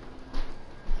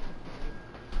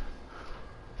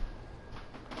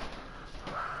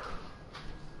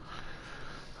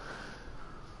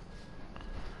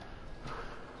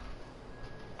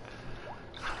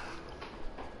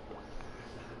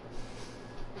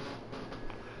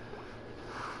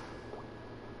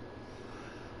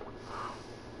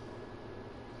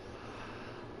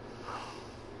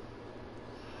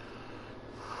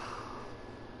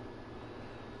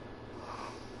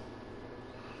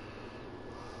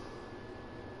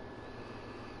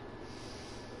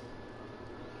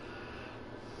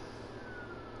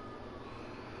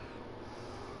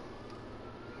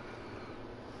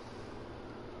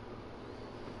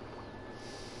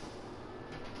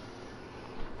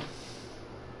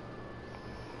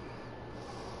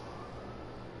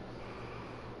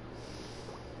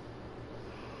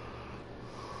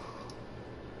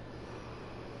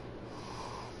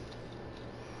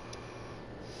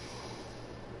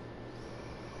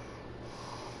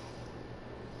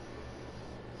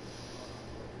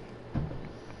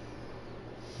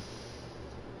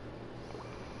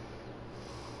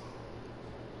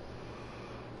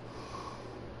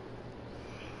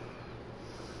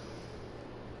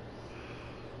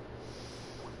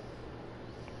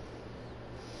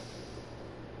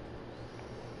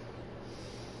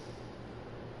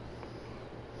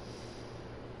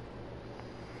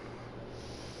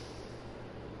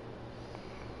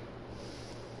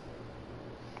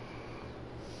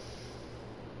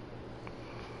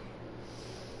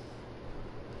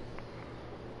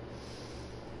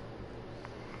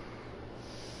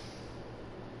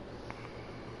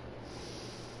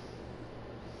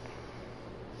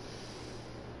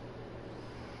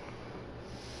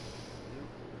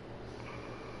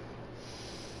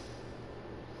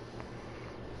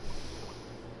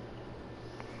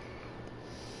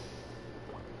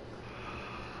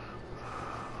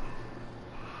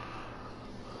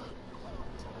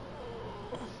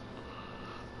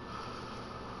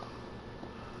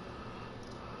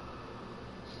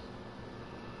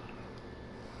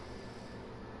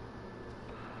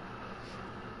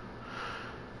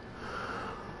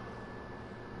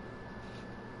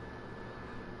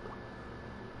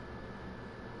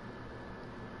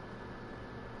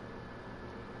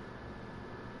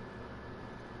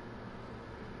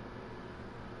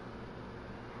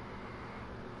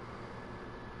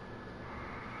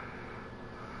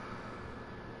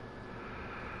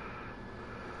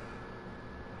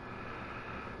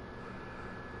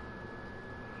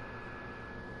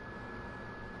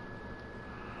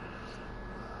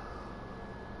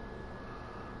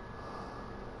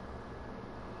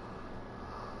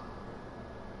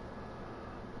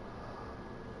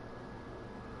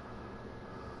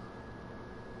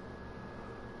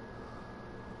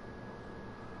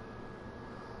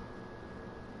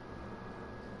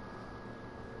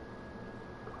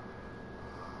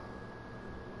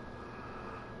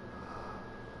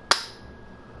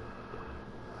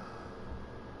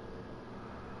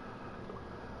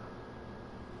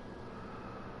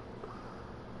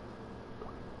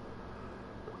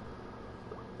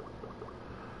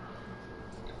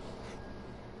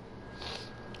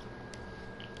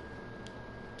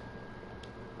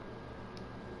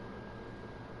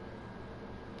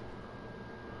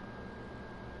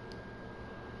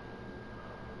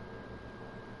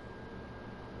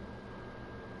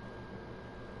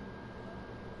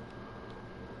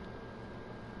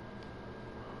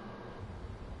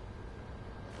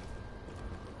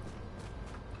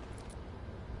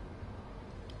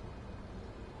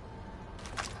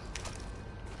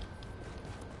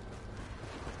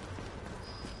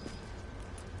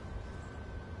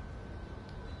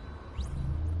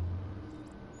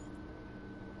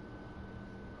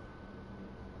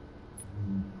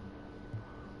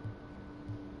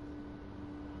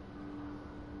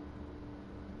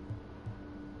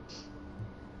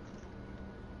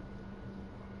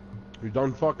 You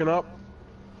done fucking up?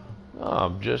 No,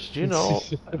 I'm just, you know,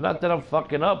 not that I'm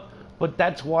fucking up, but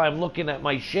that's why I'm looking at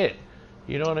my shit.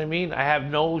 You know what I mean? I have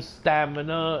no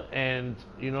stamina, and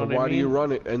you know So what I mean? why do you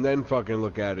run it and then fucking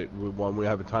look at it when we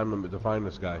have a time limit to find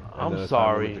this guy? And then I'm a time limit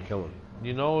sorry. to kill him.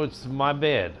 You know, it's my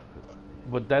bad.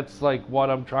 But that's like what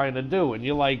I'm trying to do. And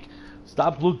you're like,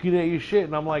 stop looking at your shit.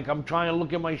 And I'm like, I'm trying to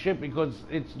look at my shit because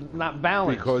it's not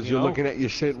balanced. Because you you're know? looking at your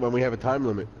shit when we have a time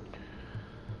limit.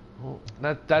 Well,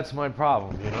 that's my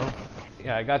problem, you know?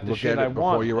 Yeah, I got the Look shit at I it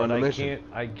before want, you run but a I mission.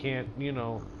 can't, you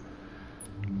know.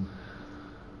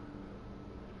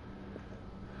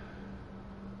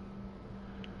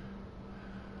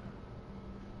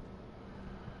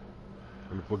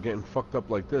 And if we're getting fucked up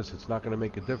like this, it's not going to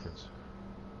make a difference.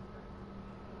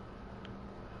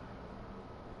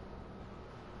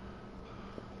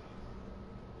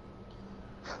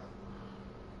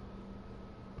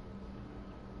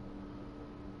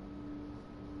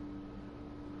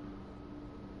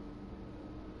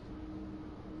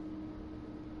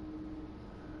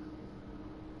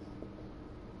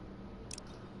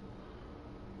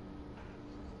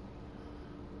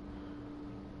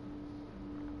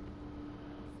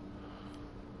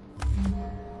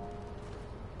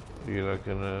 You're not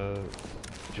gonna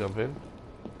jump in?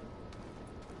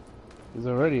 He's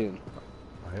already in.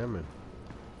 I am in.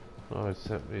 Oh, it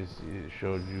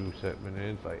showed you sent me an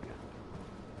invite.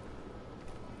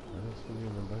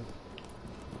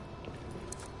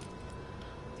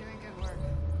 Doing good work.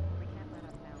 We can't let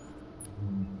up now.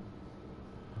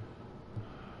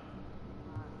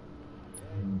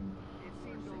 It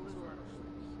seems a little out of sorts.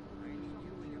 I need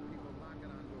you and your people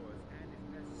knocking on doors and, if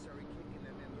necessary, kicking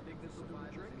them in with the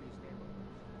survivors in these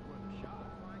neighborhoods.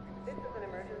 This is an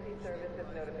emergency services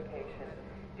notification.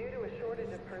 Due to a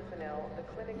shortage of personnel, the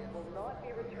clinics will not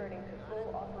be returning to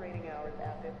full operating hours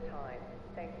at this time.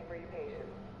 Thank you for your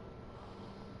patience.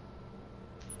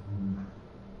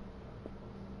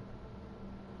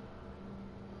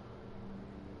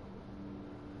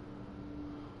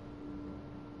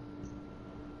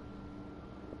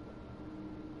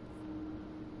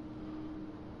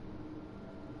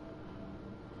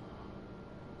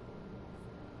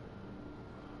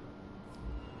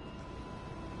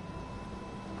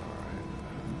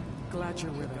 Glad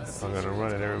you're with us. I'm gonna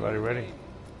run it. Everybody ready?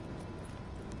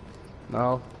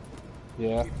 No.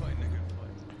 Yeah.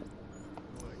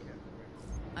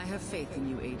 I have faith in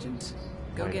you, Agent.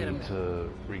 Go I get him. need to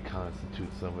reconstitute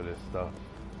some of this stuff.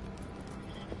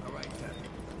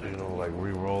 You know, like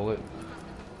re-roll it.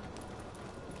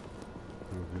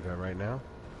 Can we do that right now?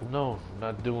 No, I'm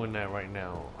not doing that right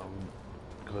now.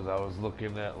 Because I was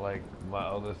looking at like my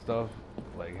other stuff,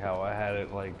 like how I had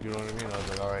it, like, you know what I mean? I was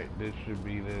like, all right, this should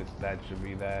be this, that should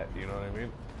be that. You know what I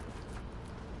mean?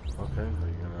 Okay, are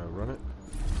you gonna run it?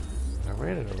 I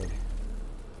ran it already.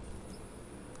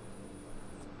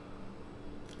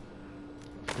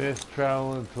 Fifth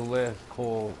traveling to last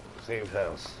call, same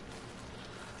house.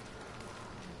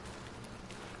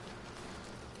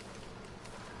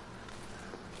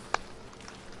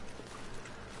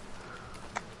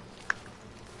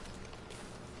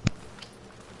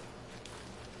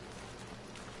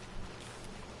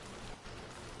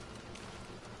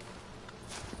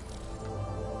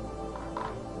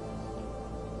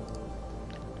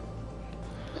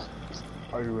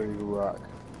 Are you ready to rock?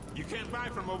 You can't buy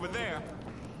from over there.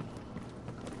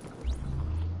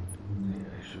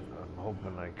 I'm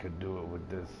hoping I could do it with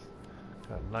this.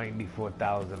 Got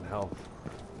 94,000 health.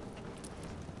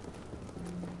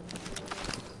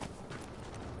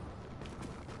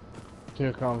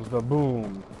 Here comes the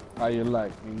boom. How you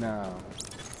like me now?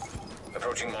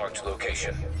 Approaching marked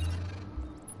location.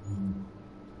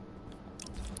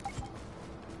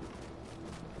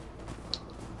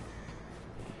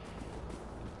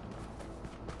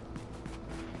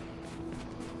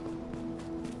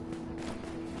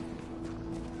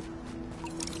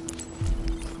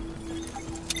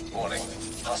 Warning.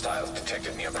 Hostiles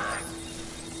detected nearby.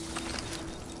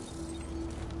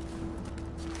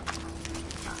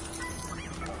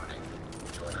 Warning.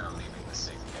 You are now leaving the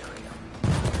safe area.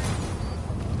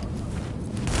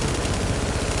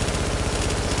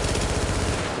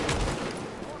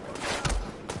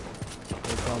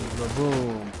 Here comes the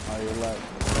boom. How you like me?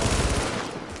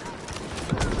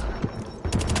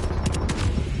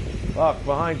 Fuck,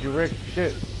 behind you, Rick.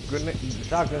 Shit. Grenade,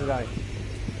 shotgun guy.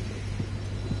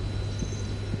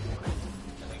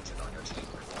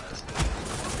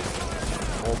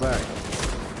 Fall back.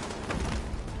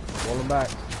 Roll him back.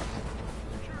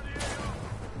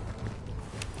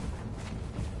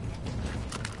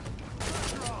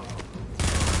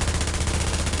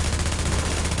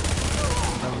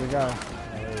 There's the guy.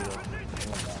 There you go.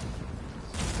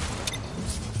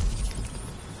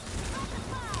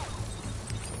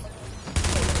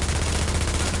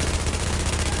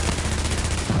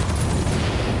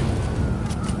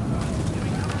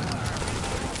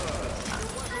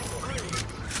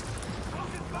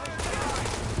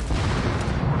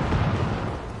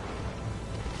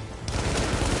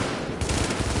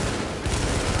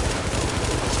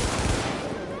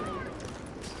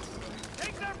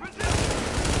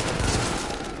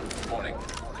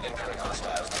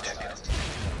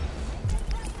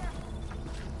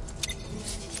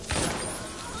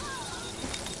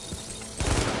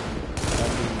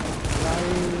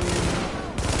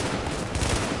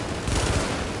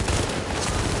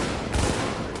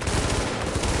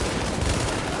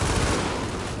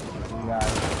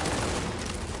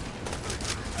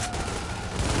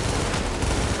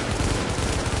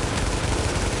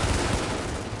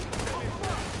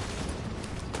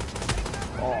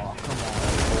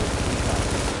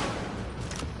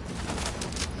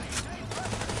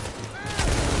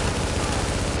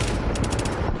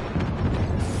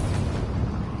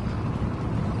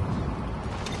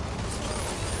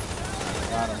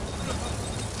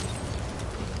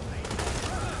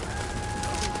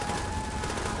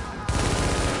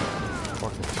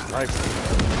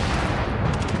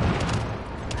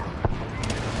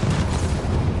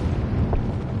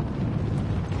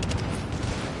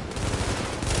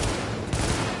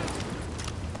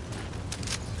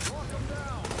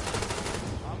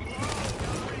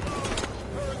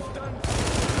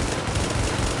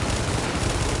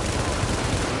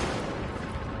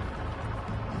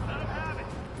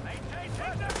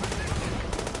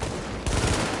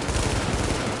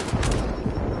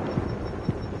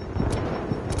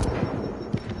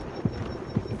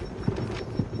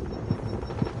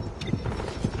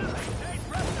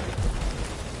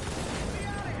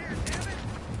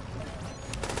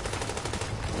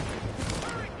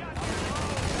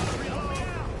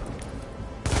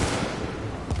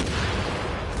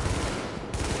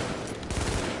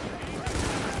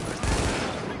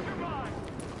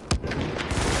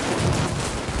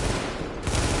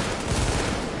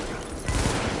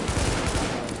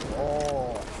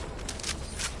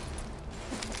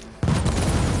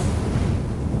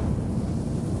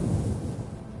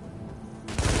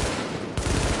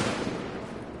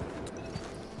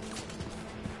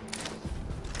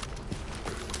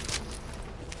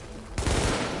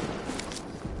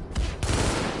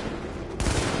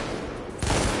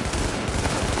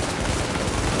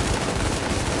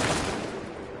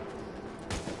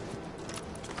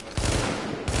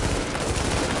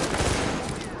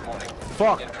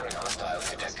 Fuck!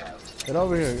 Get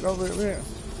over here, get over here.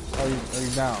 Are you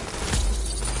down?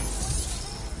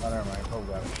 Oh, never mind. Hold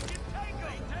that.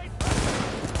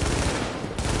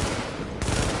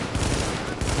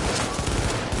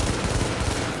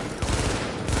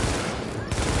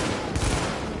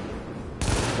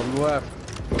 From left.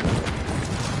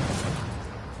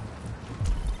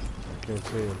 Can't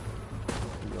see him.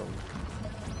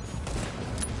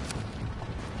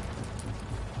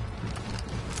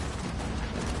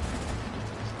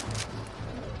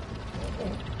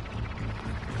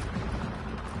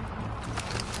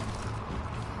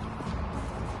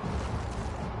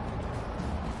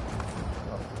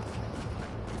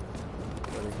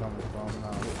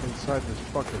 Inside this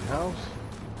fucking house?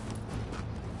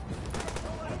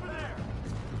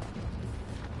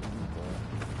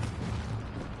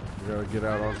 We gotta get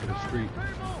out onto the street.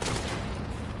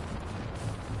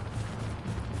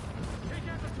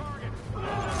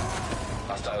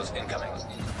 Hostiles incoming.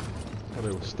 Oh,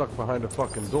 they were stuck behind a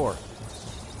fucking door.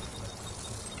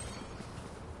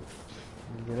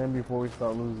 Get in before we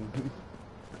start losing.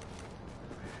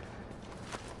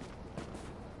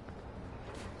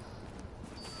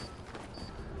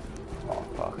 Oh,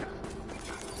 fuck.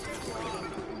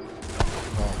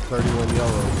 Oh, 31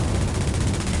 yellow.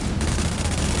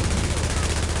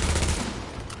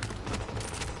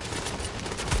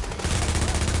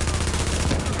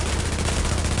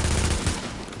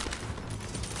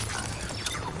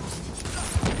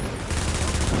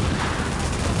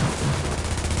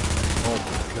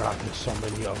 There's so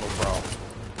many of them, bro.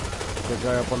 The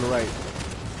guy up on the right.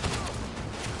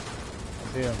 I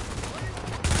see him.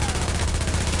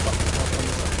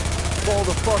 Fall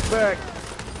the fuck back.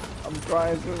 I'm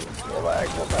trying to. Go back,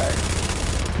 go back.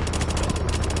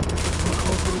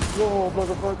 Go for the wall,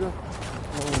 motherfucker.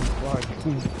 Oh, fuck.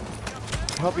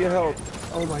 Help your health.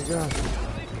 Oh, my God.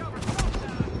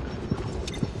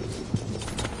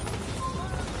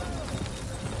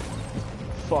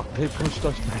 Fuck, they pushed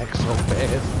us back so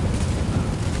fast.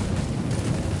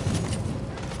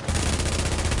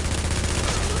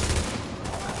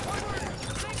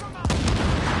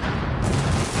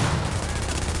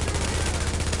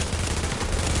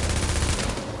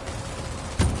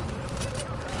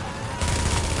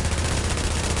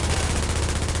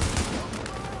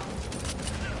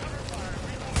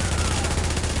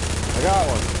 I got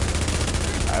one.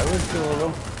 I was two of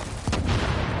them.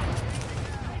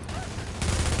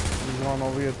 There's one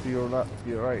over here to your left, to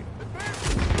your right.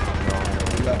 No,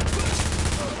 left.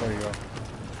 There you go.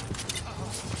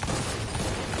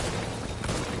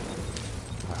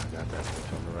 I got that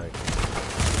bitch on the right.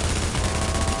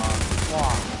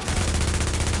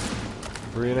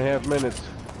 3.5 minutes.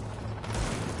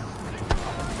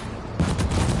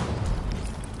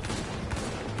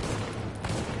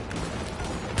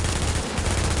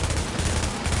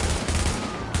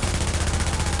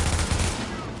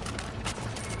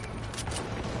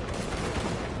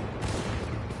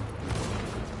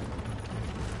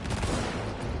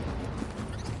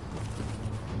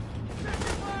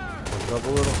 Up a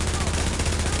little.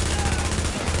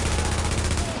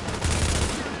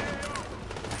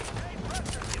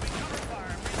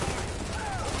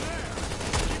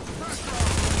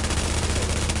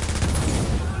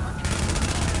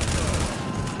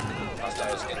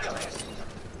 Hostiles incoming.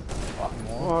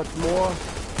 Fuck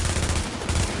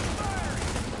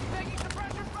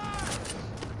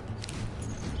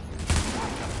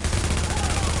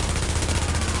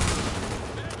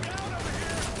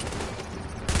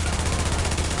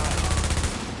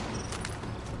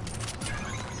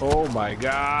my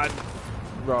god.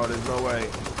 Bro, there's no way.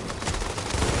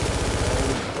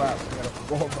 Holy crap, we gotta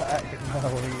fall back.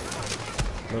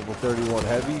 Level 31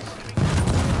 heavies.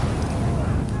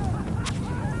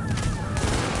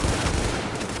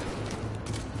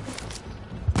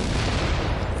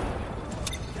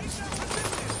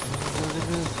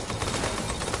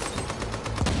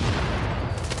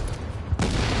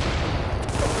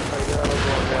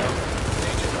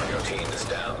 Agent on your team is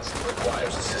down.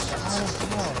 Requires assistance.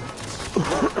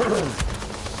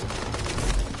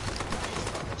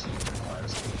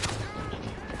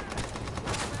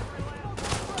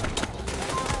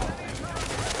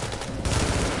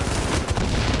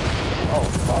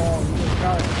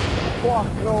 Fuck,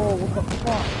 no, what the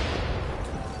fuck?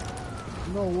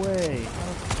 No way, how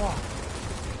the fuck?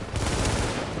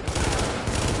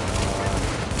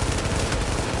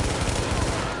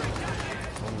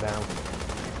 I'm down.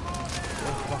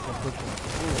 Let's fucking push him.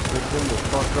 Pick him the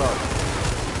fuck up.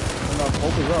 No,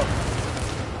 focus up.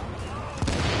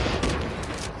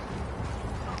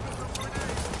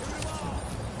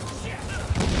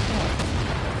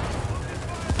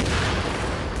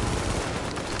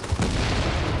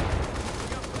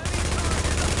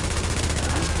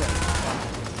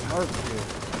 Mercy.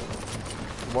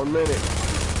 1 minute.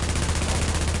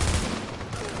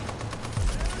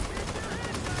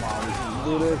 Wow, we can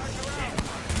do this.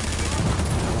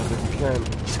 If you can.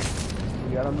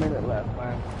 We got a minute left,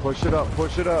 man. Push it up,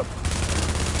 push it up.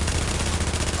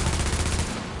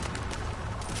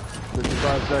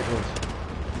 55 seconds.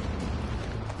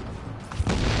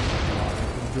 We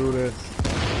can do this.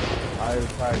 I am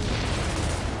fighting.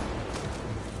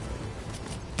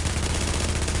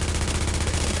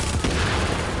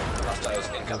 Hostiles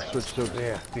incoming. Switch to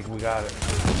Yeah, I think we got it.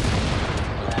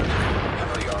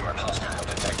 Heavily armored hostile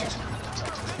detected.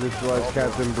 neutralize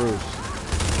Captain Bruce.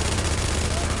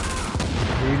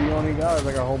 He the only guy, there's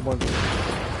like a whole bunch of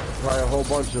Probably a whole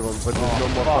bunch of them, but there's no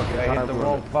more fuck, fucking I time hit the limit.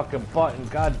 wrong fucking button,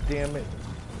 god damn it.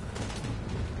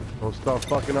 Don't start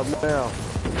fucking up now.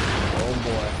 Oh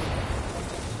boy.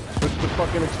 Switch to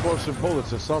fucking explosive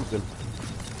bullets or something.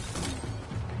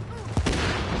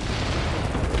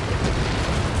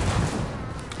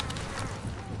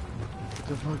 What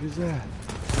the fuck is that?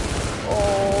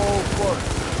 Oh fuck!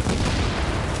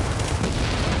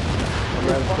 I'm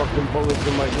out of fucking bullets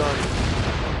in my gun.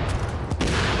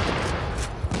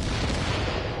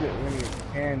 Shit, we need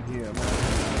hands here, man.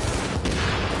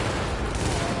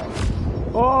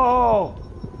 Oh!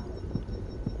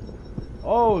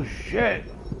 Oh shit!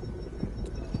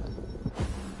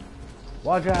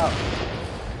 Watch out!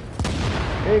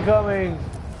 Incoming!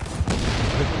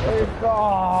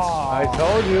 I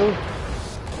told you!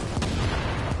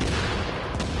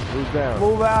 Who's down?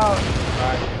 Move out!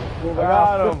 Alright, move I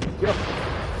out. got him!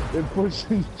 They're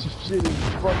pushing shit is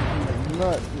fucking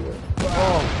nuts here.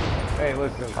 Oh! Hey,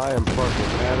 listen. I am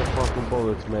fucking out of fucking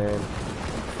bullets, man.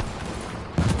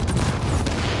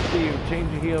 Steve, change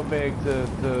your heel bag to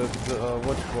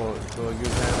what you call it? So you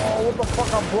can. Oh, what the fuck?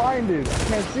 I'm blinded. I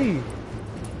can't see.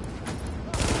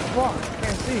 Fuck, I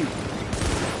can't see.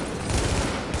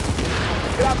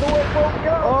 Get out the way, bro.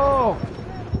 Get out. Oh!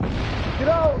 Get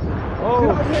out. Oh, Get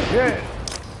out here. shit!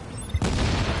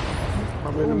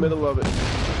 I'm in the middle of it.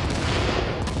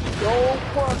 Oh,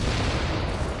 fuck.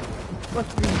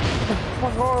 Must be. What the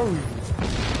fuck are we?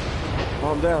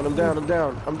 Oh, I'm down, I'm down, I'm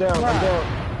down, I'm down, I'm down.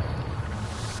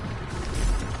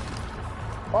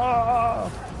 Ah!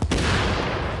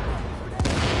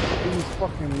 He's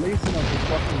fucking lacing up his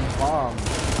fucking bomb.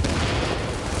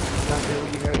 Not there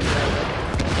what you gotta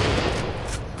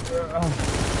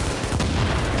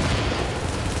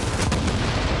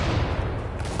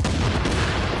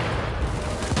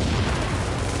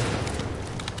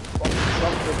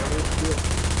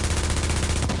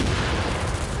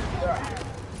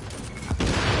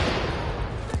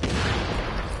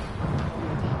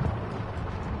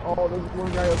Oh, there's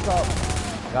one guy up top.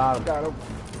 Got him. Got him.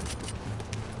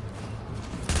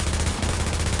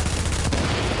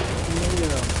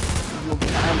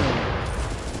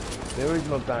 There is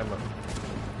no timer.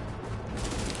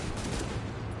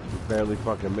 Barely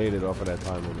fucking made it off of that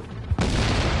time limit.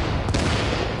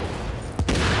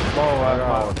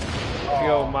 Oh,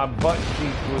 yo, my butt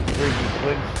cheeks was freaking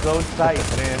clinched so tight,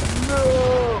 man. No!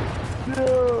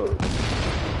 No!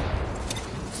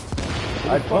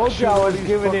 I told you I was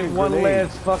giving it one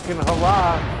last fucking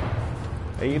hurrah.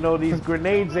 And you know these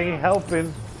grenades ain't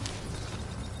helping.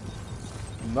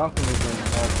 Nothing is going to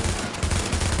help him.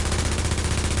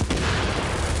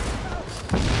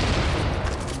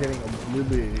 I'm getting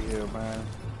obliterated here, man.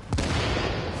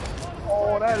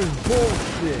 Oh, that is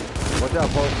bullshit. Watch out,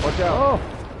 folks. Watch out. Oh!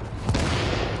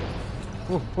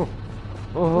 Oh.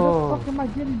 Where the fuck am I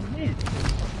getting hit?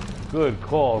 Good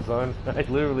call, son. I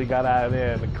literally got out of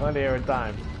there in the cunt air of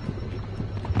time.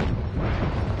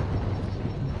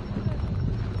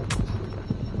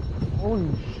 Holy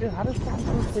shit, how does that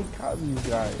first take out these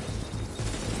guys?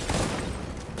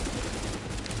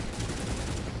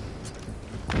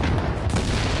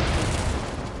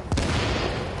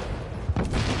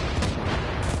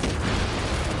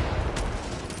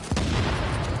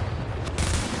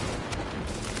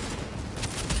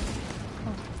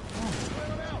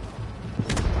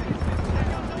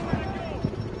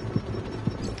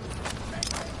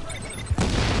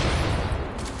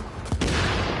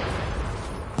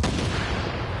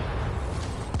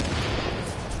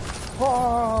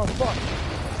 Oh, fuck.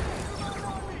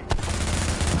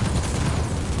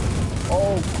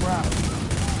 Oh, crap.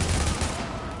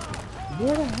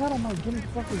 Where the hell am I getting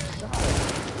fucking shot at?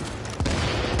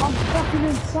 I'm fucking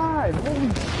inside. Holy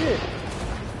shit.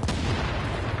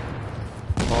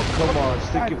 Oh, come on.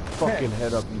 Stick your fucking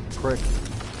head up, you prick.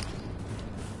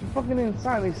 I'm fucking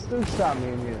inside. They still shot me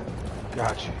in here.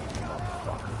 Gotcha.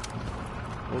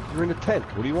 Well, you're in a tent.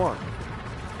 What do you want?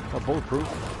 Not bulletproof.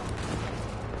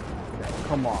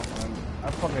 Come on, man. I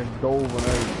fucking dove and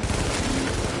everything.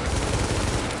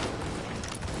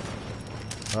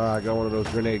 I got one of those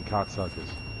grenade cocksuckers.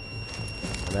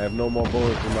 And I have no more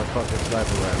bullets in my fucking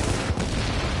sniper round.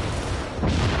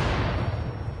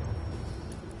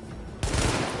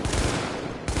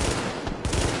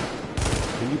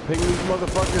 Can you ping these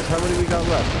motherfuckers? How many we got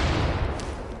left?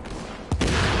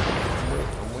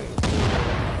 I'm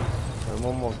waiting.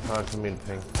 One more time for me to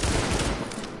ping.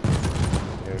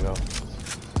 There you go.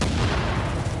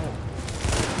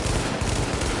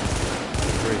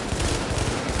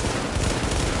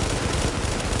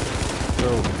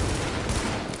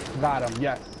 Got him,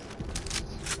 yes.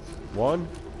 One?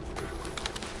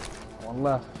 One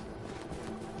left.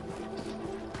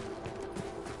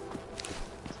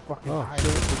 It's fucking Oh, high. shit.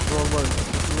 It's the wrong button.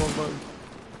 It's the wrong button.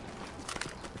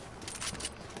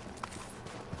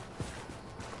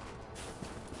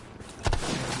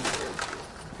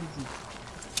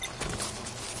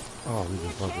 Oh, he's a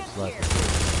fucking sniper.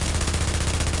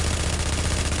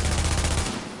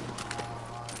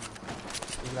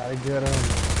 We gotta get him.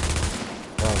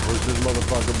 Oh, push this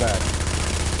motherfucker back.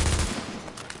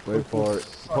 Wait for it.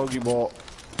 Pokeball.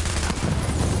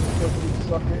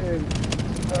 Suck it in.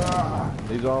 Ah.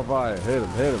 He's on fire. Hit him,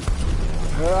 hit him.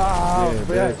 Ah, yeah,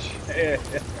 bitch.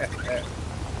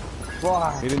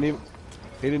 Fuck. He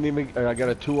didn't even, I got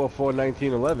a 204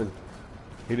 1911.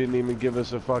 He didn't even give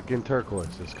us a fucking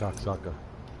turquoise, this cocksucker.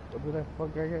 What did I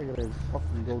fuck? I got a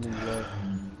fucking golden glove.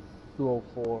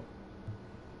 204.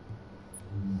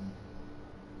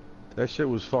 That shit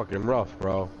was fucking rough,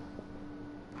 bro.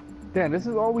 Damn, this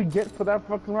is all we get for that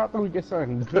fucking route? Then we get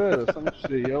something good or some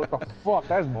shit, yo. What the fuck?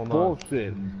 That's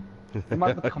bullshit.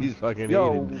 He's fucking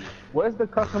yo, eating. where's the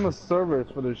customer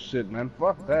service for this shit, man?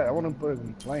 Fuck that. I want to put a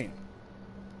complaint.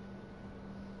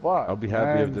 Fuck, I'll be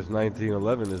happy man. if this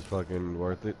 1911 is fucking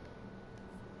worth it.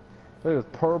 There's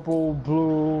purple,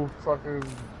 blue, fucking...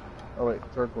 Oh wait,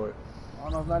 turquoise. Oh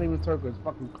no, it's not even turquoise. It's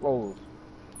fucking clothes.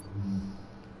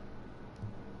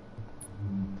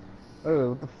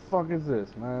 What the fuck is this,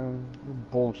 man? This is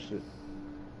bullshit.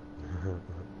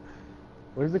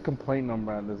 Where's the complaint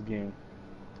number on this game?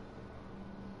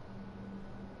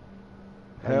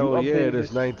 Hell yeah,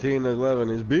 this 1911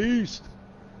 is beast.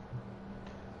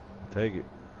 Take it.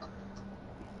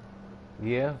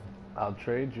 Yeah, I'll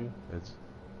trade you.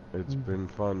 It's been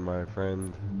fun, my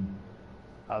friend.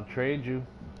 I'll trade you.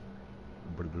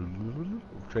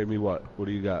 Trade me what? What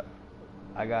do you got?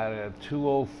 I got a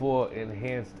 204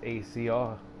 enhanced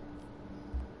ACR.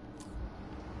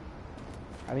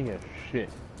 I didn't get shit.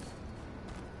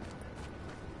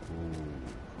 Ooh.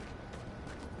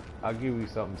 I'll give you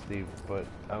something, Steve, but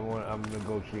I'm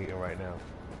negotiating right now.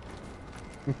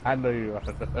 I know you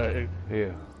are.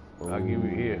 Here. I'll give you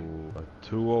here. A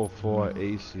 204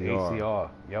 ACR. ACR,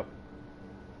 yep.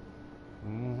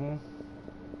 Mm-hmm.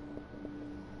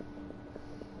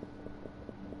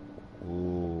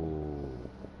 Ooh.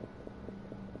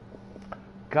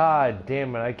 God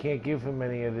damn it, I can't give him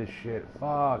any of this shit.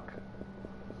 Fuck.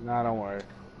 Nah, don't worry.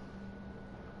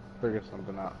 Figure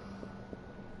something out.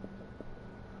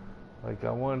 Like,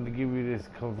 I wanted to give you this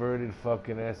converted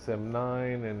fucking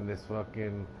SM9 and this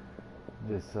fucking,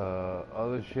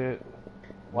 other shit.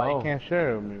 Why No. you can't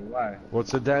share it with me? Why?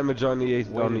 What's the damage on the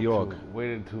on the York?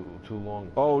 Waited too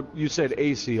long. Oh, you said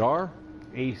ACR?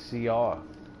 ACR.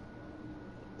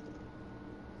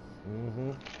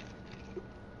 Mm-hmm.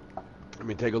 Let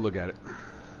me take a look at it.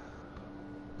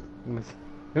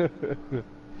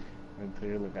 until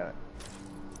you look at it.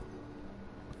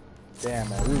 Damn,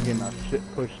 man, we were getting our shit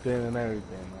pushed in and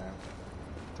everything, man.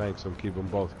 Thanks, I'm keeping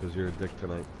both because you're a dick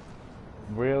tonight.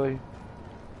 Really?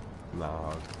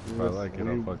 Nah, if I like it,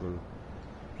 I'll fucking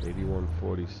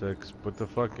 8146. But the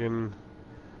fucking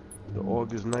the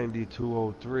AUG is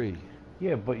 9203.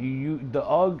 Yeah, but the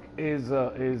UG is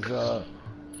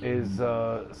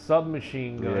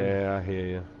submachine gun. Yeah, I hear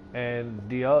you. And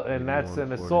that's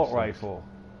an assault rifle.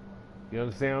 You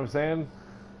understand what I'm saying?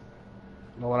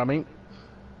 Know what I mean?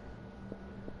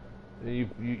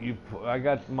 I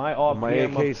got my RPM my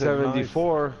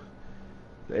AK-74.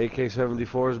 The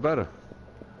AK-74 is better.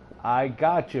 I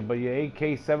got you, but your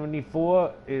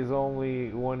AK-74 is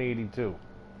only 182.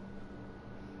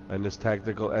 And this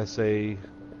tactical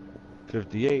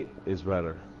SA-58 is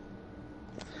better.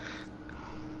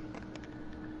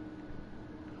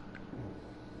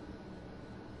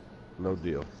 No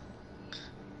deal.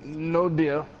 No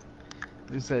deal.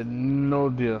 You said no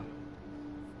deal.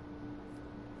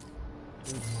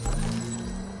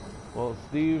 Well,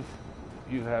 Steve,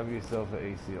 you have yourself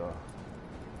an ACR.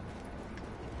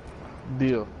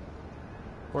 Deal.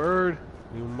 Word?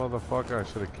 You motherfucker, I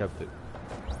should have kept it.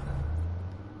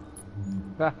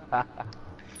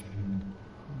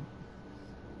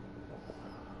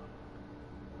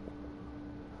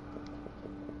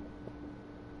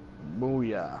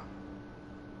 Booyah.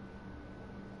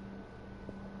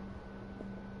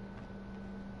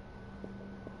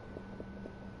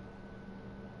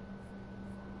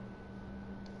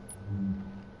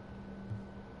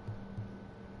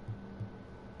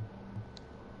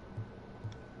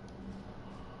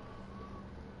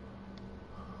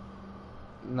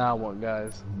 Now what,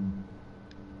 guys?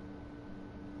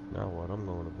 Now what? I'm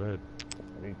going to bed.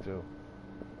 Me too.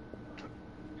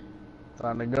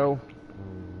 Time to go.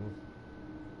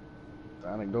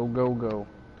 Time to go, go, go.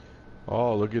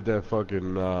 Oh, look at that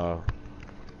fucking,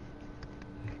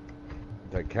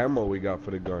 that camo we got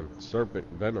for the gun. Serpent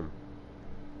Venom.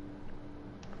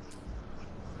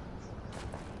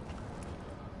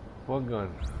 What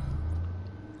gun?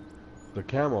 The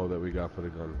camo that we got for the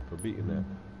gun, for beating that.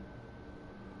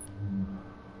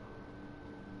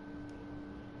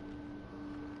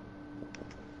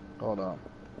 Hold on.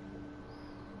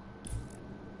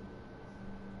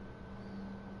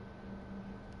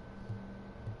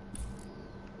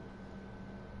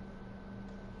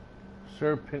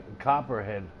 Serpent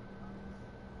Copperhead.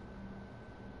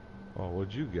 Oh,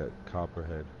 what'd you get?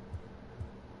 Copperhead.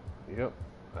 Yep.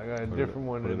 I got a different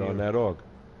one than than you. Put it on that AUG.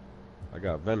 I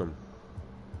got Venom.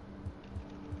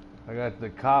 I got the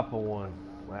copper one.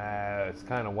 It's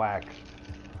kind of whack.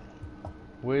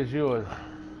 Where's yours?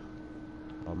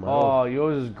 On my Oh, AUG.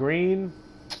 yours is green?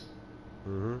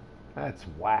 Mm-hmm. That's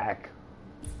whack.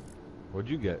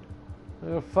 What'd you get?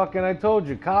 Fucking, I told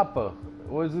you, copper.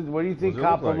 What is it? What do you think What does it look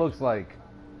copper like? looks like?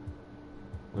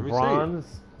 Let me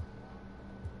Bronze?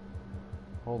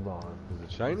 Hold on. Is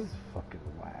it shiny? It's fucking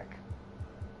whack.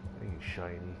 It ain't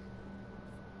shiny.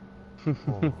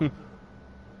 Hold on.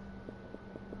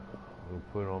 I'm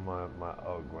gonna put it on my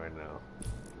UGG right now.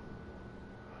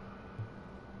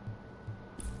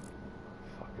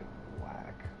 Fucking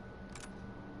whack.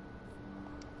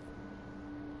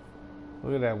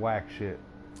 Look at that whack shit.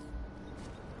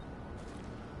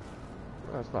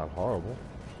 That's not horrible.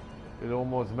 It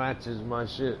almost matches my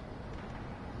shit.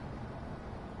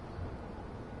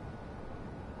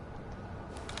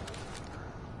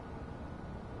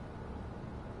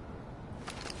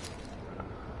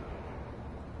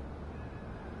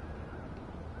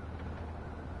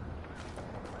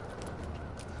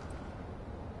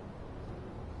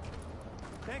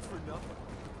 Thanks for nothing.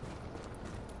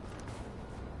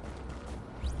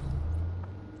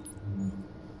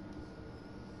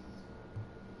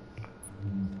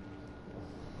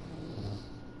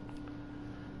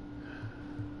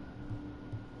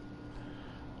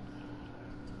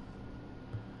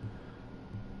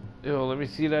 Yo, let me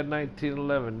see that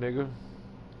 1911, nigga.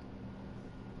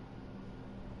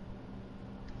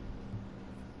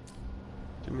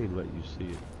 What do you mean let you see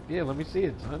it? Yeah, let me see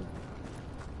it, son.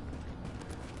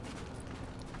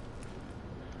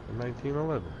 In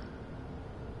 1911.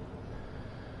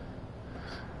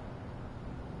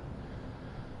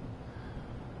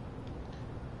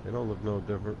 They don't look no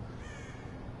different.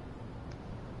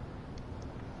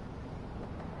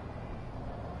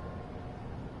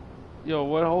 Yo,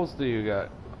 what holster you got?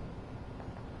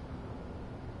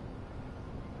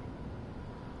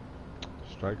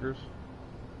 Strikers?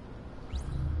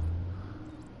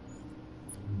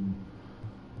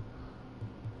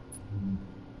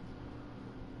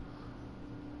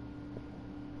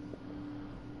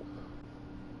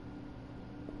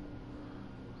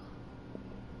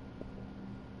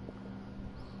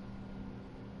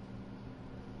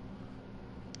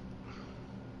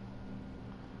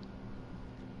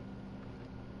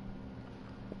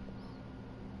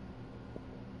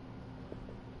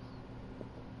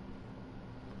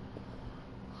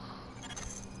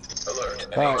 Alert.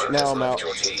 An Alright, agent now has I'm left out.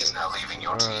 your team. Is now leaving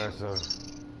your team. Alright, so.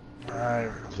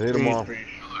 Alright. See you tomorrow.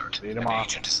 Alert. See you An tomorrow.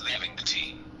 agent is leaving the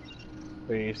team.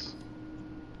 Peace.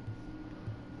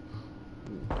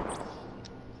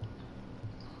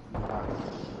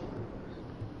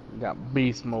 You got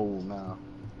beast mode now.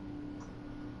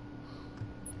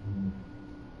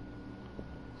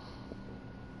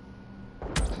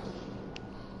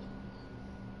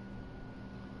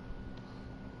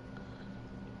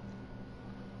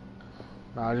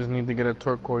 Now I just need to get a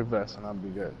turquoise vest and I'll be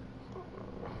good.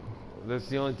 That's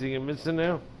the only thing you're missing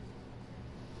now?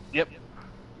 Yep.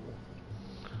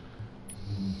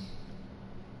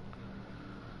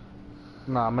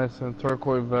 Nah, I'm missing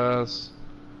turquoise vest,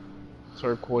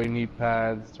 turquoise knee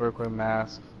pads, turquoise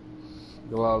mask,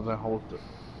 gloves, and holster.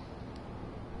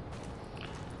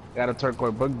 Got a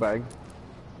turquoise book bag.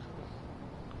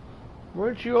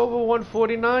 Weren't you over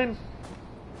 149?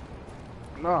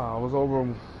 Nah, I was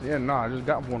over. Yeah, nah, I just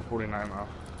got 149 now.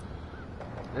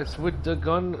 That's with the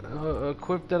gun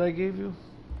equip that I gave you?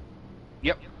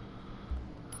 Yep.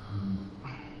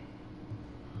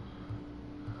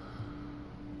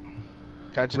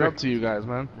 Catching up to you guys,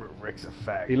 man. Rick's a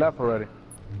fact. He left already.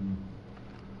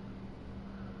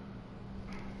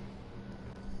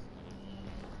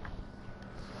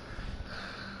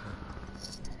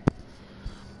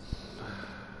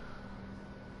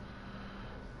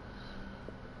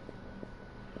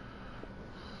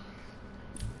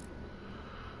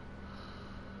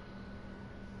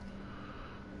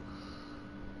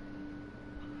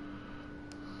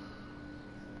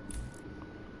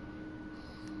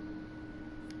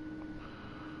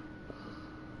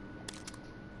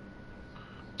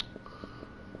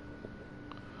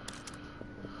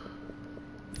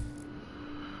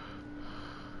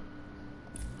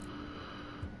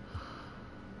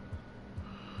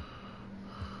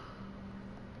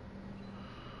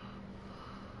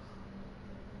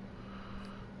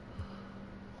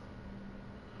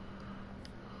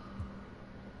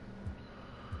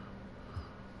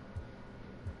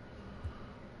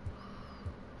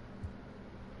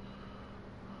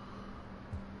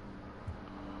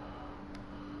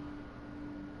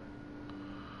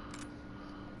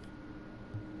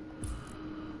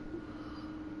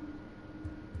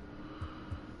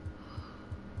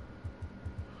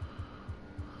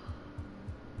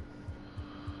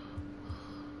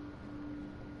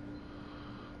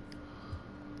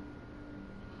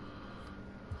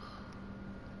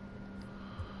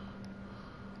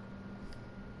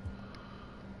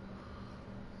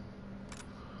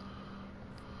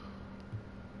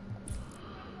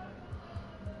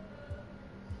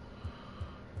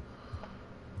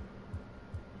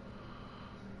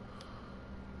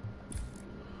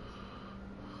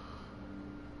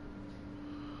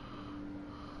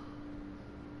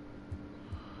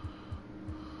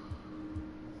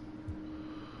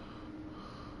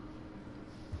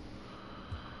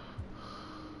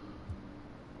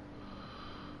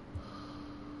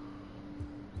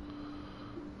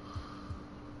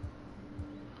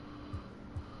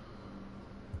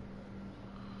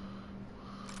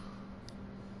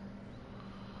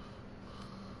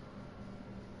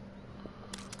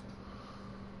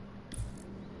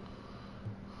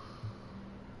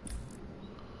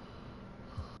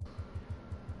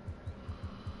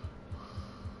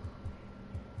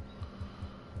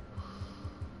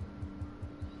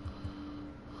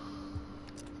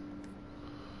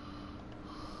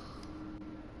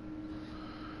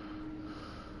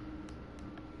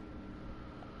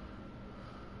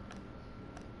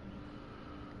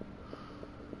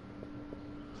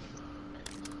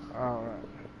 Alright.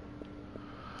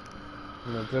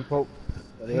 That's it, Pope?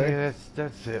 Yeah,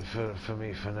 that's it for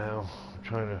me for now. I'm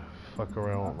trying to fuck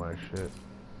around with my shit.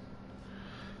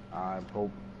 Alright,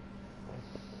 Pope.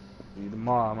 See you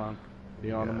tomorrow, man.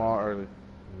 Be on tomorrow early.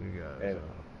 We got it.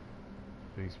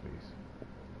 Peace, peace.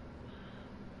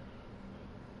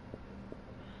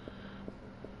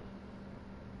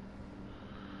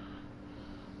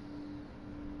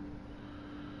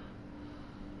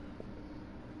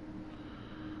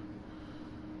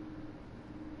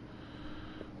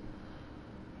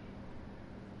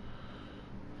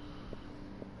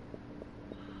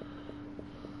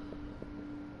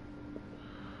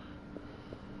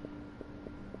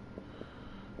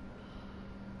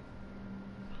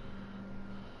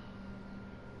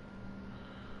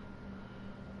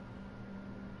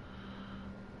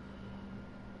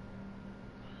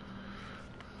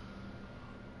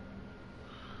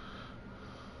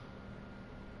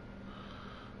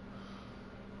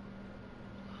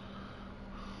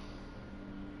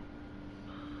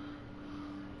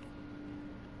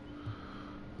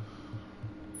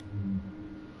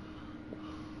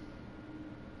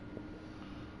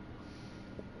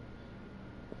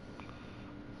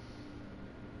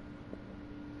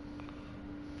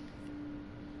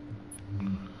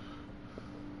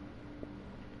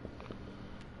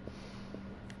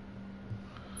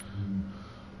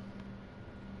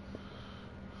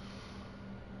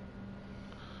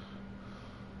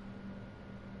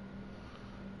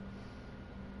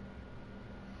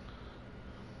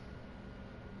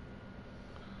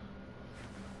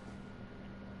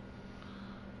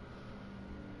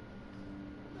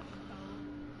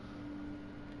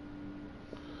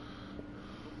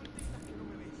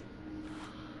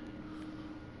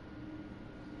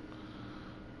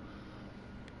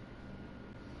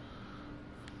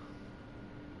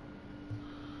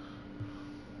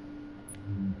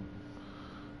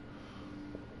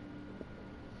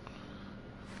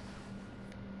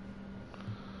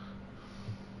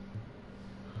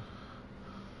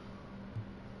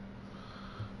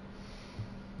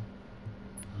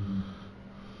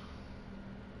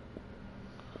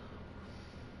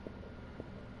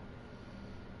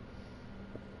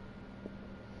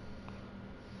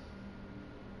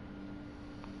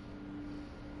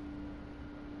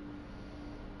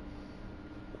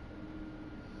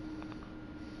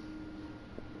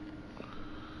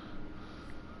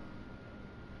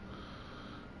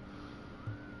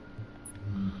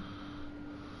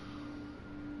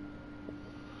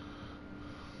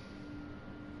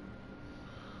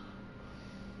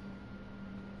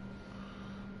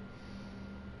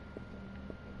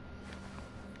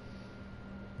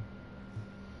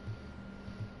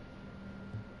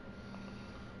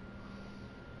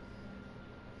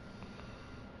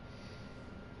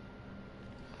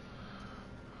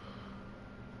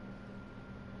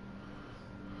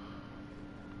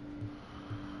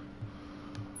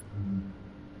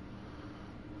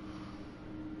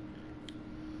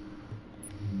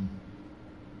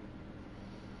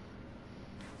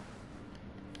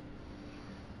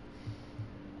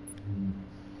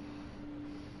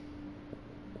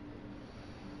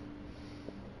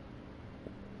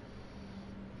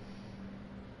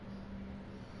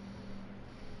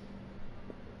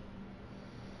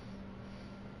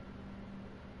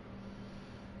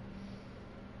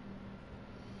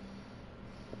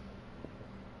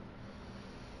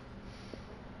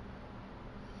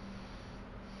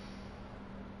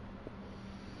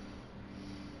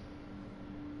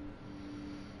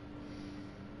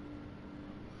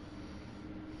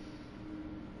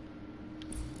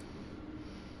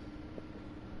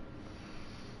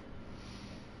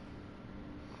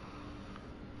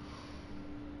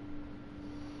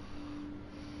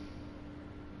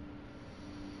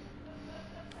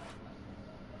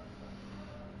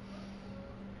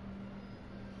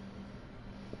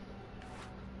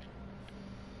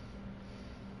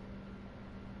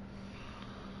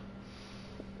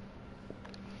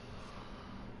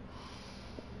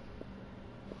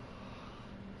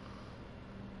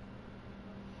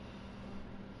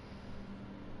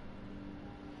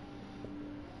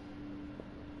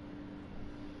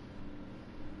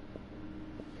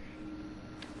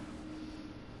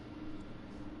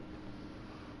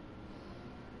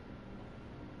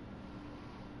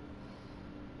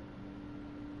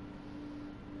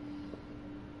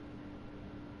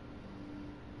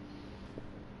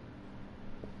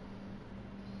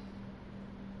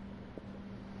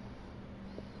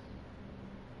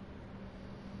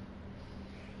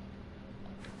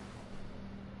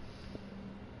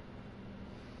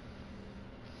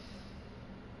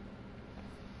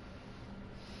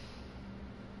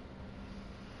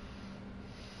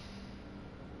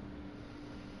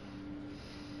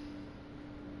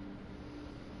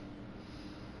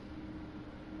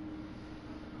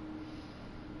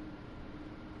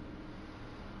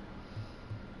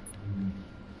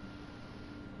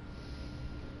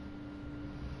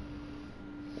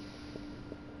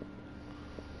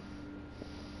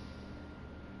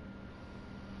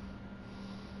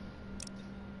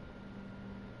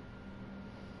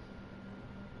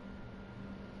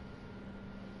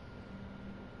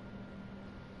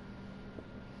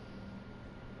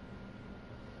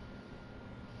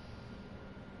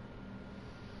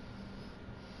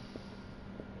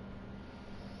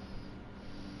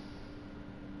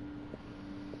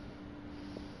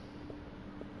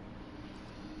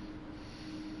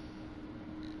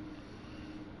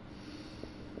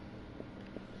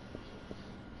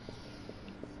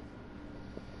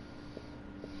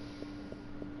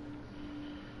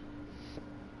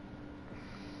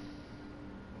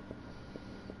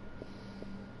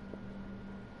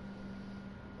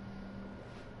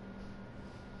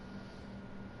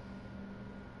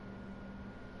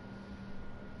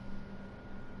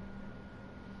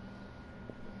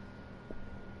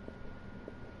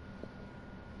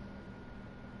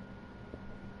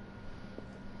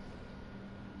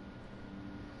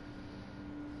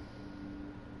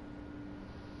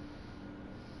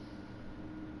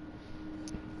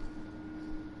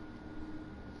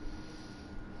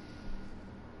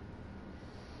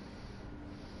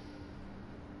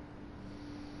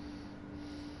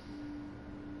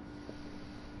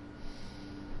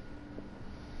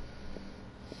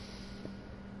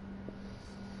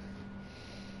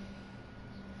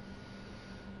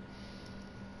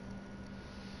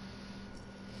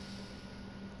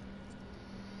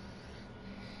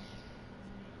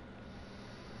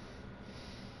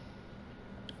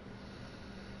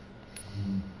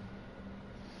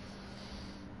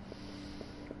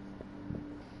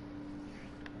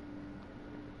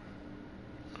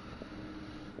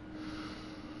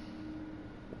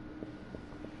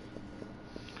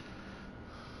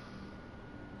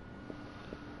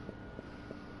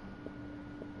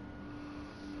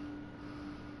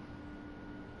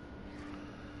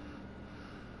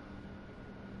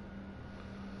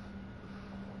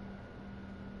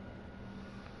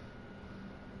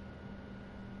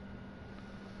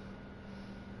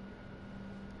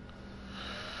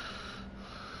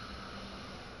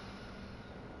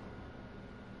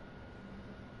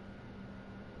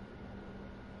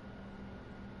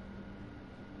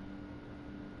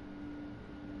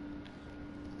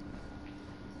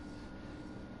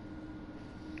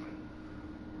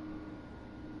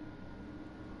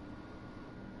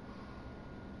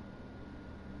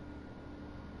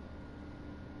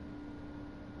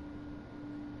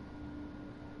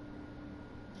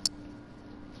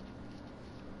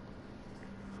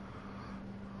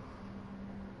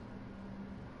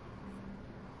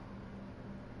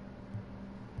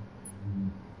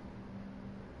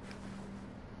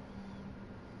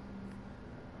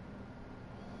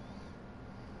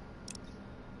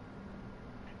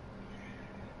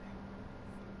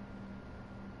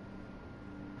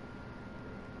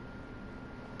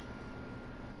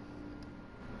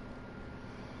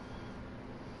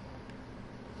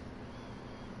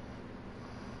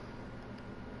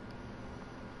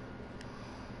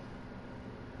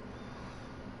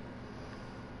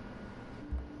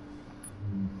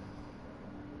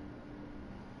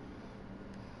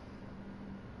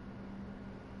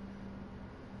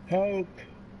 Hulk.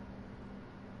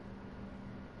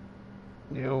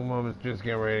 Yo, mama's just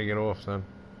getting ready to get off, son.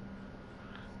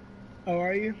 How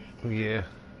are you? Yeah.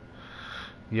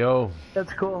 Yo.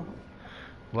 That's cool.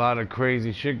 A lot of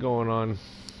crazy shit going on.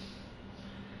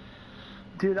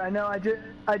 Dude, I know.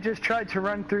 I just tried to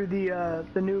run through the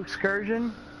new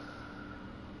excursion.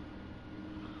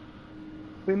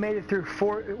 We made it through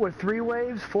 4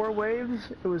 waves.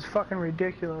 It was fucking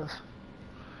ridiculous.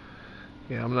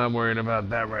 Yeah, I'm not worried about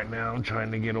that right now. I'm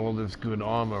trying to get all this good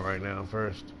armor right now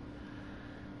first.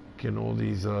 Getting all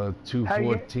these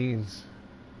 214s.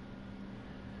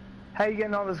 How you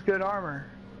getting all this good armor?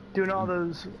 Doing all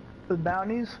the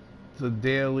bounties? The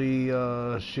daily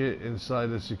shit inside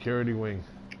the security wing.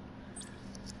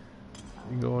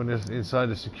 You go inside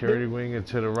the security wing and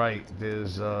to the right,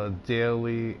 there's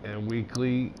daily and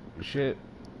weekly shit.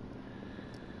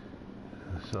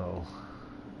 So.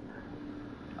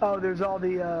 Oh, there's all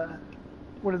the,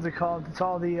 what is it called? It's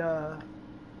all the,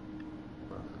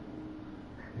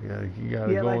 You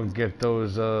gotta go and get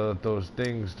those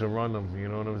things to run them, you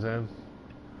know what I'm saying?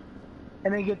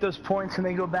 And then get those points and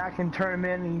then go back and turn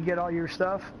them in and you get all your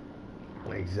stuff?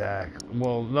 Exactly.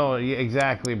 Well, no, yeah,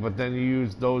 exactly, but then you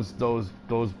use those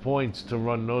points to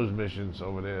run those missions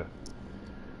over there.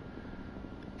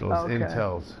 Those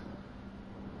intels.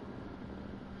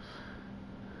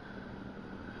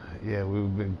 Yeah, we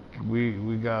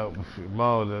got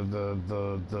Mo, the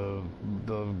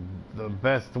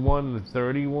best one, the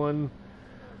 31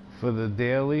 for the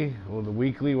daily or the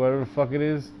weekly, whatever the fuck it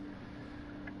is.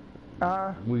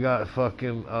 We got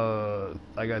fucking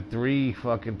I got 3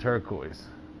 fucking turquoise.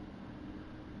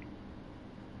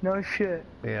 No shit.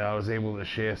 Yeah, I was able to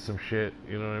share some shit,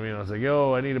 you know what I mean? I was like,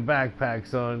 yo, I need a backpack,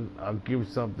 son. I'll give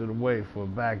something away for a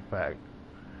backpack.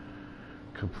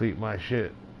 Complete my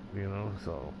shit, you know,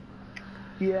 so.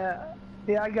 Yeah,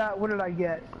 I got, what did I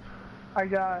get? I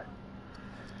got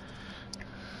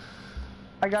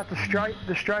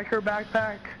the striker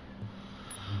backpack.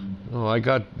 Oh, I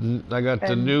got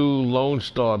the new Lone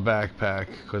Star backpack,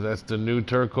 because that's the new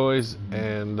turquoise,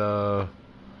 and I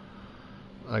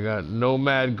got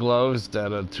Nomad gloves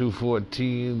that are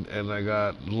 214, and I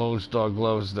got Lone Star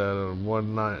gloves that are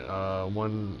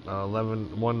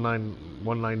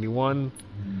 191.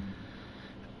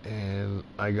 And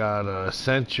I got a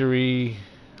Century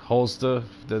holster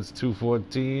that's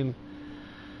 214,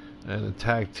 and a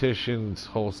Tactician's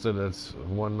holster that's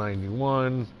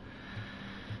 191.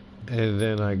 And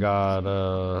then I got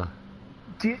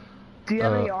Do you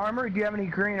have any armor? Do you have any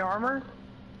green armor?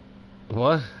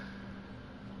 What?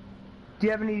 Do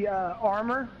you have any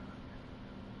armor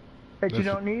that you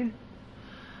don't need?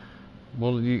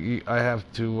 Well, I have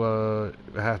to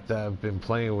have been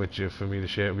playing with you for me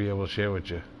to be able to share with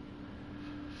you.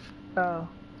 Oh,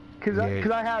 cause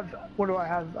I have, what do I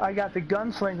have? I got the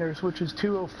Gunslingers, which is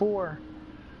 204.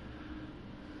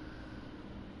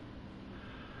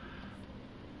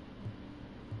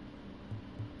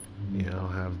 Yeah, I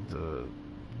don't have the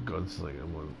Gunslinger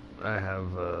one. I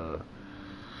have a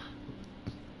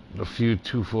few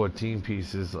 214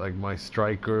 pieces, like my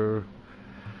Striker.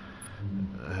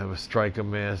 I have a Striker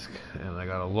mask, and I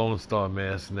got a Lone Star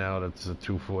mask now that's a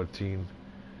 214.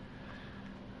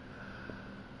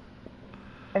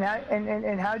 And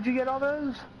how'd you get all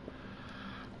those?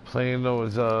 Playing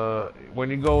those, when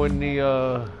you go in the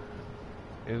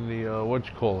what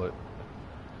you call it?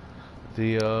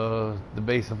 The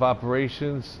base of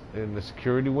operations in the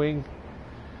security wing.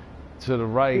 To the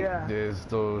right, there's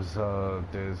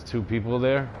there's 2 people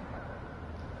there.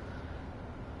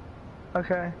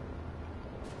 Okay.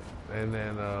 And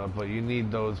then, but you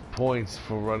need those points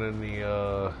for running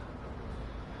the,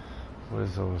 what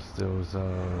is those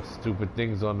stupid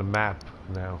things on the map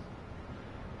now.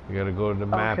 You gotta go to the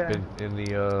map in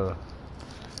the,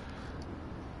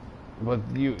 but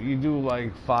you do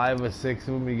like 5 or 6 of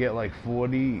them, you get like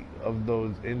 40 of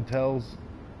those intels.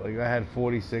 Like I had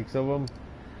 46 of them,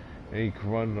 and you can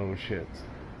run those shits.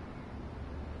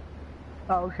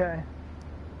 Oh, okay.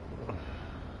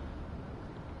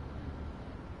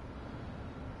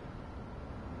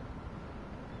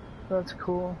 That's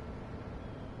cool.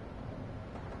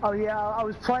 Oh yeah, I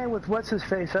was playing with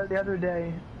what's-his-face the other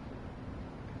day.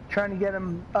 Trying to get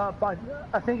him up. I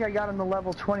think I got him to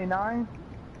level 29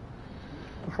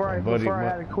 before I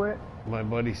had to quit. My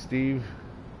buddy Steve.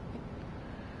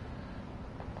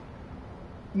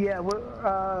 Yeah,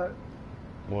 or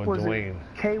Dwayne.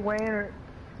 K. Wayne or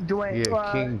Dwayne?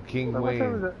 Yeah, King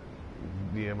Wayne.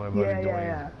 Yeah, my buddy Dwayne.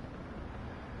 Yeah.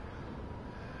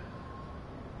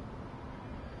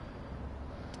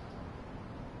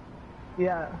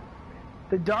 Yeah,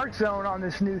 the dark zone on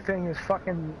this new thing is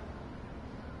fucking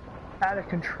out of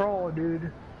control,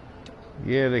 dude.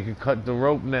 Yeah, they can cut the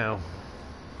rope now.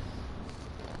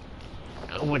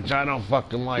 Which I don't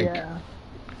fucking like. Yeah.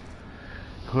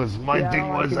 Cause my thing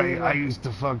I was like it I either. used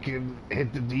to fucking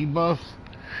hit the debuff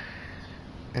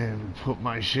and put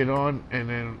my shit on and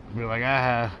then be like,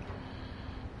 ah.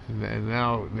 And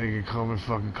now they can come and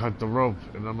fucking cut the rope.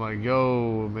 And I'm like,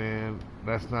 yo, man,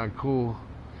 that's not cool.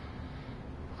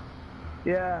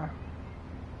 Yeah.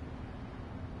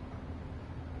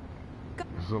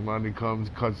 Somebody comes,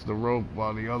 cuts the rope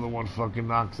while the other one fucking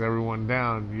knocks everyone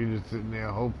down. You're just sitting there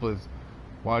hopeless,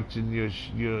 watching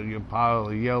your pile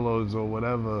of yellows or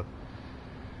whatever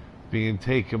being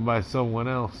taken by someone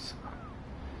else.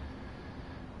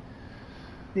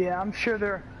 Yeah, I'm sure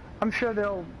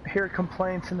they'll hear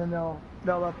complaints and then they'll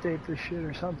update this shit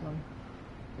or something.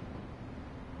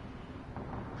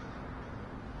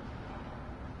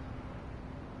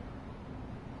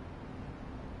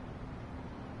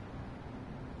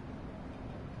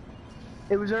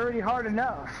 It was already hard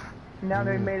enough. Now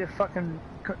they made it fucking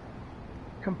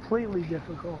completely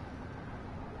difficult.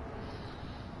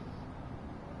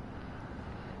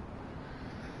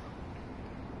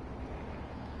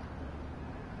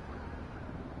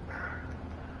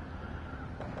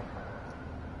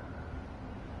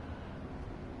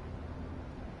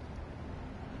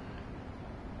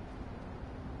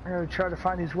 I'm gonna try to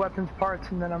find these weapons parts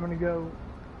and then I'm gonna go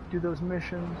do those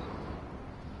missions.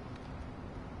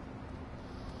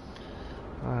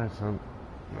 Alright, son.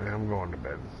 Yeah, I'm going to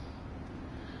bed.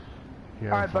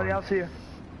 Yeah, Alright, buddy, I'll see you.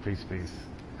 Peace, peace.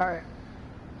 Alright.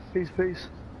 Peace, peace.